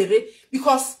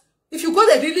 Because if you go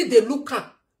there, really they look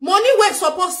at money we're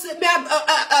supposed to be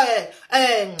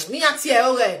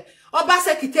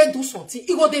Obaseki do something.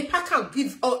 You go they pack and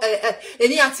give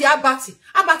any abati.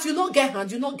 Abati, you not get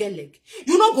hand, you not get leg.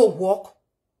 You not go walk.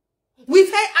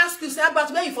 We've asked you say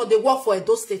about where you for the work for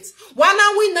Edo State. Why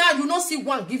now we now you not see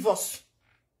one give us.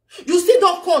 You still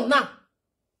don't call now.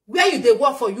 Where you they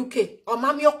work for UK or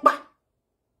Mami Okpa?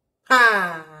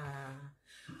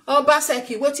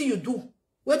 Obaseki, what do you do?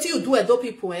 What do you do Edo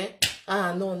people, eh?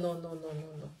 No.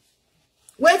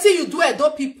 What do you do Edo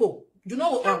people? You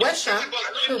know where Sha?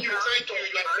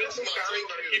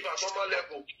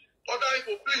 Other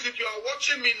people, please, if you are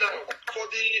watching me now for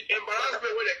the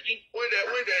embarrassment when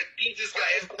they give this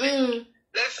guy,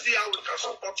 let's see how we can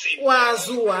support him.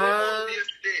 Wazua.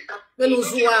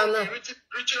 Reaching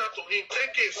out to him,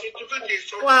 10K,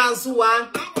 Wazua.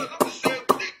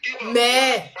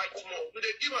 Me.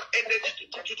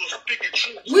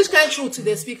 Which kind of truth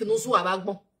they speak? No so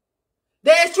abagbo.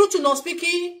 There is truth to not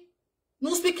speaking.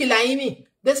 No speaking like me.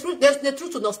 There's the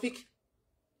truth to not speak.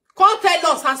 Can't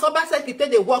tell us how Obaseki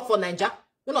they work for Nigeria.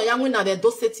 You know, young women are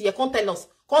those states here. Can't tell us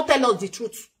the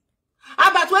truth.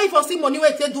 About where you for see money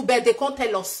where they do bad, they can't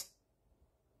tell us.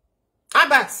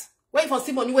 About where you for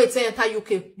see money where they enter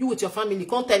UK, you with your family,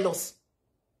 can't tell us.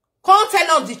 Can't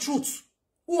tell us the truth.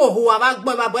 Who have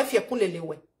gone if you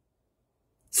kunlelewe.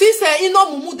 Since Inno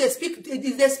Mumu they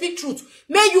speak truth.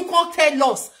 May you can't tell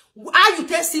us how you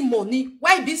testing money.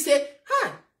 Why be say,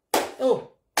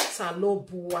 oh,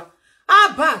 salobua.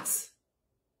 But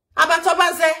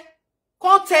Obazee,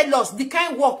 can't tell us the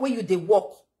kind work where you they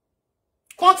work.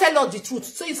 Can't tell us the truth.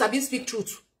 So you sabi speak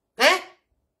truth.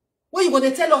 When you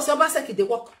gonna tell us Obaseki they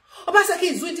work? Obaseki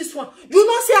is doing this one. You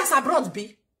not see as abroad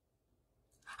be.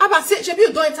 Say,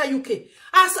 you don't enter UK.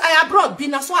 As I abroad be,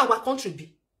 na so our country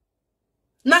be.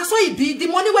 Na so it be, the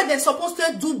money where they're supposed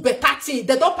to do better thing,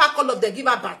 they don't pack all of them, give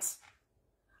her bath.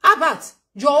 But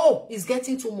your is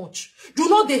getting too much. You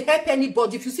know they help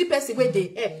anybody. If you see person where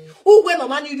they help, who when no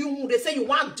money you they say you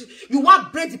want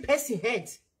break the person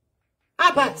head.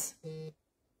 But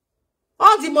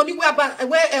all the money where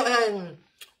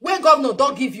governor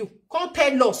don't give you, can't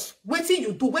tell us what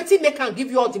you do, what make can give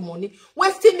you all the money,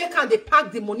 what still make can they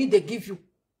pack the money they give you.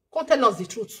 Can't tell us the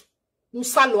truth.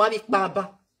 Musalo avec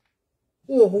baba.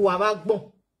 Who have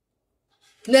bon.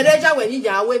 Nereja when you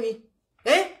are with me.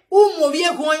 Movie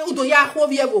going, Udo ya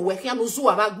hovie go work, and Uzu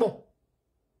have bon.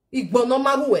 Igbo no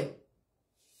maruwe.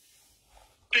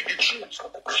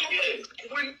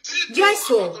 Yes,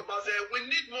 so we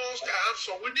need more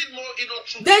answer. We need more Inno.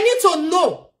 They need to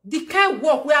know the kind of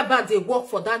work where they work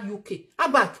for that UK.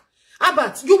 About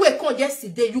you were called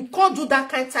yesterday. You can't do that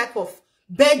kind type of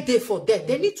birthday for them.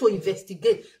 They need to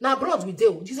investigate. Now abroad we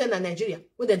do. This is in Nigeria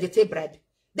when they take bribe.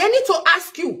 They need to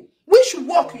ask you which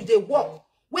work you they work.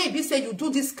 Where you say you do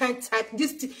this kind type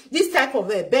this type of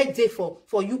birthday for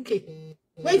UK.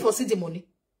 Where you for see the money?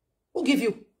 Who give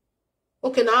you?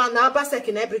 Okay, now Obaseki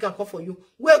in every can come for you.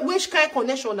 Which kind of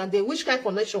connection and they which kind of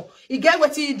connection? You get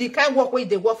what the kind of work where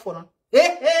they work for them.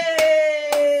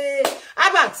 Hey,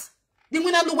 Abat, the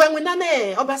winner do when we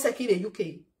nane Obaseki in the UK.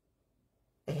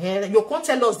 You can't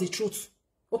tell us the truth,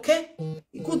 okay?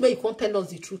 It could be you can't tell us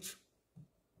the truth.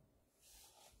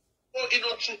 Oh,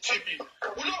 Inno TV.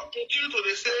 We don't continue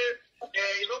to say,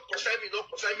 you know, concern me.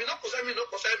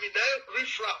 Then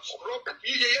refraps,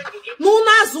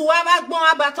 Nuna zuwa bon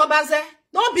Abat Obazee.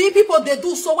 Don't be people they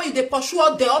do so when they pursue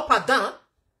all the up and down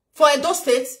for Edo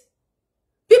State.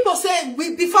 People say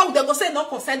before they go say not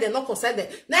concern them.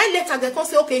 Now later they can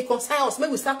say okay, concern us.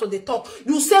 Maybe we start to the talk.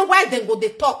 You say why then go they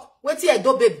talk? What he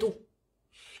do babe do?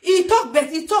 He talk, but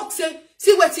he talk say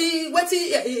see what he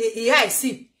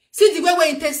see. See the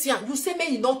way intention. You say me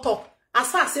you not talk. As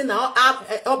far as say now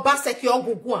Obaseki or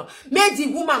Godwin. May the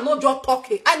woman not just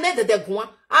talking. I need the go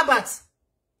Abat.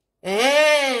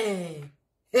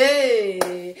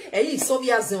 Hey, so we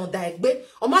are on daigbe.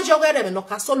 O ma jogere me no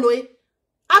ka solo e.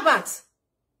 Abat.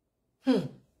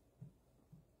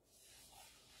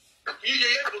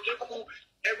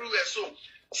 Everywhere. So,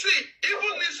 see,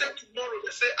 even listen tomorrow,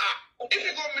 they say, if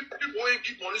you go meet people and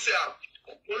give money, say,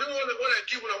 money when I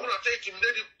give, when I want to take him,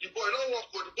 then the boy don't work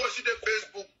with the boy, see the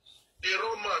Facebook, the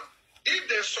romance. If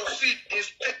they succeed in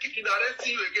taking in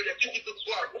arresting you again, they take you to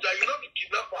court, that you not be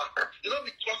kidnapper, you not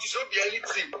be caught, you not be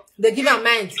anything. They give a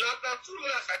mind. That's true,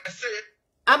 as I say.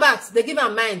 Abat, they give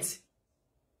a mind.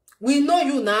 We know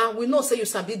you now. We know say you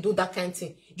sabi do that kind of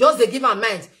thing. Just they give a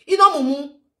mind. You know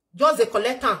Mumu. Just they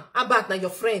collect her. Abat na your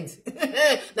friend.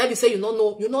 Let me say you don't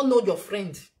know your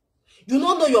friend. You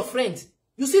don't know your friend.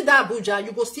 You see that Abuja,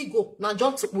 you go still go. Now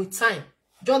just with time.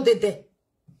 Just they there.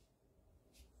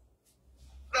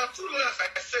 That's true, as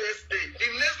I say yesterday. The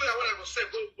next way I want to say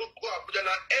go Abuja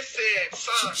na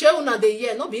SA. Che una the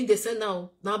year, not being the same now.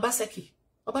 Now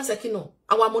Obaseki no.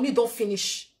 Our money don't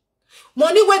finish.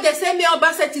 Money where they say me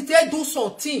Obaseki they do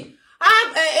something.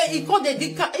 He call the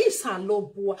dika. It's a low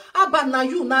boy. But now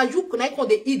you can I call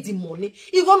they eat the money.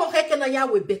 You gonna heck na ya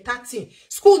with better thing.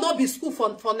 School not be school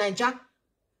for Niger.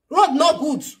 Road no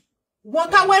good.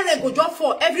 Water where they go job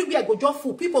for everywhere go job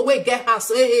for people where get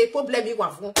house. Problem you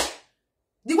want.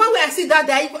 The one where I see that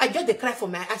day, I just cry for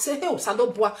me. I say, hey,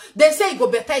 Saloboa. They say it go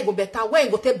better. Where it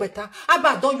go take better?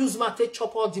 Abba don't use my take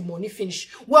chop all the money finish.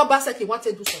 Well, Obaseki want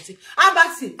to do something.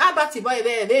 Abati, boy,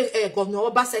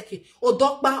 Governor Obaseki, or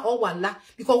Dokba, or Walla,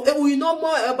 because we know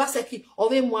more Obaseki,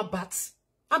 or more bats.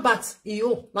 Abat,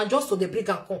 you now just to the bring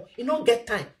and come. You don't get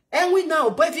time. And we now,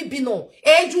 boy, if you know,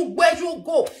 where you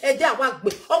go, there what to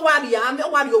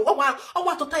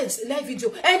tell live video.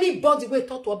 Anybody will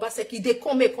talk to Obaseki, they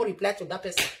come make a reply to that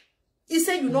person. He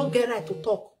said you don't get right to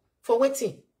talk for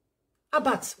waiting.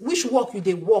 Abat, which work you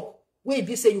they work? Where if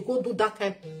you say you go do that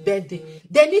kind of birthday,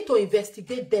 they need to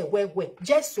investigate there where.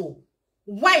 Just so.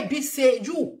 Why be say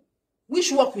you? Which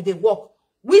work you they work?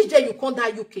 Which day you come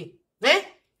that UK?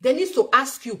 They need to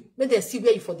ask you. Let them see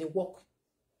where you for the work.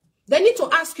 They need to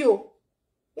ask you.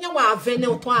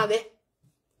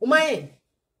 Umae.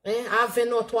 Ave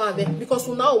not to have because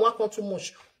we now want too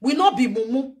much. We not be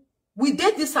Mumu. We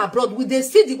did this abroad. We they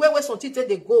see the way we something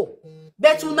they go.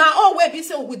 But una always be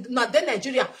say we not then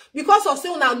Nigeria because of say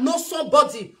una know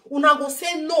somebody. Una go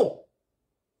say no.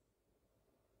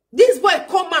 This boy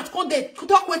come out, come they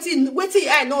talk waiting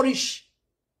I nourish.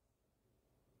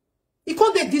 He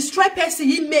can't they destroy person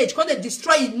image, can't they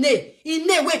destroy his name. His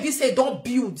name where be say don't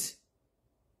build.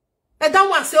 And that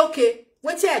one say okay,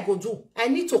 what I go do? I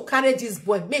need to carry this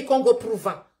boy, make him go prove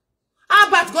him. How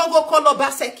about go call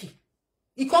Obaseki?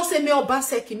 He can't say me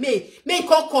Obaseki, me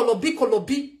can't call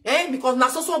Obi, because na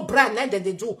so brand that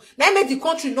they do. Now make the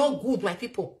country not good, my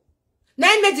people.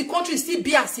 Now make the country still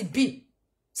be as it be.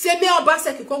 Say me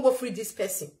Obaseki can't go free this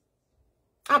person.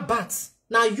 About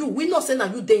now we not say now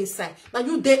you dey inside, now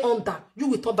you dey under, you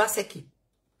with Obaseki.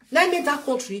 Now make that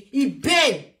country it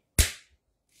bend.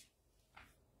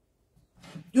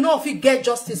 You know if you get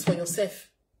justice for yourself.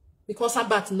 Because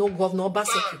about no governor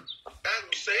Obaseki.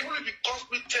 Say even if it cost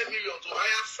me 10 million to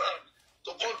hire Sam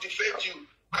to come defend you.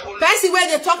 That's the way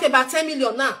they talk about 10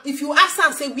 million now. If you ask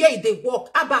Sam say where they work,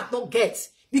 about not get.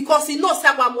 Because he knows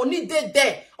that our money they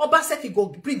there. Obaseki go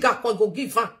bring up or go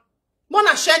give her.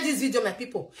 Wanna share this video, my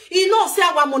people. He knows say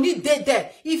our money they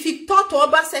there. If he talk to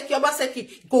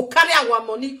Obaseki go carry our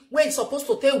money where he's supposed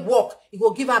to take work, he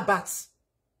go give her back.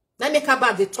 Now make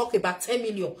about they talk about 10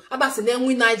 million. About say then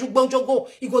we now go.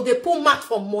 He go they pull mark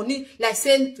for money like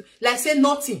say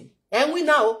nothing. And we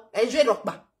now enjoy rock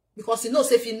back. Because he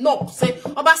knows if he knock, say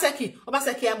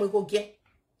Obaseki I will go get.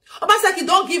 Obaseki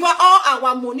don't give her all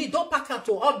our money. Don't pack her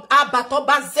to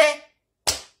Obazee.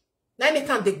 Now make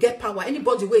they get power.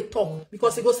 Anybody will talk.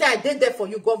 Because he go say I did there for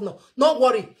you, governor. Don't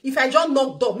worry. If I just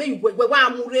knock door, maybe where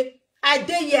I'm I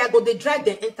dare here, I go they drive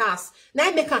the enter us. Now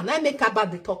I make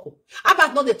about the talk.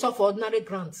 About not the talk for ordinary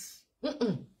grants. I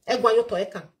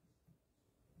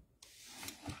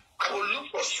will look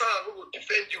for Sam who will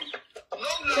defend you. No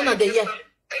so lie.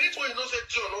 Anything you know say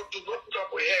do or not do, not put up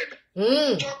your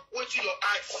head. Talk what your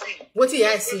eyes see. What your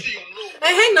eyes see. What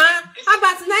you know.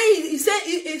 About now he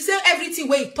say everything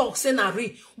where he talks say na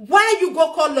real. Why you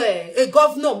go call a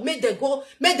governor, make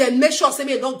them make sure say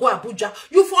me don't go Abuja.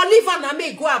 You for live and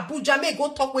may go Abuja, may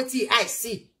go talk with your eyes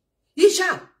see.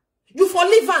 Isha, you for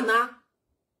live and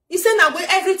he say now where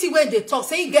everything where they talk,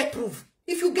 say you get proof.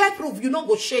 If you get proof, you don't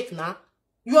go shake now.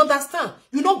 You understand?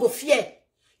 You don't go fear.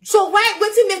 So why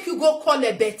waiting make you go call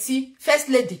a Betty, first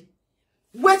lady?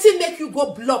 Waiting make you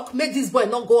go block, make this boy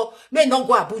not go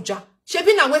Abuja. She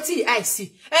be now waiting I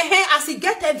see. As he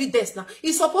get evidence now,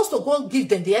 he's supposed to go give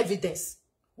them the evidence.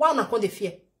 Why not call the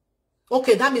fear?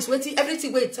 Okay, that means waiting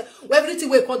everything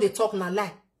we call they talk now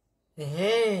lie.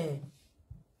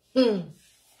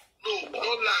 No,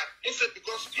 don't lie. It's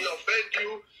because he offend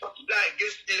you, lie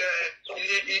against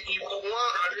you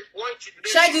want to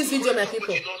share this video, my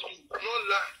people. Not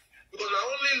lie. Because I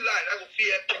only lie, I will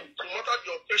fear you. No matter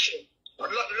your oppression.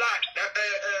 Lie,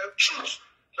 truth.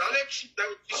 Now let truth that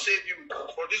will save you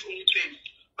for this only thing.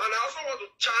 And I also want to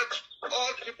charge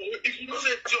all the people. If you know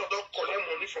say Dion don't collect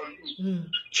money from you,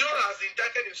 Dion has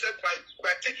indicted himself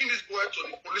by taking this boy to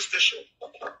the police station.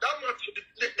 That man,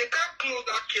 they can't close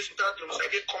that case without them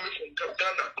coming from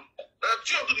Ghana. Now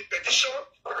Dion do the petition.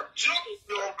 Dion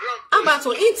do your ground. About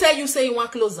to he tell you say you want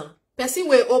closer. Person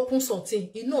will open something.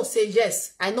 You know say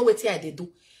yes. I know what they do.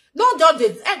 No just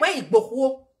the why you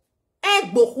go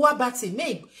about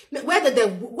it. Whether they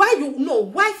why you know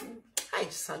why. I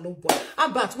salon boy.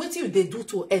 About what you they do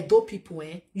to Edo people,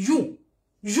 You.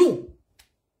 Your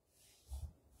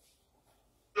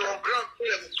grand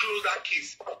will close that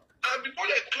case. And before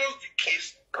they close the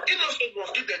case, innocent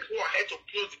must give them go ahead to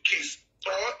close the case.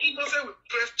 Or innocent will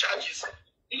press charges.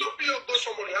 You don't be go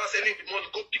somebody else selling the money,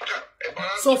 go pick up.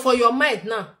 So for your mind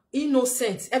now,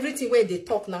 innocent, everything where they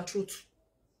talk now truth.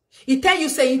 He tell you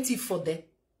saying thief for them.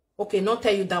 Okay, not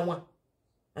tell you that one.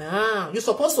 You're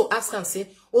supposed to ask and say,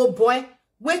 oh boy,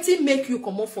 waiting make you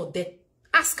come on for that.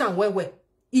 Ask and where?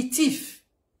 He thief.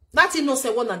 That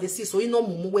innocent one at the see so you know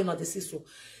Mumu when at the see so.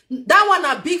 That one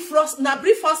a big frost, na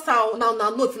brief first now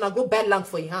no if you na go buy land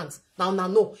for your hands. Now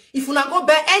no. If you na go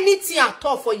buy anything at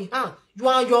all for your hand, you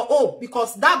are on your own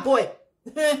because that boy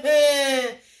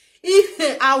if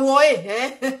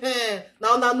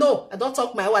now no, I don't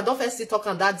talk my way, I don't first talk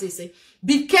on that day say.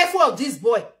 Be careful of this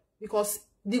boy because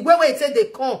the way it say they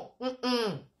come.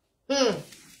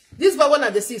 This boy when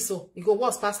I see so, he go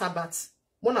once pass her bat.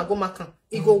 Wanna go makan,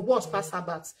 he go once pass her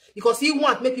bat because he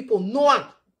want make people know him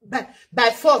by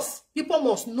force. People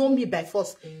must know me by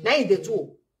force. Now in the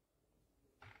two.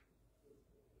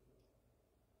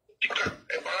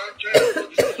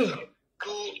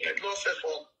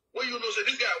 when you know say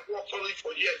this guy worked only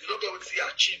for years, you don't get what he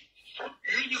achieve.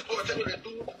 You use this boy tell me they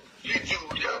do video,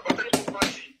 they are permanent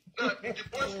property. Now the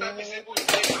boy start disabled.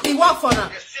 He work for now.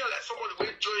 They see like somebody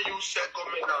will join you, say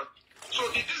government now. So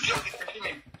this girl is telling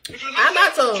me. If you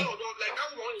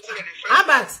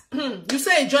you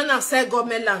say join and sell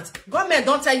government land. Government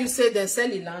don't tell you say they sell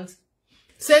the land.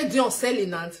 Say Dion sell the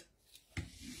land.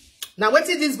 Now what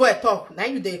did this boy talk? Now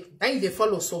you they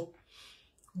follow so.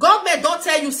 Government don't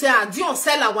tell you say Dion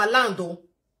sell our land though.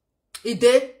 It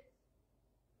did.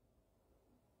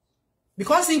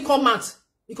 Because he come out.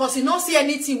 Because he don't see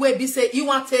anything where be say you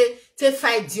want to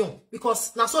fight Dion.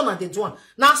 Because now so now they do one.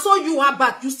 Now so you are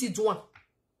bad, you still do one.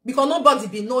 Because nobody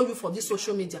be know you for this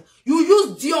social media. You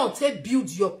use Dion to build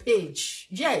your page.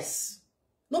 Yes.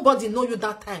 Nobody know you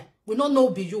that time. We don't know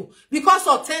be you. Because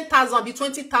of 10,000, be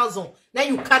 20,000.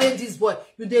 Then you carry this boy.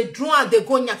 You they draw and they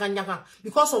go nyaka nyaka.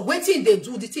 Because of waiting they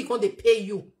do, the thing they pay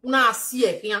you. Una see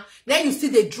it here. Then you see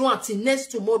they draw until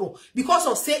next tomorrow. Because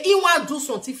of say he want to do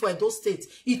something for those states.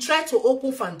 He tried to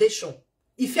open foundation.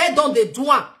 If he don't they do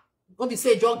one, don't be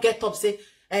say just get up say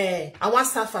I want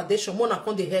start foundation. More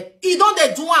on the head. He don't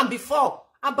they do one before.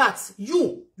 But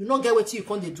you don't get what you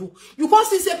can't do. You can't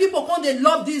see say people can't they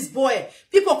love this boy.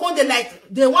 People can't they like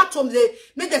they want to they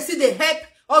make them see they help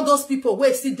all those people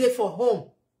where still there for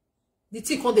home. The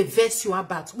thing can't they vex you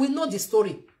about. We know the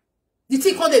story. The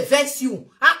thing can't they vex you.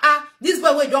 This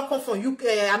boy where you come from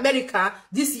UK, America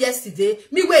this yesterday.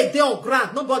 Me where they on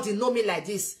ground. Nobody know me like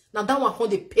this. Now that one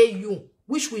can't they pay you,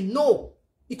 which we know.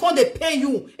 He can't they pay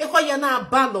you.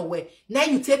 Now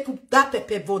you take that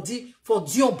pepper body for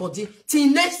Dion body. Till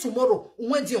next tomorrow,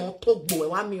 when Dion talk boy,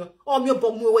 or me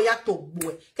boy ya talk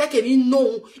boy. Keke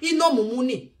Inno Mumu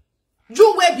ni.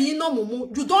 You will be Inno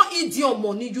Mumu. You don't eat Dion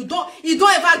money. You don't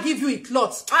ever give you a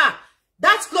cloth.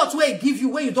 That cloth where he give you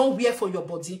where you don't wear for your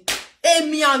body.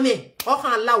 Miame.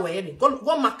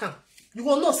 Go makan. You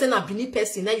will not send a Bini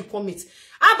person. Now you commit.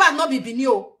 About not be Bini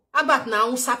o. About na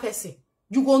unsa person.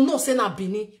 You go no say na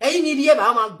Bini.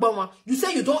 You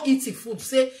say you don't eat the food.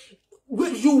 Say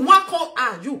you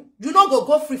want you don't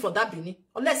go free for that Bini.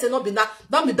 Unless not be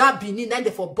that Bini, then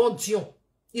they for born Dion.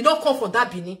 You don't come for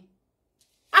that Bini.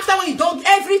 After when you don't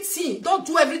everything, don't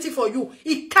do everything for you.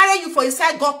 He carry you for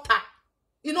inside gutter.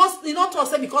 You know to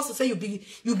say because to say you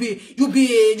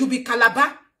be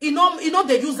Calabar. You know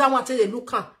they use that one till they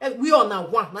look at. We all now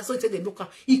one. That's what they look at.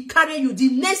 He carry you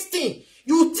the next thing.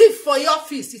 You thief for your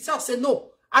office. He say, no,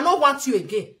 I don't want you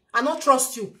again. I don't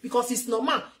trust you because it's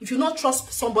normal. If you don't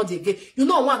trust somebody again, you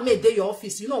don't want me in your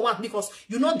office. You don't want because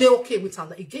you know they're okay with her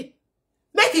again.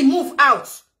 Make him move out.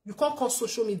 You can't call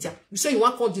social media. You say you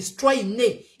want to destroy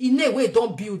Inno way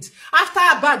don't build. After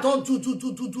Abba don't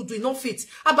do enough fit.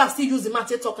 Abba still use the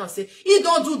matter talk and say he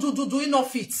don't do enough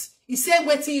fit. He said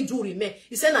waiting you do remain.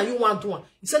 He said now you want do one.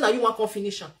 He said now you want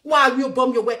finish. Why will you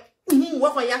bomb your way?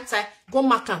 Work on your time. Go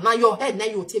makan. Now your head now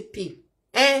you take pay.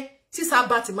 Since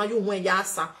Abba man you when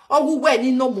yasa. Or who when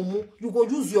Inno Mumu, you go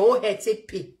use your own head take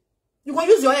pay. You go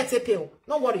use your head take pay.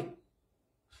 Don't worry.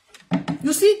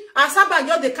 You see, as Abba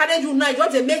you they carry you now, you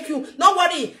they make you. Don't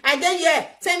worry. And then yeah,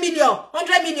 10 million,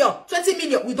 100 million, 20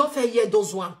 million. We don't fair hear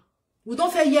those one. We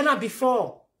don't fair hear that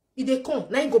before. If they come,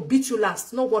 now you go beat you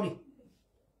last. Don't worry.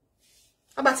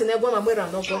 About in everyone I'm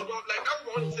wearing no go. Like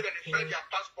that woman said that they find their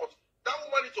passport. That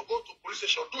woman need to go to police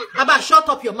station. Do it. About shut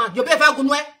up your mouth. You better go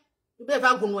nowhere. You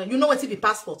better go nowhere. You know what it be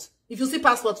passport. If you see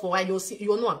passport for why you see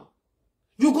you know.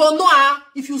 You go know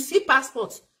if you see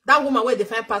passport. That woman where they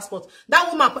find passport.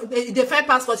 That woman they find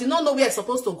passport. You don't know where it's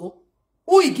supposed to go.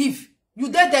 Who he give? You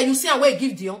there you see and where he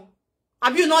give Dion.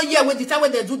 Have you not here when the time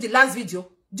when they do the last video?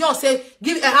 Dion say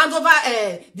give hand over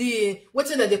the what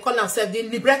thing that they call themselves the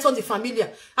libretto the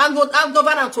familia hand over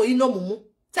and to Inno Mumu.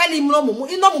 Tell him no Mumu.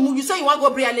 Inno Mumu, you say you want go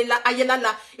bring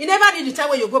Ayela. You never did the time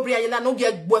when you go bring Ayela no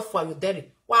get boy for you there.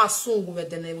 Wa soon go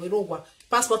then we don't go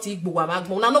passport igbo wa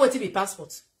magbo. Now know what it be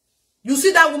passport. You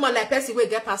see that woman like person wey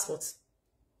get passport.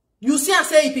 You see and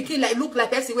say he pikin like look like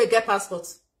person wey get passport.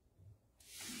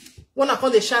 Wanna call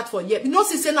the shot for year. You know,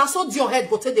 say na so your head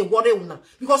go take the worry una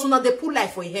because una they pull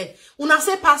life for your head. Una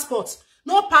say passport,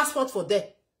 no passport for there.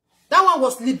 That one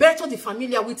was Liberto the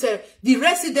Familia with the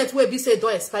resident where be say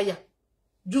don't expire.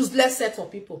 Useless set of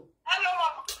people.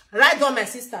 Hello, right on, my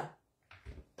sister.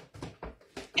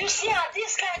 you see how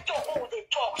this kind of who they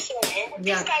talk so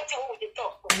this kind of who they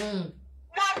talk.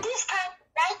 Now this kind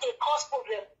that they cause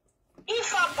problem. If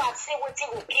Abba say what he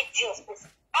will give you,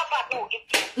 Abba no give.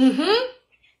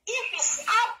 If it's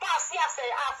Abba say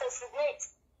assassinate,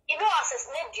 you know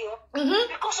assassinate you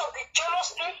because of the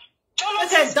jealousy.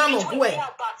 Jealousy is between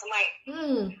Abba and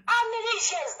mine. How many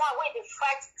years now when they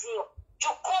fight deal? You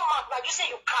come out, like you say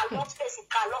you cannot face it,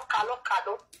 cannot.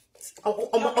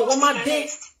 Oh my day.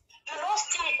 You don't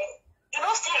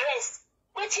still rest.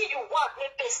 What you want,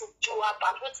 what person do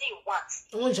about what you want.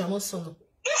 This kind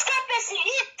of person,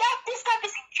 this kind of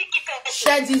person, tricky person.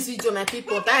 Share this video, my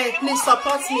people. Please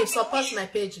support me, support my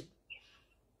page.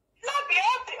 Not be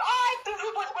all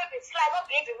everybody will be fly, not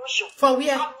be able to show. For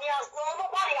where?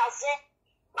 Nobody has said,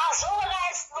 as well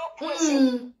as no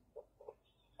person.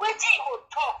 When you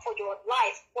talk for your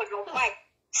life, for your mind,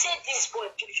 say this boy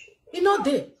do you. You know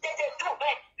they do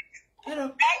it. You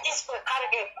know. Like this boy carry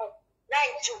them home.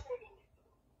 9-2.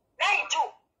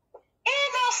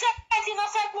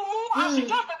 Innocent Mumu, as you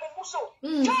just the Mumu so.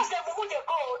 Just the Mumu they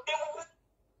go, the Mumu.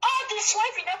 All this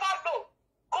wife you never know.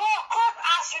 Go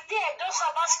as you did, don't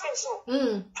have a space so.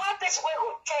 5 days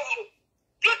will tell you.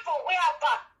 People way up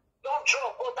back, don't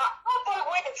draw, go down. Nobody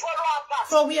where they follow up back.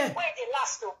 For where? Where they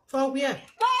last though. For where?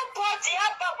 Nobody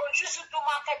up back will choose to do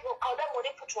market work, how them when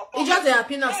they put your He just the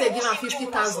happy now say give him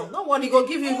 50,000. No one, he go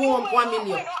give you 1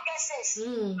 million.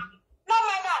 No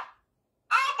matter.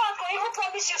 How about go even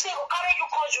promise you say go carry you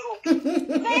conjure?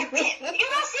 You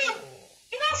don't see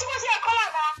what you call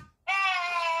her now.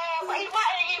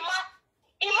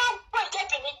 Ima boy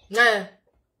getting it. Yeah.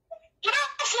 You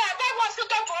don't see that wants to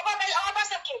come to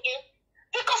Obaseki again.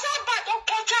 Because Abba don't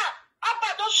catch her. Abba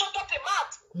don't shut up your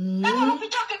mouth. That one will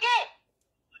talk again.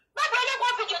 Not really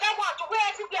one video that one to where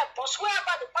everywhere boss where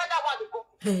Abba the father want to go.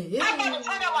 Abba the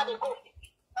father want to go.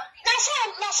 That's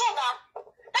all now.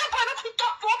 That one not fit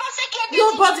talk to Obaseki again.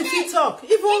 Nobody fit talk.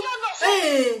 Even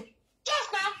just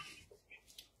now.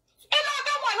 You know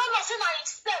that one not saying that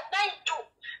it's step 9-2.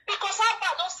 Because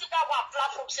Abba don't see that one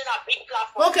platform, see that big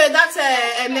platform. Okay, that's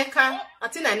Emeka. I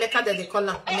think Emeka that they call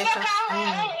her. Emeka.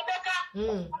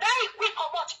 Very quick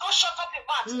about go shut up your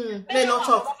mouth. They not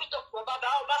talk.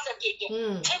 Obaseki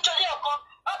again.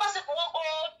 Obaseki won't go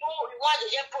do reward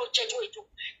the project we do.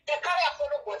 They carry a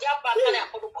follow body, carry a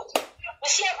follow body. We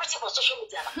see everything on social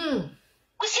media.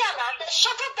 We see they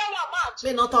shut up that one mouth.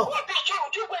 They not talk. What they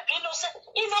do will be innocent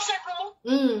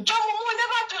Mumu. John Mumu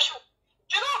never do you.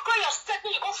 You don't call your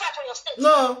statement, you go fight for your state.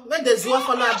 No, when there's one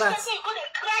follow about.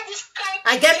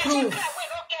 I get proof.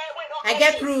 I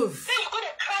get proof.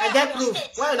 I get proof.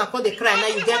 Why not call the cry?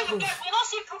 Now you get proof. You don't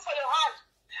see proof for your hand.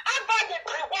 How about the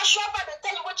pre-wash? How about the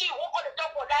tell you what you walk on the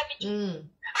top or diabetes?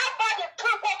 How about the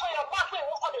pre-walk on your mouth when you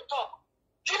walk on the top?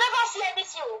 You never see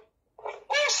anything.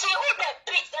 Who see who they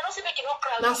beat? They don't see making no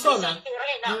cry. Now so now.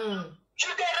 You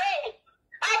the rain.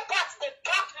 How about the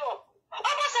back you?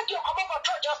 Obaseki will come up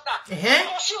control just now. We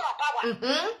will see your power. We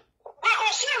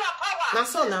will see your power.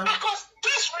 That's all now. Because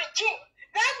this regime,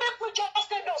 that make we just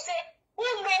say, who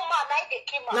no man like the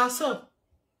kima. That's all.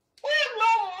 Who no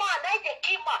man like the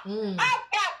kima. How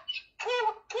about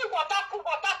pull water.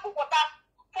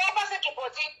 For Obaseki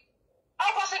body,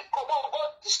 Obaseki come on, go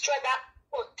destroy that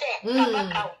hotel. That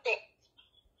back hotel.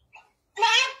 Now,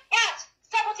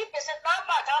 70% now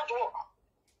back down to work.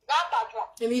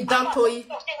 And he done toy.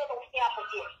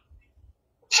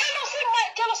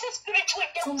 Jealousy spiritual.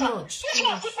 Too much. This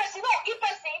one, this person, no, this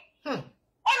person.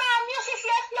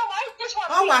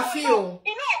 How I feel.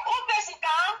 You know, go person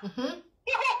down.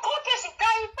 You go person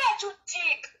down. You bet too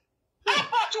deep. I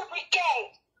bet too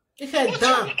wicked. If you're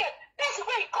done. That's the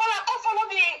way you call her. Come follow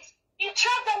me. You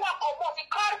try to walk about the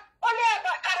car. Only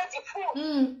ever carry the food.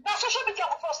 Now social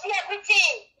media will see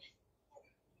everything.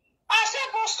 I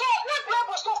said, Bosto, not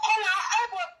Bosto, call her.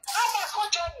 I must go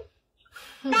journey.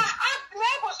 Now, I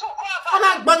was so called. On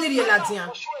a bonne idée là, Dion.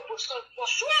 For sure,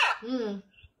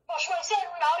 say,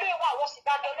 now, what's the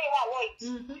that?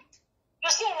 You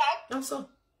see, like? That's so.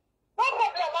 No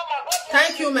problem, Mama.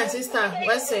 Thank you, my sister.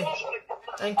 What's say?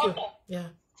 Thank you. Yeah.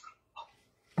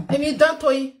 Et mi dan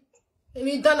toy. Et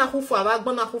mi dan akufo aba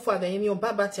gbon akufo abe mi o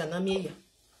baba ti anami ya.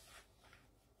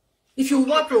 If you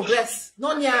want progress,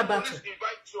 no near about it.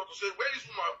 Invite you to say where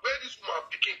this woman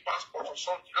picking passport or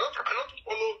something. I don't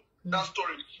follow that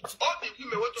story. All the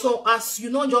women went to so as you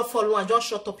know your follow and just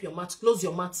shut up your mouth, close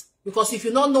your mouth. Because if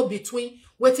you don't know between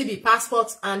waiting be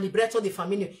passport and libretto the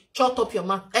family, shut up your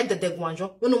mouth. End the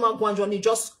guanjo. When no man guanjo, you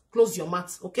just close your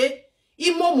mouth. Okay?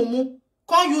 Imo mumu.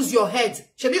 Can't use your head.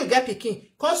 Shebi you get picking.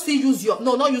 Can't still use your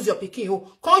not use your picking.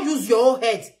 Oh, can't use your own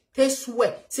head. They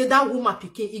swear. Say that woman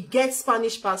picking. He gets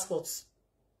Spanish passports.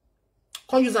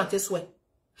 Can't use and they swear.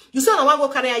 You say I want to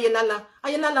go carry Ayelala.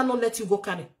 Ayelala not let you go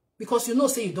carry. Because you know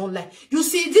say you don't lie. You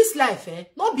see this life,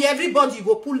 not be everybody you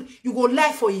go pull, you go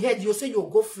lie for your head. You say you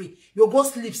go free. You go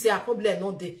sleep. Say a problem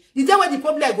not there. The day when the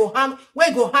problem go hang, where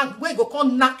you go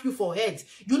come knock you for head.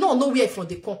 You don't know where from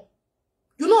the come.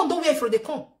 You don't know where from the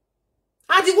come.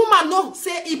 And the woman no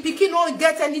say he pikin no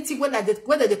get anything when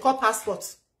they call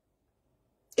passport.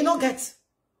 He no get.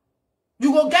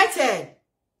 You will get a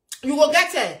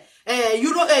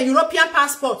European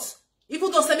passport.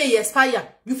 Even though say may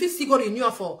expire, you feel still go renew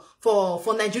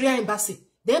for Nigerian embassy.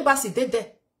 The embassy dead there.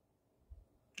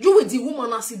 You with the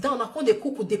woman and sit down, una come dey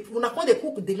cook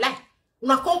the lie.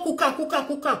 Una come cook.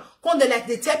 Come they like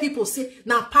they tell people say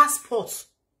na passport.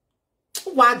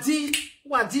 Wadi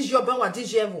job, wadi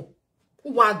jevo.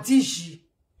 Wadi.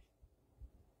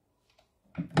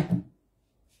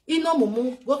 Inno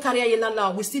Mumu, go carry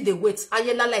Ayelala. We still the wait.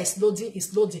 Ayelala is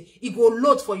loading. It go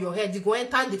load for your head. It go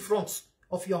enter the front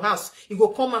of your house. It go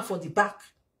come out for the back.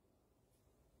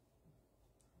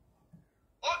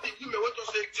 All the women want to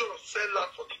say Dion sell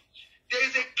land for them. There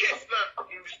is a case now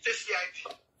in the state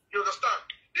CID. You understand?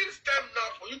 This time now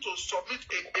for you to submit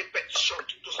a petition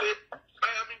to say, I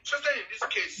am interested in this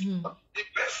case. The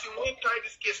person who carry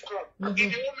this case come, if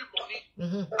they owe me money.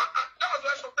 That was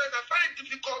why sometimes I find it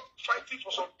difficult fighting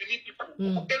for some Benin people.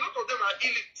 A lot of them are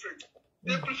illiterate.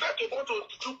 They prefer to go to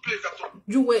the true place at all.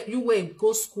 You will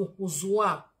go school,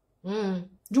 Uzua.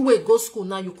 You will go school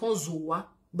now, you can't Zua.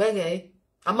 Bege.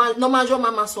 No matter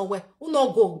mama somewhere. Who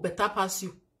no go better pass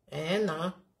you.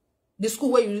 Nah. The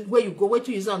school where you go, where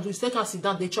to use and do is take and sit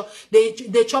down.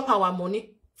 They chop our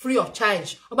money free of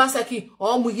charge. Obaseki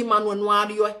or Mugi Manu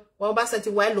Noario or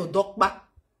Obaseki while dog back.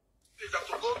 They have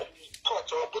to go to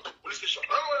court or go to police station.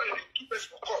 I don't want to keep us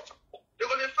for court. They're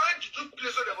gonna find you two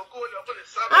places where they will go and they're gonna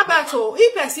serve. Abato,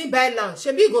 if person buy land,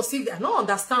 shebi go see. I don't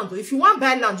understand. If you want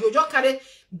buy land, you just carry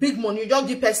big money, you just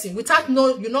give person without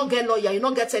you not get lawyer, you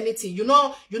not get anything, you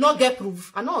not get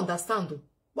proof. I don't understand though.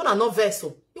 But I not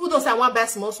vessel. Even though say I want buy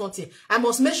small something, I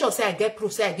must make sure say I get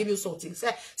proof, say I give you something,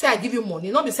 say I give you money.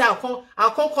 Not be say I'll come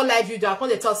call live video, I'll come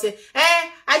they tell say,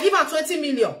 I give her 20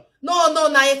 million. No,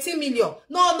 na 18 million.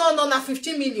 No, na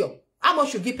 15 million. How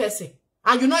much you give person?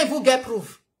 And you not even get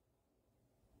proof.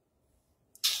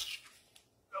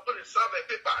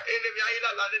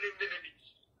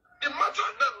 The matter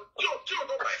now, you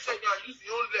don't by saying I use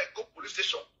the old leg go police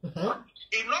station.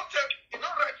 He not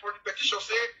right for the petition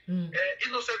say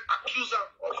innocent accuser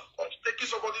of taking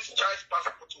somebody's child's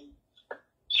passport.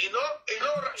 You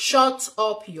know right. Shut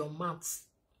up your mouth.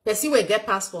 Person will get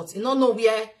passport. You don't know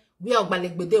where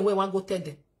Ogbalekbede where one go tell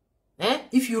them.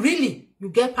 If you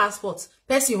get passport,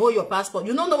 person hold your passport.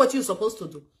 You don't know what you're supposed to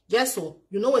do. Yes, so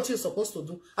you know what you're supposed to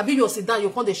do. I be you sit down, you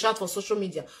can't shout for social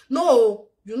media. No,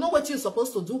 you know what you're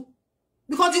supposed to do.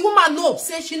 Because the woman know,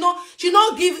 say she not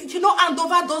hand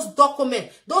over those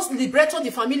documents, those libretto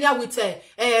the familiar with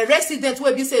resident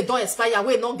where be say don't expire,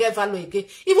 where not get value again.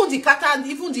 Even the kata,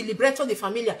 even the libretto the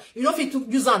familiar, you don't fit to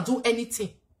use and do anything.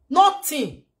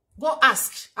 Nothing. Go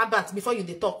ask about before you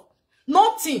talk.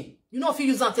 Nothing. You know if you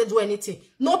use and do anything.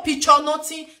 No picture,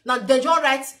 nothing. Now they just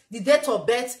write the date of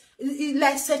birth,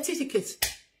 like certificate.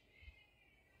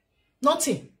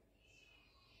 Nothing.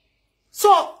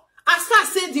 So as far as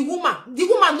say the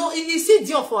woman no, you see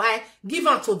Dion for her, give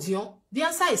her to Dion. The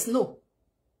answer is no.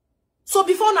 So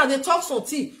before now they talk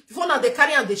something, before now they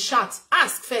carry and they shout,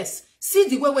 ask first. See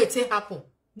the way it happen.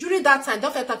 During that time,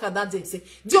 don't talk at that day. Say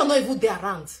Dion not even there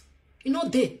around. You know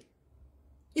they.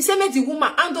 He said make the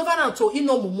woman hand over and to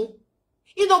Inno Mumu.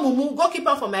 Inno Mumu go keep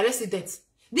her for my residence.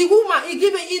 The woman he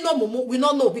give Inno Mumu, we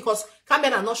don't know because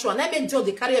camera not sure. And I make Dion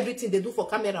they carry everything they do for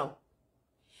camera.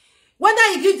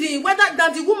 Whether he give whether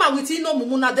that the woman with Inno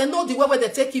Mumu now they know the way where they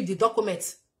take keep the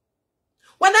documents.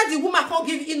 Whether the woman can't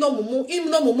give Inno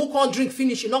Mumu can't drink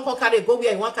finish, he not can carry go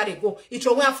where he want carry go. It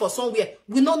will wait for somewhere.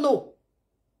 We don't know.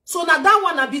 So now that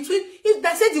one are between if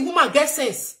they say the woman get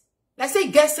sense, let's say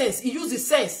get sense, he use his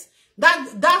sense.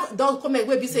 That document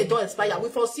where be say don't expire. We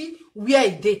foresee where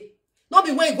it dey. Not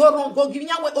be when you go wrong, go give me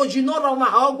you know wrong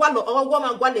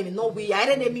no we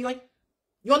are.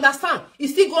 You understand? He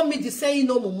still go meet the same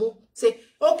Inno Mumu. Say,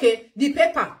 okay, the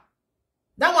paper.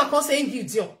 That one can say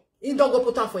give Dion. He don't go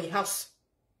put on for your house.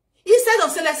 Instead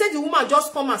of say, let's say the woman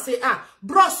just come and say,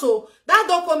 bro, so that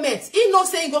document, he no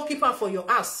say he go keep her for your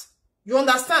house. You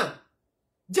understand?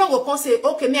 Dion go come say,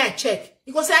 okay, may I check?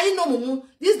 He go say, Inno Mumu,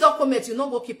 this document you no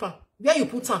go keep her. Where you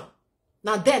put her?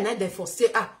 Now then, therefore say,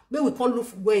 may we can't look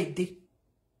where it dey.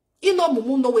 Inno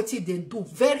Mumu know what they do.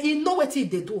 He know what they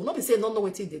do. Not be say no know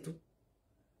what they do.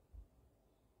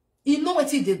 He know what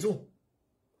they do.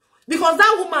 Because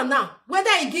that woman now,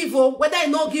 whether he give or whether he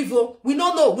not give or, we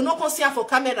don't know. We not consider for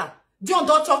camera. Dion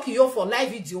don't talk you for live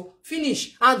video.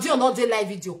 Finish. And Dion not do live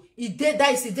video. He did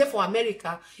that is there for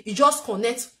America. He just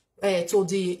connect to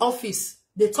the office.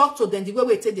 They talk to them the way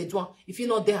we take the do if you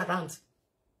not there around.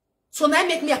 So now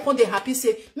make me upon the happy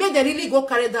say, may they really go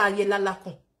carry that Ayelala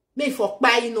come. Me for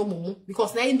buy Inno Mumu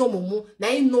because now you know Mumu, now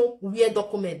you know where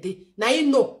document dey, now you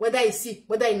know whether you see,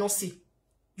 whether you not see.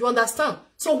 You understand?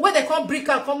 So when they come break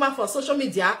and come out for social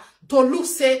media to look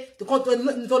say to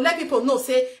let people know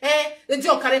say, they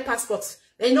don't carry passports.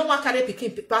 They no one carry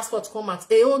Pikin passport come out.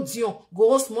 Oh Dion go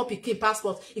host more Pikin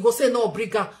passport. He go say no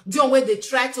brigand. Dion when they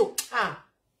try to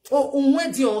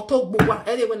when Dion talk bowa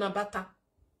anyway na bata.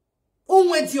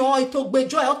 When Dion talk be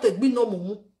joy out be no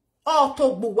Mumu. All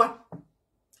talk bowa.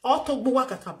 All talk bowa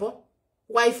kakabo.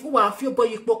 Wife who are few boy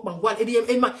you poke mangwan.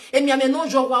 Emi ame no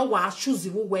job wa choose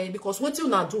you way because what you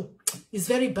na do is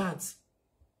very bad.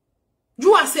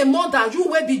 You as a mother, you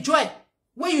will be joy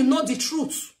when you know the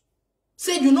truth.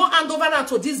 Say you not hand over now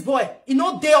to this boy. You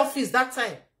know day office that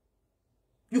time.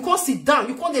 You can't sit down.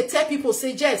 You can't tell people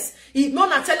say yes. He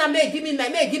not tell them give me my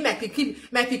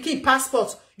Pikin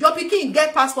passport. Your Pikin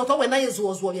get passport or when I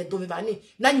was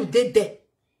now you dead there.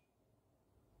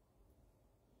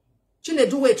 Chine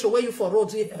do wait away you for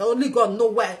road. Only God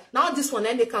know where. Now this one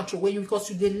they can't away you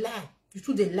because you dey lie. You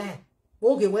too dey lie.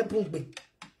 Okay, where bring me?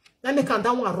 Let me can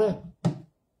that one wrong.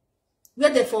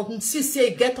 Where they from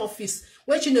say get office.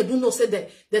 When Chine do know say that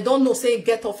they don't know say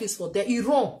get office for there. He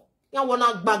wrong. Ya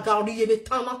wanna bagari ye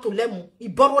tana to lemu. He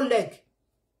borrow leg.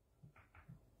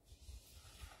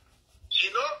 You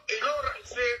know,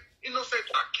 say innocent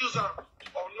accuser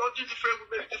of lodging different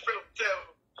women, different hotel.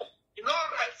 You know,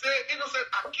 I say innocent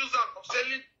accuser of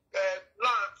selling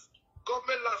lands,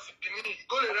 government lands in Benin. You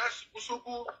go to the right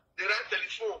Busuku, the right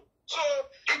telephone. So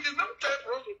it is not time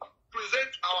for us to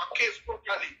present our case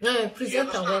properly.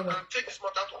 Present our and take this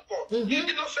matter to court.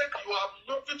 Innocent, you have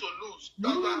nothing to lose.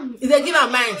 If they give a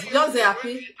mind, just they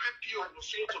happy.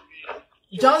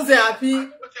 Just they happy.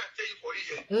 What I tell you for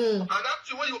here. And that's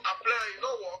when you apply, you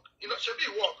know work, should be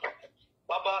work.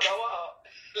 Baba, that was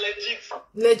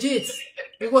legit.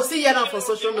 You go see here now for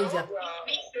social media.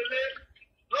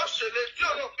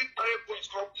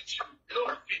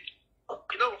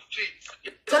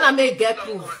 Tell them make get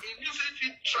proof.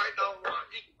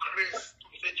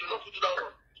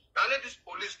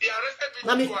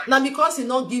 Now because he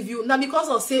not give you, now because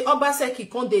of say Obaseki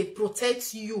can't they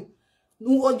protect you.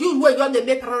 You were going to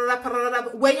make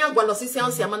when you go to see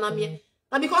Siamanami.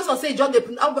 And because I say John,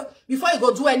 before you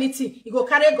go do anything, you go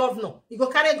carry governor. You go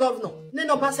carry governor. Then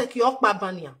Obaseki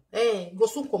Okbabania. Go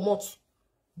soon come out.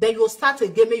 Then you start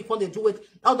again. Maybe you can't do it.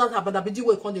 All that about the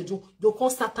way you can't do. You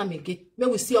can't start time again. May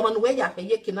we see man where you are.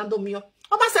 You can't do me.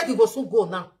 Obaseki go soon go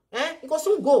now. You go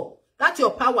soon go. That's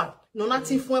your power. No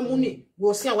nothing for money.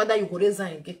 We'll see whether you go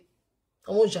resign again.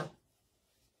 Oja.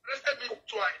 Arrested me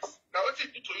twice. Now what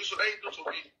it do to you, so that you do to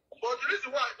me. But the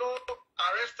reason why I don't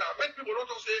arrest her, many people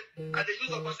don't say, and they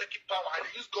use Obaseki power, and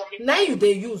they use government. Now you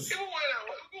they use.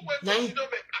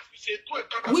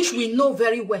 Which we know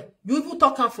very well. You even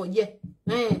talking for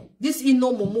this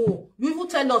Inno Mumu. You even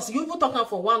tell us. You even talking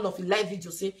for one of the live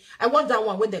videos. Say I watched that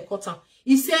one where they cut him.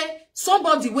 He said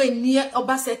somebody way near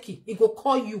Obaseki. He go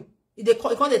call you. He they tell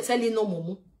Inno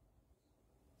Mumu.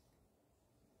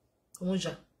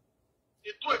 Oja.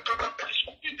 They do a counter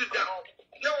petition.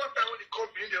 Then one time when they come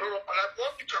in, they run up and like,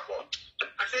 what you come on?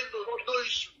 I said, no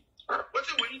issue. What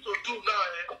we need to do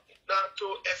now, now to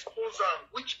expose them,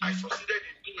 which I succeeded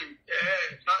in doing.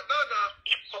 If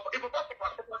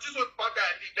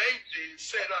they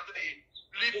say that they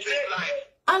live their life.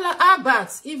 But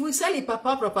if we sell the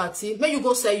papa property, may you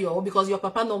go sell your own because your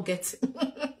papa not get.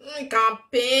 Can't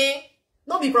pay.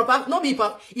 No be papa.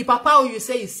 If papa you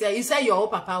say you say your own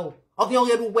papa of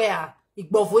your everywhere.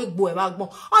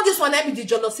 All this one be the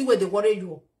jealousy where they worry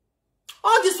you.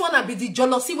 All this one be the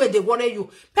jealousy where they worry you.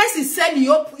 Person sell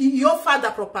your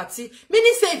father property.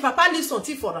 Meaning say if papa leave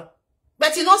something for her.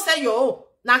 But you not sell your own.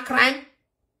 Na crime.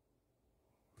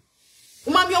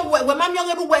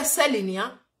 When selling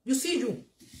here, you see you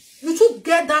too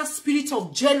get that spirit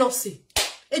of jealousy.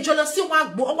 A jealousy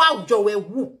wow.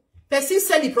 Person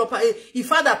sell the property, if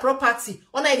father property,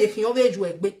 on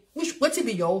which what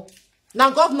be your own? Now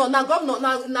governor, na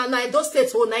those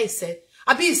states oh nice said.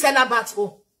 I be sell about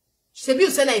oh. She be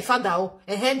sell a father oh,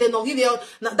 and then they no give you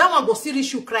that one go still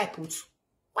issue cry put.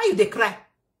 Why you they cry?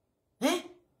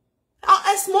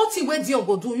 A small thing where Dion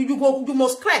go do, you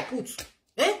must cry put.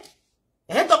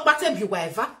 Dog party be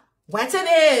whatever. Why tell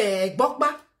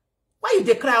bokba? Why you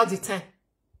they cry all the time?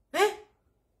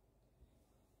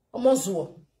 Almost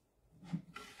war.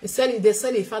 They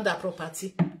sell a father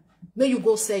property. May you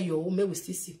go sell your own, may we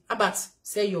still see. How about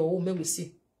sell your own, may we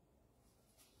see.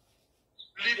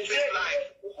 Live this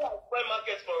life. Spoil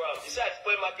market for him. He said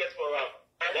spoil market for him.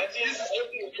 You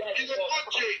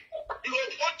go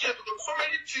because so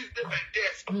many things they my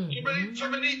desk. So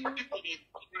many people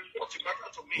report the matter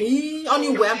to me.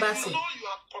 Only where embassy. You know you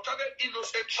have contacted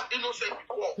innocent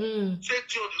before. Say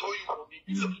Dion they owe you money.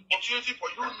 It's an opportunity for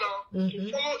you now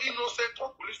to follow innocent to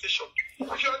police station.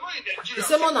 If you are not in Nigeria,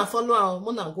 say mona follow our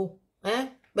mona go.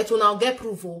 But you now get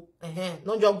proof.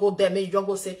 Not just go there, maybe you just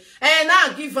go say, now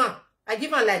I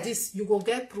give her like this, you go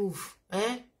get proof.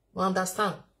 You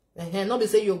understand? Not be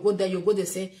say you go there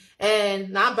say,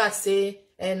 now bad say,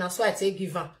 that's why I say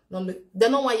give her. No, they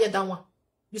don't want to hear that one.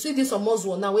 You see this on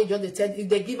Muslim now where just they tell if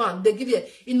they give you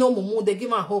Inno Mumu, they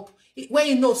give her hope. When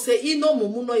you know say Inno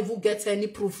Mumu not even get any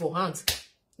proof for hand.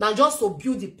 Now just to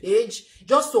build the page,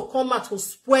 just to come out to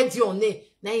spread your name.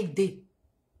 Now it did.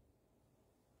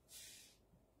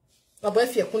 But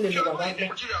if you're in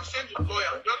Nigeria, send your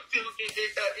lawyer.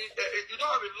 You don't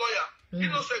have a lawyer. You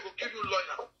don't say go give you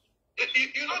lawyer.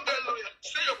 You know that lawyer.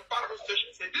 Say your papa station.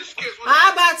 Say this case.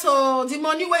 How about the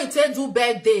money where you take do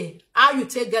birthday? How you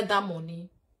take get that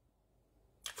money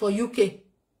for UK?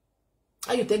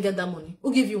 How you take get that money?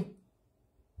 Who give you?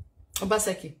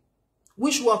 Obaseki.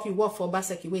 Which work you work for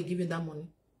Obaseki? Where give you that money?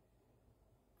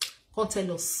 Can't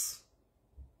tell us.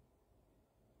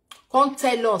 Can't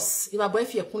tell us. If I buy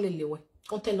if you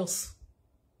can't tell us.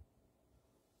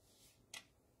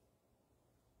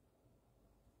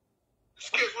 This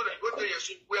case when I go there,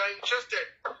 we are interested.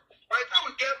 By the time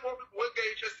we get more people will get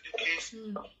interested in the case.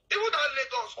 Even that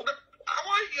Lagos, I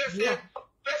want to hear say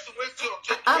person wait till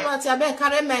take care. About your bed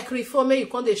carry microphone, make you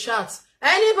come the shout.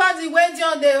 Anybody waiting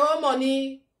on their own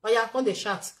money, or you come the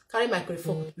shout. Carry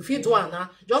microphone. If you do one now,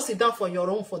 just sit down for your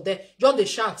own for there. Just the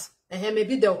shout, and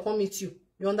maybe they'll come meet you.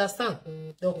 You understand?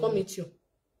 They'll come meet you.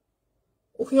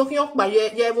 Okay, take care. We'll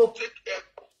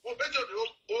bet you the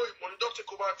whole money don't take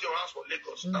over your house for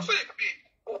Lagos. That's what it be.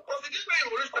 Because this way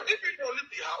you respect. If you don't leave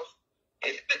the house,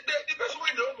 the person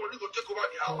with the money will take over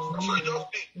the house. That's what it just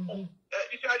be.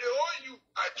 If I owe you,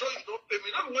 I join you don't pay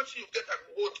me. Not once you get a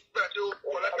vote,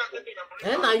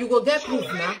 and now you go get proof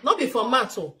now. Not before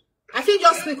matter. I think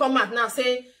just click on mat now.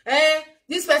 Say,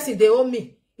 this person they owe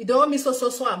me. If they owe me so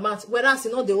amount. Whereas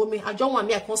you know they owe me, I don't want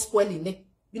me. I can't spoil it.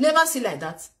 You never see like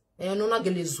that. No na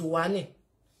gele zuwane.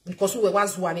 Because we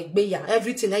was zuwane beya.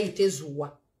 Everything that you take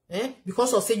zuwa.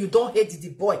 Because of say you don't hate the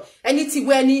boy. Anything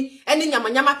where any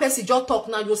nyama person just talk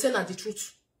now, you say not the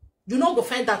truth. You not go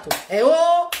find that.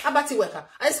 Abati weka.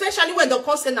 Especially when the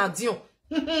concern na Dion.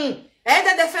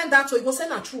 They defend that, so you go say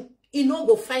not true. You not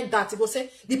go find that. You go say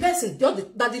the person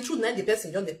that the truth, not the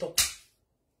person just the talk.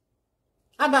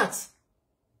 Abat.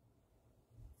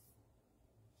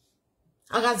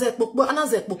 Agazet pokbo,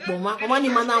 anazet pokbo ma. Omani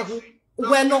manahu.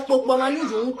 Uwe no pokbo ma ni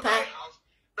jun kai.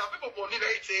 Now people money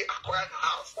they say acquire the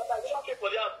house. You never pay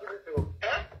for that finish.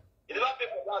 You never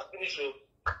pay for that finish.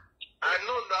 I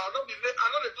know now. I know they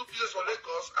do business for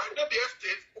Lagos. I know the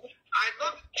estate. I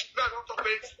know they are not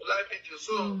paying for live video.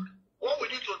 So what we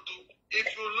need to do,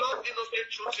 if you love Innocent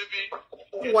True TV,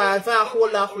 you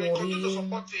need to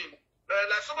support him.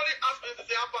 Like somebody asked me to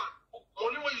say,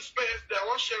 money when you spend, I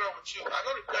want to share it with you. I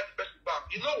don't reply the person back.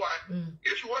 You know why?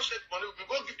 If you want to share the money, we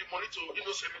go give the money to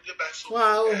Innocent by so.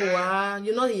 Wow,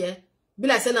 you know here. Be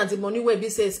like saying that the money where be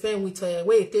say spend with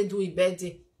where they do it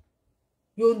birthday.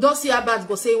 You don't see about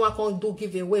go say one can do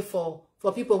give away for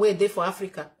people where they for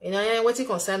Africa. And I what it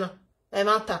concern.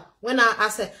 When I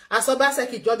say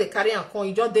Obaseki just they carry and come,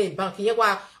 you just they bank. You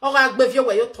go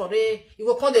where you tore, you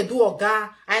go come they do oga.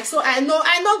 I know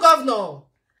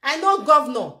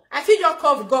governor. I feel your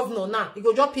call governor now. You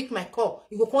go just pick my call.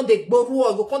 You go come the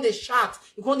boru, you go come the shout,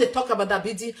 you go come the talk about that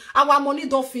BD. Our money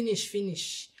don't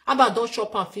finish. About don't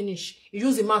shop and finish. You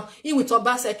use the mouth. You with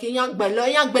Obaseki, young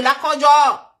bella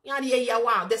conjo.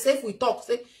 They say if we talk,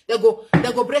 say they go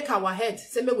break our head.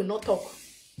 Say me we not talk.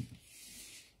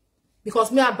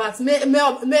 Because me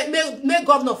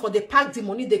governor for the pack the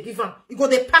money they give him. You go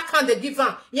the pack and they give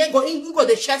him. You go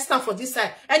the chest stand for this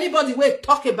side. Anybody will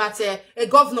talk about a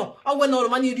governor or when no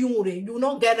money you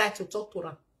not get right to talk to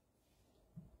them.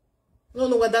 No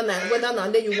know whether now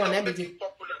then you want everything.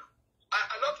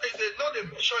 I not say not the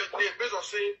measure it based on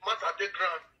saying matter the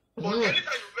ground. But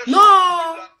anytime you measure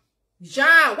no.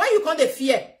 Ja, why you can't the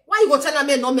fear? Why you go tell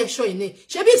me no make sure in it?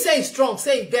 She be say strong,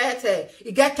 say it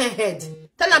get 10 head.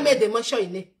 Tell me the make sure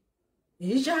in it.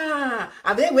 Ja,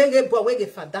 abe we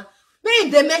father.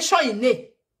 Make the make sure in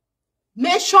it.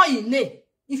 Make sure in it.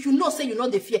 If you know say you know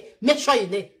the fear, make sure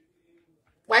in it.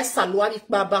 Why salwari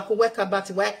baba ko work about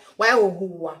why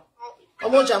ohuwa.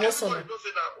 Omo jamo so na.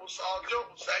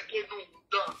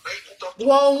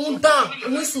 Won dan,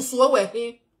 wi susu o we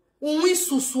hin. Wi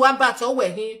susu about o we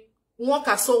hin.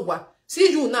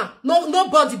 See you now.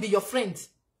 Nobody be your friend.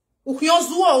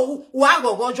 Ukyozuo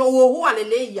uagogojo wo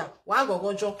aleleya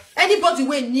uagogojo. Anybody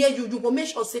way near you, you go make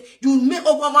sure say you make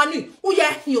over money.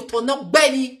 Uya you turn up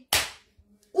belly.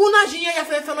 Una jiye ya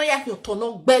fe no ya you turn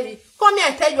up belly. Come here,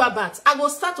 I tell you about. I go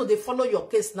start to follow your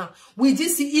case now. We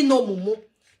this Inno Mumu.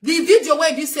 The video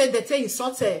where you say they tell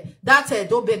insult that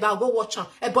do baby go watch am.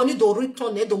 E boni do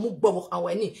return e do mu gbo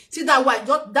aweni. See that wife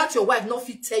that your wife no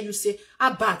fit tell you say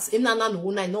about im na no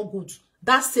una no good.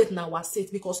 That state now was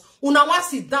set because una want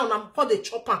sit down and pour the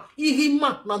chopper.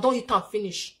 Ihima now don't eat and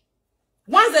finish.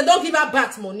 Once they don't give her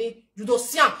back money, you don't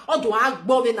see am. All do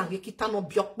agbo we na gekita no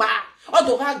biokba. All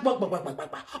do agbo.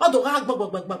 All do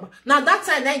agbo. Now that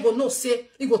time now you go know say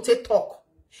you go take talk.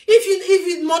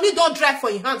 If money don't drive for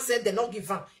your hand, said they not give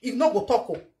her. If not go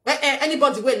talk.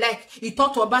 Anybody will like he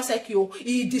talk to Obaseki,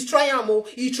 he destroy him,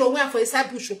 he throw him for a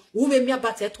side bush. Who may me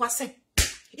about it was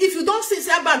if you don't see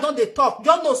about don't they talk,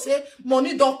 you know say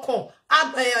money don't come.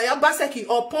 Obaseki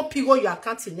or pump you your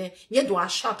account in there. You do a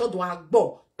shot or do a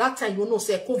ball. That time you know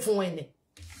say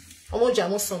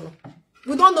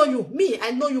we don't know you. Me,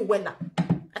 I know you well.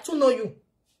 I don't know you.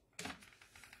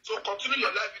 So continue your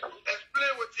life.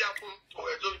 Explain what happened to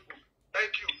Edo.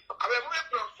 Thank you. I will going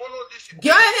to follow this. Go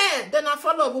ahead. Then I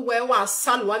follow where was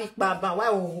Salwa Baba.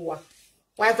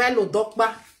 Why Velo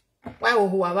Dokba? Why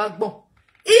Wagbo?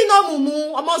 Inno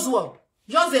Mumu, Amazwa.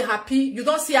 Just a happy. You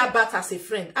don't see Abat as a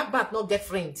friend. Abat not get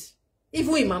friends.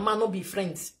 Even if mama not be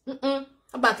friends.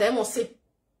 Abat I must say.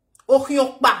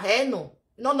 Ohyokba, no.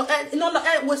 No,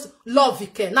 was love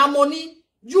it. Now money,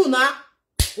 you na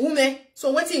ume.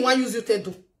 So what you want use you to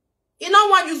do? You don't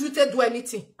want use you to do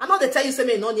anything. I know they tell you say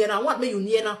me no near and what may you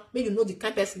near, may you know the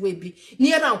kind of person will be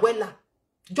near and well.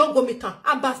 Don't go meet her.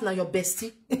 Abbas na your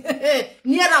bestie.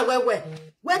 Near and well.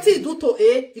 What he do to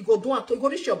A, he go do and to go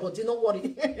reach your body. Don't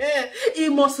worry. He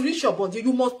must reach your body.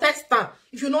 You must test her.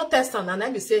 If you not test her, and I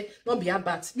will say, don't be a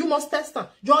bat. You must test her.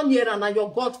 John near and now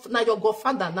your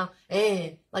godfather now.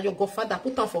 Now your godfather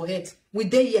put on for head. We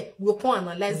there here. We'll come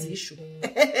analyze the issue.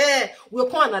 We'll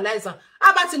come analyze her.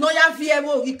 Abbas no ya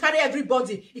VMO. He carry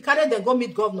everybody. He carry them go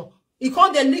meet governor. He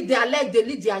call them lick their leg, they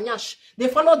lick their nyash. They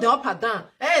follow them up and down.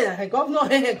 Hey, governor,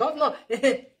 hey, governor.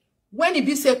 When he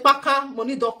be say, Paka,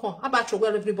 money don't come. How about you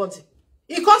wear everybody?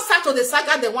 He can't start to the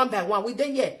saga them one by one. We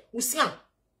then here. We see him.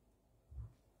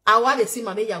 I want to see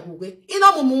Mame Yaguwe.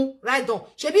 Inno Mumu, right down.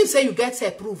 Shebi say you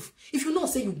get proof. If you don't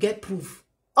say you get proof,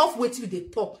 of what you they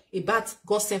talk about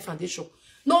God sent foundation.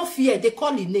 No fear, they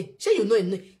call Inno. Say you know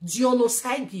Inno. Dion,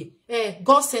 Osagie,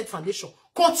 God sent foundation.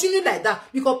 Continue like that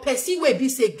because person will be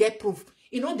say get proof.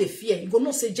 You know the fear. You go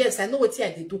no say yes, I know what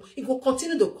I do. You go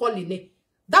continue to call in.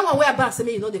 That one where about say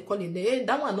me you know they call in.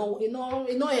 That one no you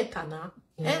know enter now.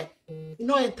 You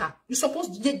know enter. You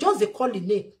supposed they just they call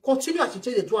in. Continue as you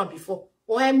tell the do one before.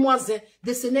 Or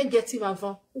they say negative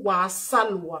avant. Wa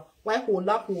salwa. Wa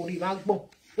hola hori ragbon.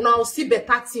 Una see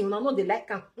better thing. Una know they like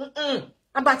am.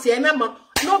 About remember.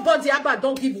 Nobody about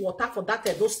don't give water for that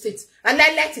those states. And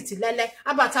let it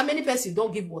about how many persons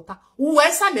don't give water. Who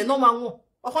else may no man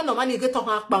or no money get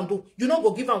on bando. You know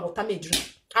go give them water may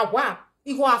drink. Wow,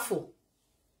 you go afo.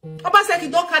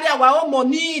 Obaseki don't carry our own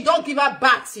money, don't give her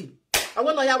back. See, I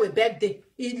want to have a birthday.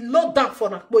 He load down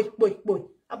for a boy.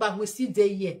 About we see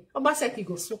day here. Obaseki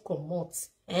go so come out.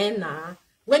 Nah.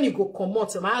 When you go come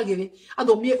out, I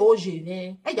don't me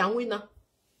Osagie. I don't win now.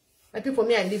 My people,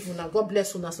 me I live una. God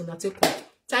bless una. So take care.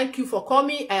 Thank you for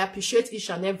coming. I appreciate each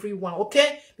and every one.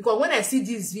 Okay? Because when I see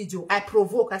this video, I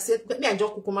provoke. I say, me and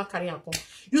just kukuma carry on.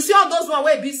 You see all those one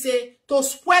where be say to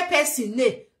spoil person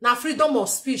na freedom of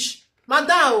speech.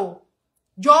 Madam,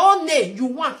 your own name you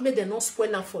want me they not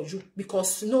spoil them for you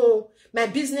because no, my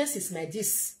business is my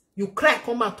this. You cry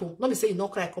come out. Not me say you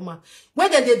not cry come out.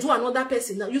 Whether they do another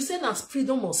person now, you say na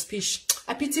freedom of speech.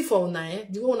 I pity for una.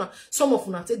 The owner, some of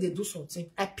una say they do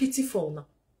something. I pity for una.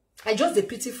 I just the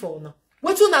pity for una.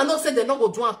 What you now say they not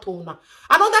go do it to una.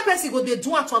 Another person go they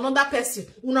do it to another person.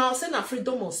 Una say na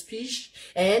freedom of speech.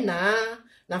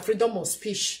 Na freedom of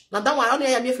speech. Now that one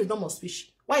only I mean freedom of speech.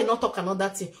 Why you not talk another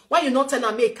thing? Why you not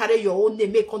tell me carry your own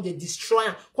name, make on the destroy,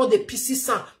 call the pieces,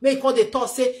 make on the talk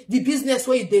say the business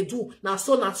way they do. Now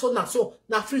so.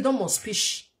 Now freedom of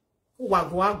speech.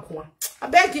 I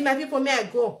beg you, my people, may I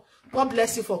go. God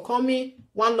bless you for coming.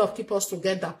 One love, keep us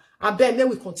together. I beg, may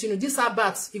we continue. This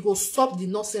Sabbath, it go stop the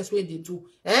nonsense way they do.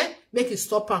 Make it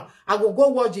stop. I will go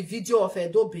watch the video of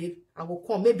Edo babe. I will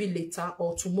come maybe later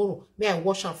or tomorrow. May I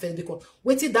watch and first because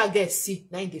wait till that girl see,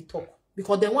 now they talk.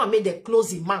 Because they want make them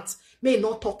close the mouth. May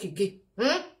not talk again.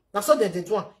 That's what they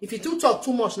do. If you do talk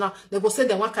too much now, they go say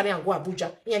they want carry and go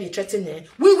Abuja. Yeah, they threaten.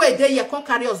 We were there, you can't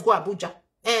carry us go Abuja.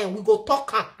 we go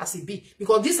talk as it be,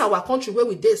 because this our country where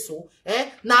we did so.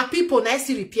 Now people now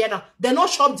see repair. They not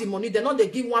chop the money. They not they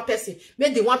give one person.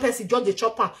 Make the one person just the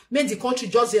chopper. Make the country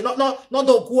just not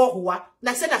the go who.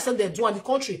 Now said they do in the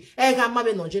country.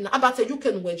 About you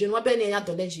can wage and what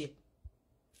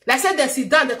like said they sit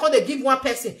down. They call they give one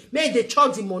person. Make they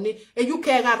chop the money and you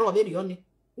can't rob it only.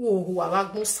 Who are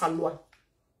salwa.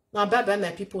 Now bye bye my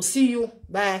people. See you.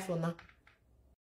 Bye for now.